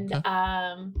blend.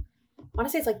 I want to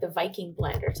say it's like the Viking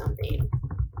blend or something.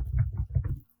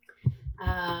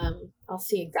 I'll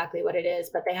see exactly what it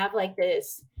is, but they have like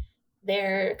this.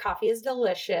 Their coffee is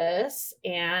delicious,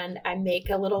 and I make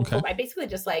a little. I basically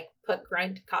just like put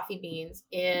ground coffee beans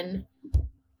in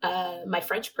my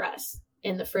French press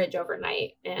in the fridge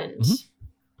overnight, and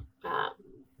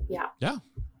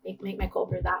make my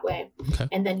cold brew that way.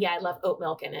 And then I love oat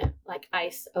milk in it, like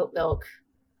ice oat milk,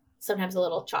 sometimes a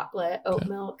little chocolate oat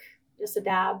milk, just a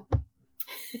dab.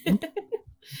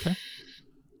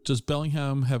 Does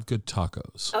Bellingham have good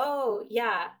tacos? Oh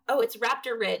yeah. Oh, it's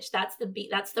Raptor Ridge. That's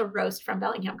the roast from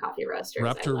Bellingham Coffee Roasters.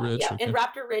 Raptor Ridge. Yeah. And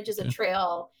Raptor Ridge is a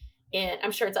trail, and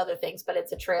I'm sure it's other things, but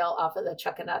it's a trail off of the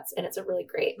Chuckanuts, and it's a really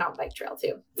great mountain bike trail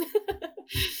too.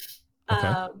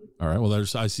 All right. Well,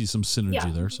 I see some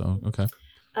synergy there. So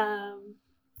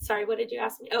sorry, what did you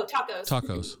ask me? Oh, Tacos.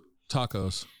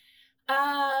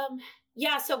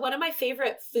 Yeah, so one of my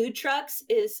favorite food trucks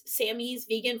is Sammy's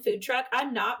vegan food truck.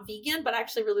 I'm not vegan, but I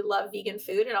actually really love vegan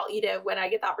food, and I'll eat it when I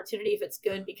get the opportunity if it's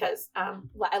good, because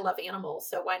I love animals,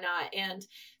 so why not? And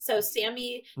so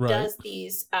Sammy does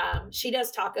these, she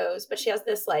does tacos, but she has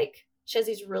these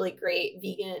really great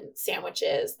vegan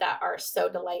sandwiches that are so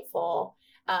delightful.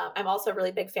 I'm also a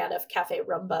really big fan of Cafe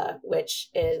Rumba, which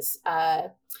is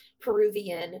a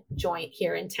Peruvian joint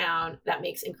here in town that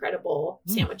makes incredible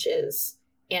sandwiches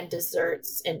and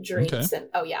desserts and drinks. And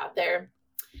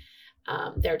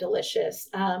they're delicious.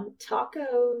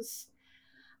 Tacos.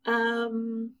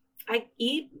 I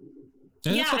eat.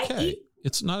 I eat.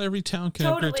 It's not every town can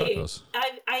have great tacos.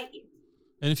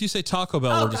 And if you say Taco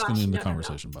Bell, we're just going to end the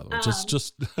conversation, by the way.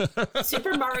 Just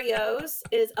Super Mario's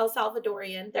is El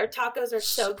Salvadorian. Their tacos are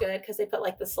so good because they put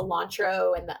like the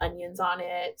cilantro and the onions on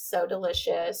it. So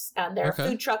delicious. And they're a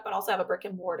food truck, but also have a brick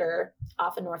and mortar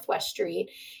off of Northwest Street.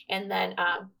 And then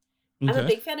I'm a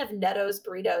big fan of Neto's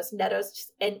Burritos.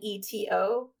 Neto's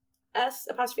NETOS''S.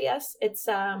 It's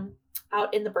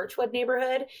out in the Birchwood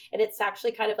neighborhood, and it's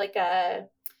actually kind of like a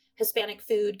Hispanic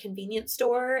food convenience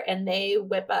store, and they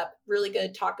whip up really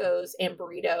good tacos and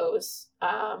burritos.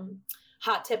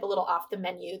 Hot tip, a little off the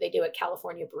menu, they do a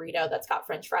California burrito that's got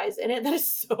French fries in it that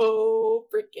is so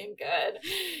freaking good.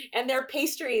 And their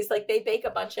pastries, like they bake a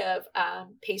bunch of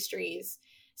pastries,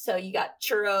 so you got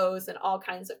churros and all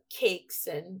kinds of cakes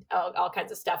and all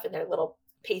kinds of stuff in their little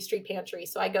pastry pantry.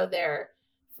 So I go there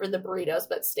for the burritos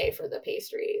but stay for the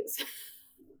pastries.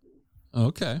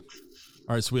 Okay.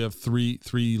 All right, so we have three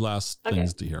last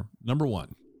things to hear. Number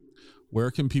one, where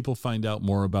can people find out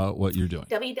more about what you're doing?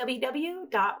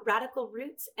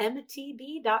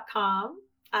 www.radicalrootsmtb.com.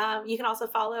 You can also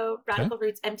follow Radical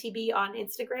Roots MTB on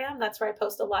Instagram. That's where I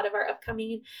post a lot of our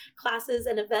upcoming classes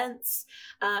and events.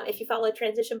 If you follow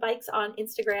Transition Bikes on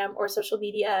Instagram or social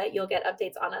media, you'll get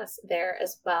updates on us there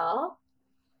as well.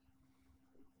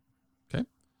 Okay.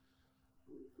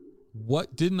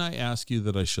 What didn't I ask you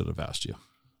that I should have asked you?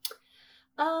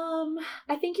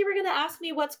 I think you were going to ask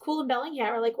me what's cool in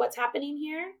Bellingham, or like what's happening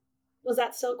here. Was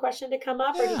that still a question to come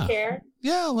up, or do you care?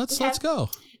 Yeah, let's go.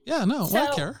 Yeah, no, I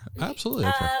care. Absolutely.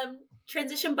 I care.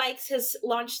 Transition Bikes has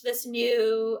launched this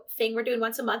new thing we're doing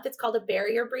once a month. It's called a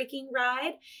barrier breaking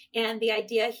ride. And the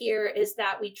idea here is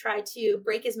that we try to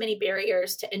break as many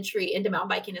barriers to entry into mountain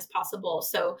biking as possible.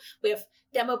 So we have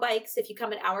demo bikes. If you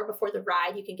come an hour before the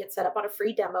ride, you can get set up on a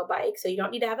free demo bike. So you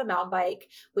don't need to have a mountain bike.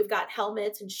 We've got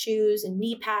helmets and shoes and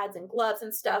knee pads and gloves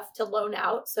and stuff to loan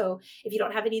out. So if you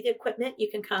don't have any of the equipment, you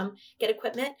can come get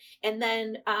equipment. And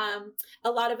then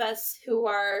a lot of us who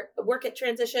work at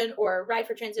Transition or ride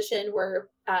for Transition, we're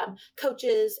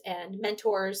coaches and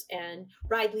mentors and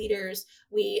ride leaders.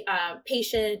 We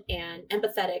patient and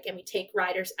empathetic, and we take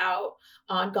riders out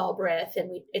on Galbraith,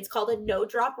 and it's called a no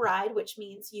drop ride, which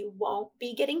means you won't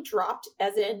be getting dropped,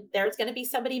 as in there's going to be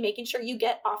somebody making sure you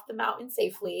get off the mountain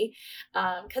safely,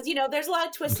 because there's a lot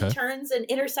of twists and turns and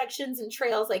intersections and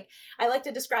trails. Like I like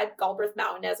to describe Galbraith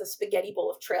Mountain as a spaghetti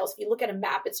bowl of trails. If you look at a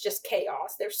map, it's just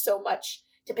chaos. There's so much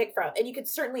to pick from, and you could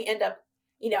certainly end up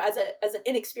as an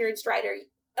inexperienced rider,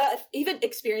 even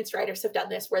experienced riders have done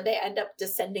this, where they end up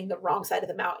descending the wrong side of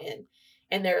the mountain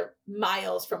and they're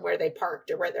miles from where they parked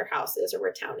or where their house is or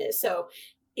where town is. So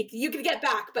you can get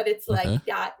back, but it's like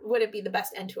that wouldn't be the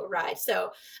best end to a ride.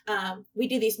 So we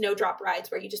do these no drop rides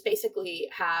where you just basically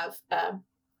have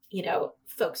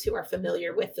folks who are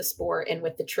familiar with the sport and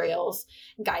with the trails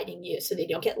guiding you so they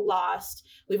don't get lost.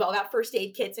 We've all got first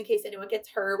aid kits in case anyone gets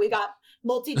hurt. We got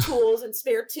multi-tools and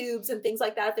spare tubes and things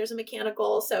like that if there's a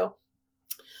mechanical. So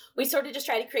we sort of just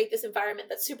try to create this environment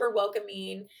that's super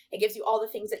welcoming. It gives you all the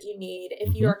things that you need.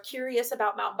 If you are curious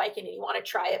about mountain biking and you want to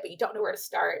try it, but you don't know where to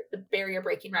start, the barrier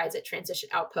breaking rides at Transition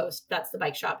Outpost, that's the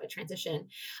bike shop at Transition.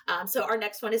 So our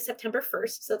next one is September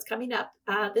 1st. So it's coming up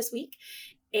this week.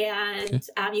 And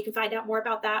you can find out more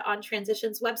about that on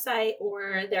Transition's website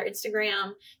or their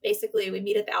Instagram. Basically, we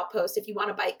meet at the Outpost. If you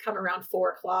want a bike, come around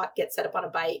 4:00, get set up on a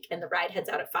bike, and the ride heads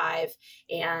out at 5.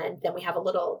 And then we have a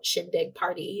little shindig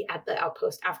party at the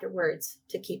Outpost afterwards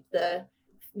to keep the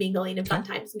mingling and fun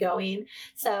times going.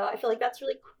 So I feel like that's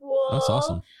really cool. That's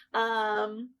awesome.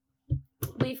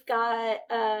 We've got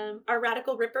our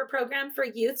Radical Ripper program for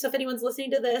youth. So if anyone's listening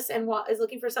to this and is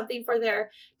looking for something for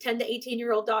their 10 to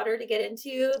 18-year-old daughter to get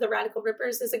into, the Radical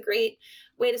Rippers is a great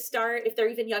way to start. If they're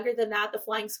even younger than that, the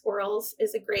Flying Squirrels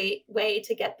is a great way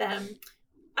to get them.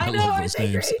 I know, aren't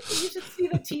they great? You should see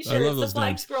the t-shirts. The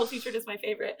Flying Squirrel t-shirt is my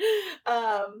favorite.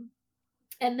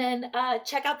 And then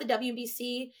check out the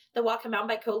WBC, the Whatcom Mountain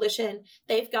Bike Coalition.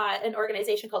 They've got an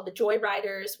organization called the Joy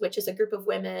Riders, which is a group of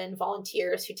women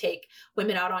volunteers who take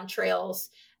women out on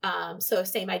trails. So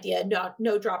same idea,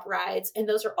 no drop rides. And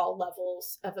those are all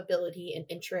levels of ability and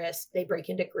interest. They break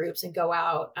into groups and go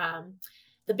out.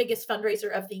 The biggest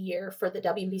fundraiser of the year for the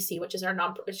WBC, which is a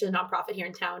nonprofit here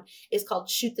in town, is called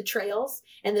Shoot the Trails.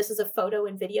 And this is a photo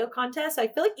and video contest. I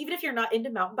feel like even if you're not into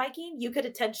mountain biking, you could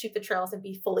attend Shoot the Trails and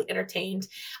be fully entertained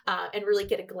and really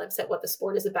get a glimpse at what the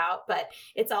sport is about. But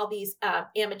it's all these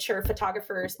amateur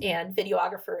photographers and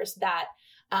videographers that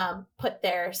put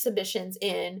their submissions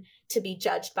in to be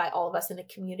judged by all of us in the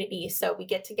community. So we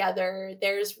get together,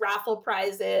 there's raffle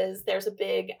prizes, there's a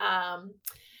big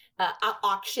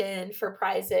auction for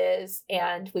prizes,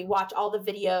 and we watch all the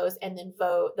videos and then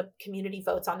vote. The community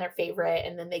votes on their favorite,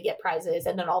 and then they get prizes,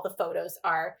 and then all the photos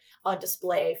are on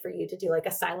display for you to do like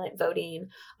a silent voting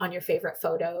on your favorite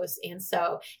photos. And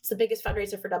so it's the biggest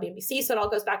fundraiser for WBC, so it all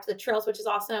goes back to the trails, which is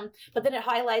awesome. But then it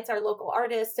highlights our local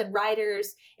artists and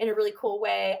riders in a really cool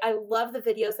way. I love the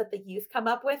videos that the youth come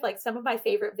up with. Like some of my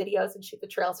favorite videos in Shoot the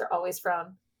Trails are always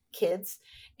from kids.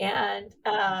 And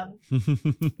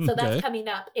so that's coming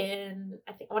up in,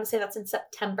 I want to say that's in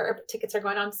September, but tickets are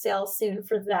going on sale soon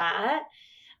for that.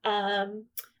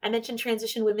 I mentioned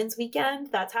Transition Women's Weekend.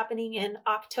 That's happening in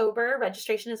October.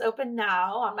 Registration is open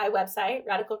now on my website,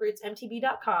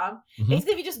 radicalroutesmtb.com.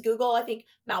 Basically, if you just Google, I think,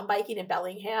 mountain biking in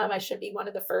Bellingham, I should be one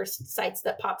of the first sites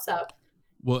that pops up.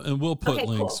 Well, and we'll put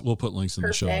links. Cool. We'll put links in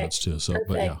the show notes too. So,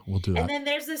 but yeah, we'll do that. And then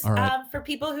there's this for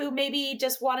people who maybe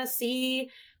just want to see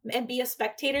and be a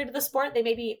spectator to the sport. They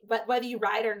maybe, but whether you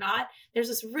ride or not, there's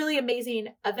this really amazing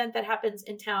event that happens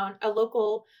in town. A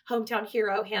local hometown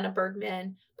hero, Hannah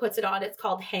Bergman, puts it on. It's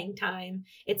called Hang Time.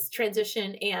 It's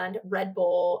Transition and Red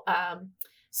Bull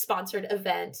sponsored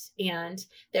event. And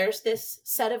there's this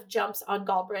set of jumps on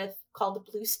Galbraith called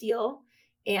Blue Steel,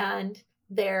 and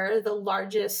they're the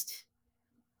largest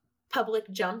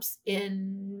public jumps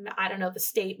in, I don't know, the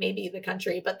state, maybe the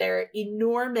country, but they're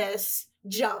enormous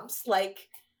jumps. Like,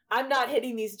 I'm not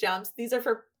hitting these jumps. These are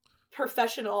for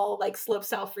professional, like,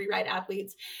 slopestyle freeride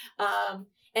athletes.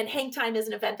 And Hang Time is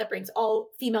an event that brings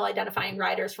all female identifying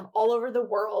riders from all over the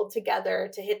world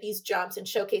together to hit these jumps and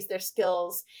showcase their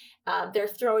skills. They're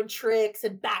throwing tricks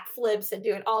and backflips and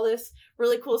doing all this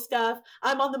really cool stuff.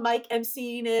 I'm on the mic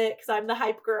emceeing it because I'm the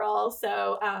hype girl.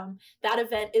 So that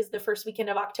event is the first weekend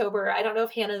of October. I don't know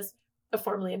if Hannah's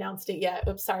formally announced it yet.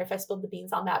 Oops, sorry if I spilled the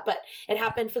beans on that, but it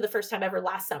happened for the first time ever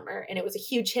last summer, and it was a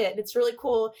huge hit. And it's really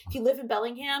cool. If you live in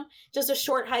Bellingham, just a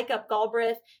short hike up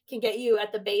Galbraith can get you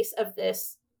at the base of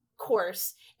this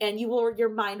course, and your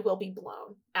mind will be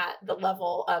blown at the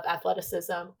level of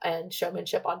athleticism and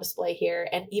showmanship on display here.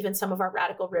 And even some of our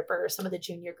Radical Rippers, some of the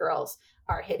junior girls,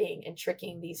 are hitting and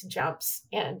tricking these jumps,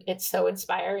 and it's so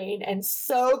inspiring and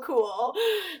so cool.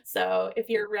 So if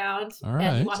you're around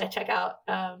and you want to check out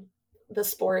the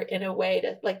sport in a way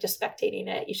to, like, just spectating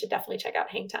it, you should definitely check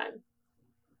out Hang Time.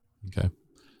 Okay.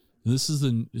 This is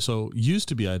used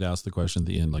to be, I'd ask the question at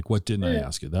the end, like, what didn't I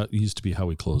ask you? That used to be how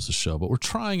we close the show, but we're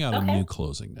trying out a new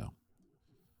closing now.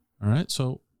 All right.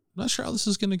 So I'm not sure how this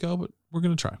is going to go, but we're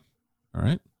going to try. All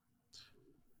right.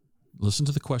 Listen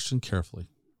to the question carefully.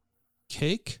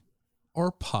 Cake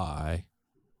or pie,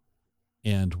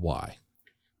 and why?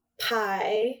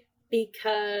 Pie,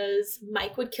 because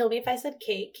Mike would kill me if I said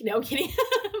cake. No, I'm kidding.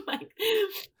 Mike.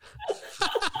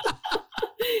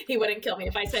 He wouldn't kill me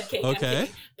if I said cake. Okay.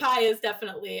 Pie is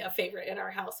definitely a favorite in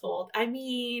our household. I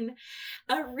mean,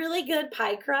 a really good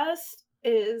pie crust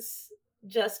is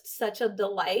just such a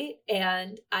delight.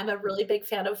 And I'm a really big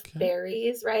fan of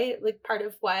berries, right? Like part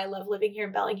of why I love living here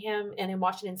in Bellingham and in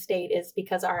Washington State is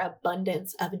because our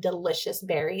abundance of delicious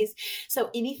berries. So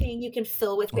anything you can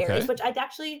fill with berries, which I'd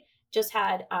actually just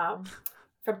had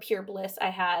from Pure Bliss, I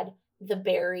had the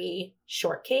berry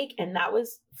shortcake and that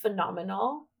was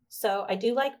phenomenal. So I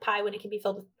do like pie when it can be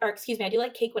filled with, or excuse me, I do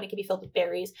like cake when it can be filled with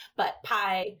berries, but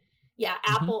pie, yeah,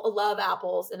 apple, love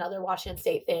apples, another Washington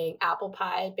State thing, apple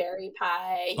pie, berry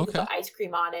pie, you can put ice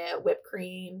cream on it, whipped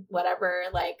cream, whatever,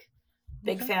 like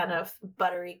big fan of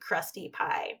buttery, crusty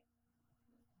pie.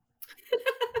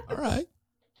 All right.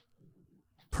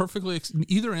 Perfectly.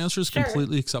 Either answer is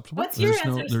completely acceptable. What's your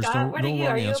answer, Scott? What are you?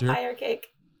 Are you a pie or cake?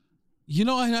 You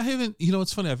know, I haven't, you know,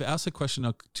 it's funny. I've asked the question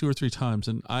now 2 or 3 times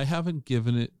and I haven't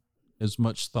given it as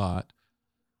much thought.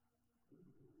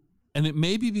 And it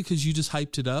may be because you just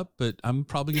hyped it up, but I'm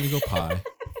probably going to go pie.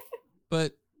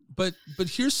 but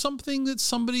here's something that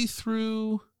somebody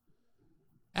threw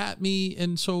at me.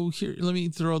 And so here, let me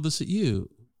throw this at you.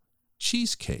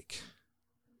 Cheesecake.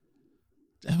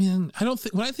 I mean, I don't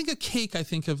think, when I think of cake, I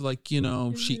think of like, you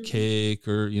know, sheet cake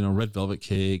or, you know, red velvet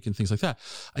cake and things like that.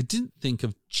 I didn't think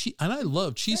of and I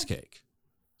love cheesecake.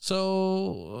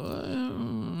 So,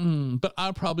 but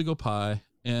I'll probably go pie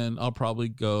and I'll probably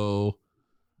go,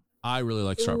 I really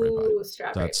like strawberry pie.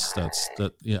 Strawberry pie.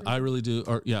 Yeah, I really do.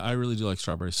 I really do like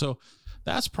strawberry. So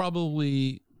that's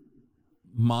probably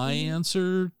my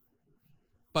answer.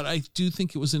 But I do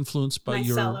think it was influenced by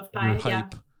your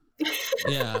hype.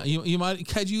 Yeah, you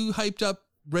might, had you hyped up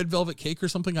red velvet cake or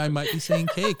something, I might be saying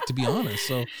cake, to be honest.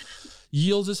 So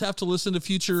you'll just have to listen to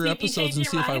future episodes and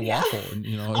see if I waffle. And,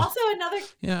 you know, also another.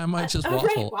 Yeah, I might just waffle.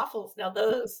 Right, waffles. Now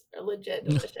those are legit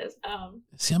delicious.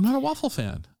 See, I'm not a waffle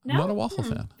fan. I'm not a waffle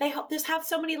fan. They just have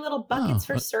so many little buckets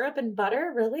for syrup and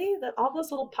butter. Really, that all those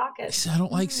little pockets. See, I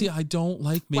don't like. See, I don't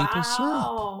like maple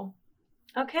syrup.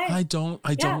 Okay. I don't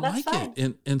like fine.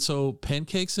 it. And so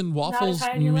pancakes and waffles.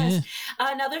 Another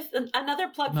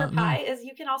plug for pie is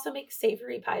you can also make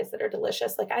savory pies that are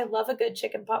delicious. Like I love a good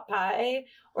chicken pot pie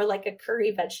or like a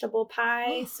curry vegetable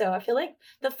pie. So I feel like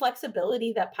the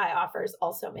flexibility that pie offers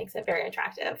also makes it very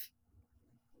attractive.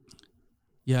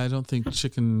 Yeah, I don't think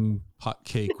chicken pot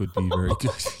cake would be very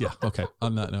good. Yeah. Okay.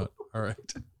 On that note. All right.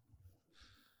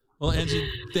 Well, Angie,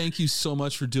 thank you so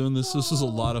much for doing this. This was a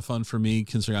lot of fun for me,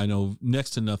 considering I know next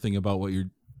to nothing about what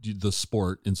the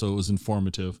sport, and so it was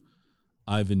informative.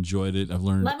 I've enjoyed it. I've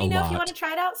learned a lot. Let me know if you want to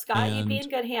try it out, Scott. You'd be in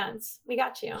good hands. We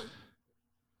got you.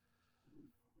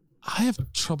 I have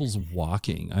troubles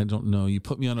walking. I don't know. You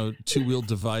put me on a 2-wheel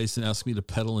device and ask me to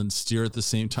pedal and steer at the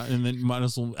same time, and then you might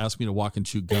as well ask me to walk and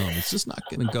chew gum. It's just not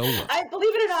going to go well.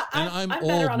 Believe it or not, I'm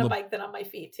better on a old. bike than on my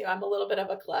feet, too. I'm a little bit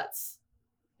of a klutz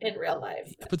in real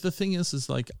life. But the thing is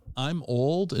like I'm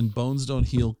old and bones don't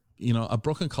heal. You know, a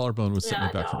broken collarbone would set me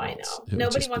back for months.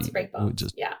 Nobody wants to break bones. It would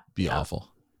just be awful.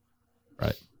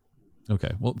 Right.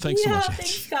 Okay. Well, thanks so much. Thanks,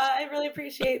 Scott. I really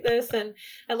appreciate this. And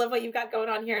I love what you've got going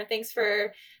on here. And thanks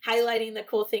for highlighting the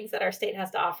cool things that our state has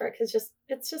to offer. Because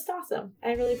it's just awesome.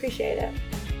 I really appreciate it.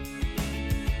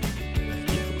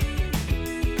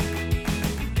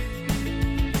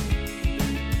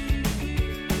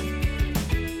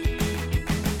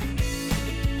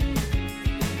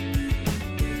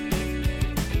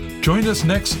 Join us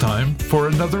next time for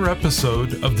another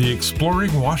episode of the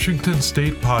Exploring Washington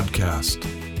State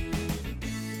podcast.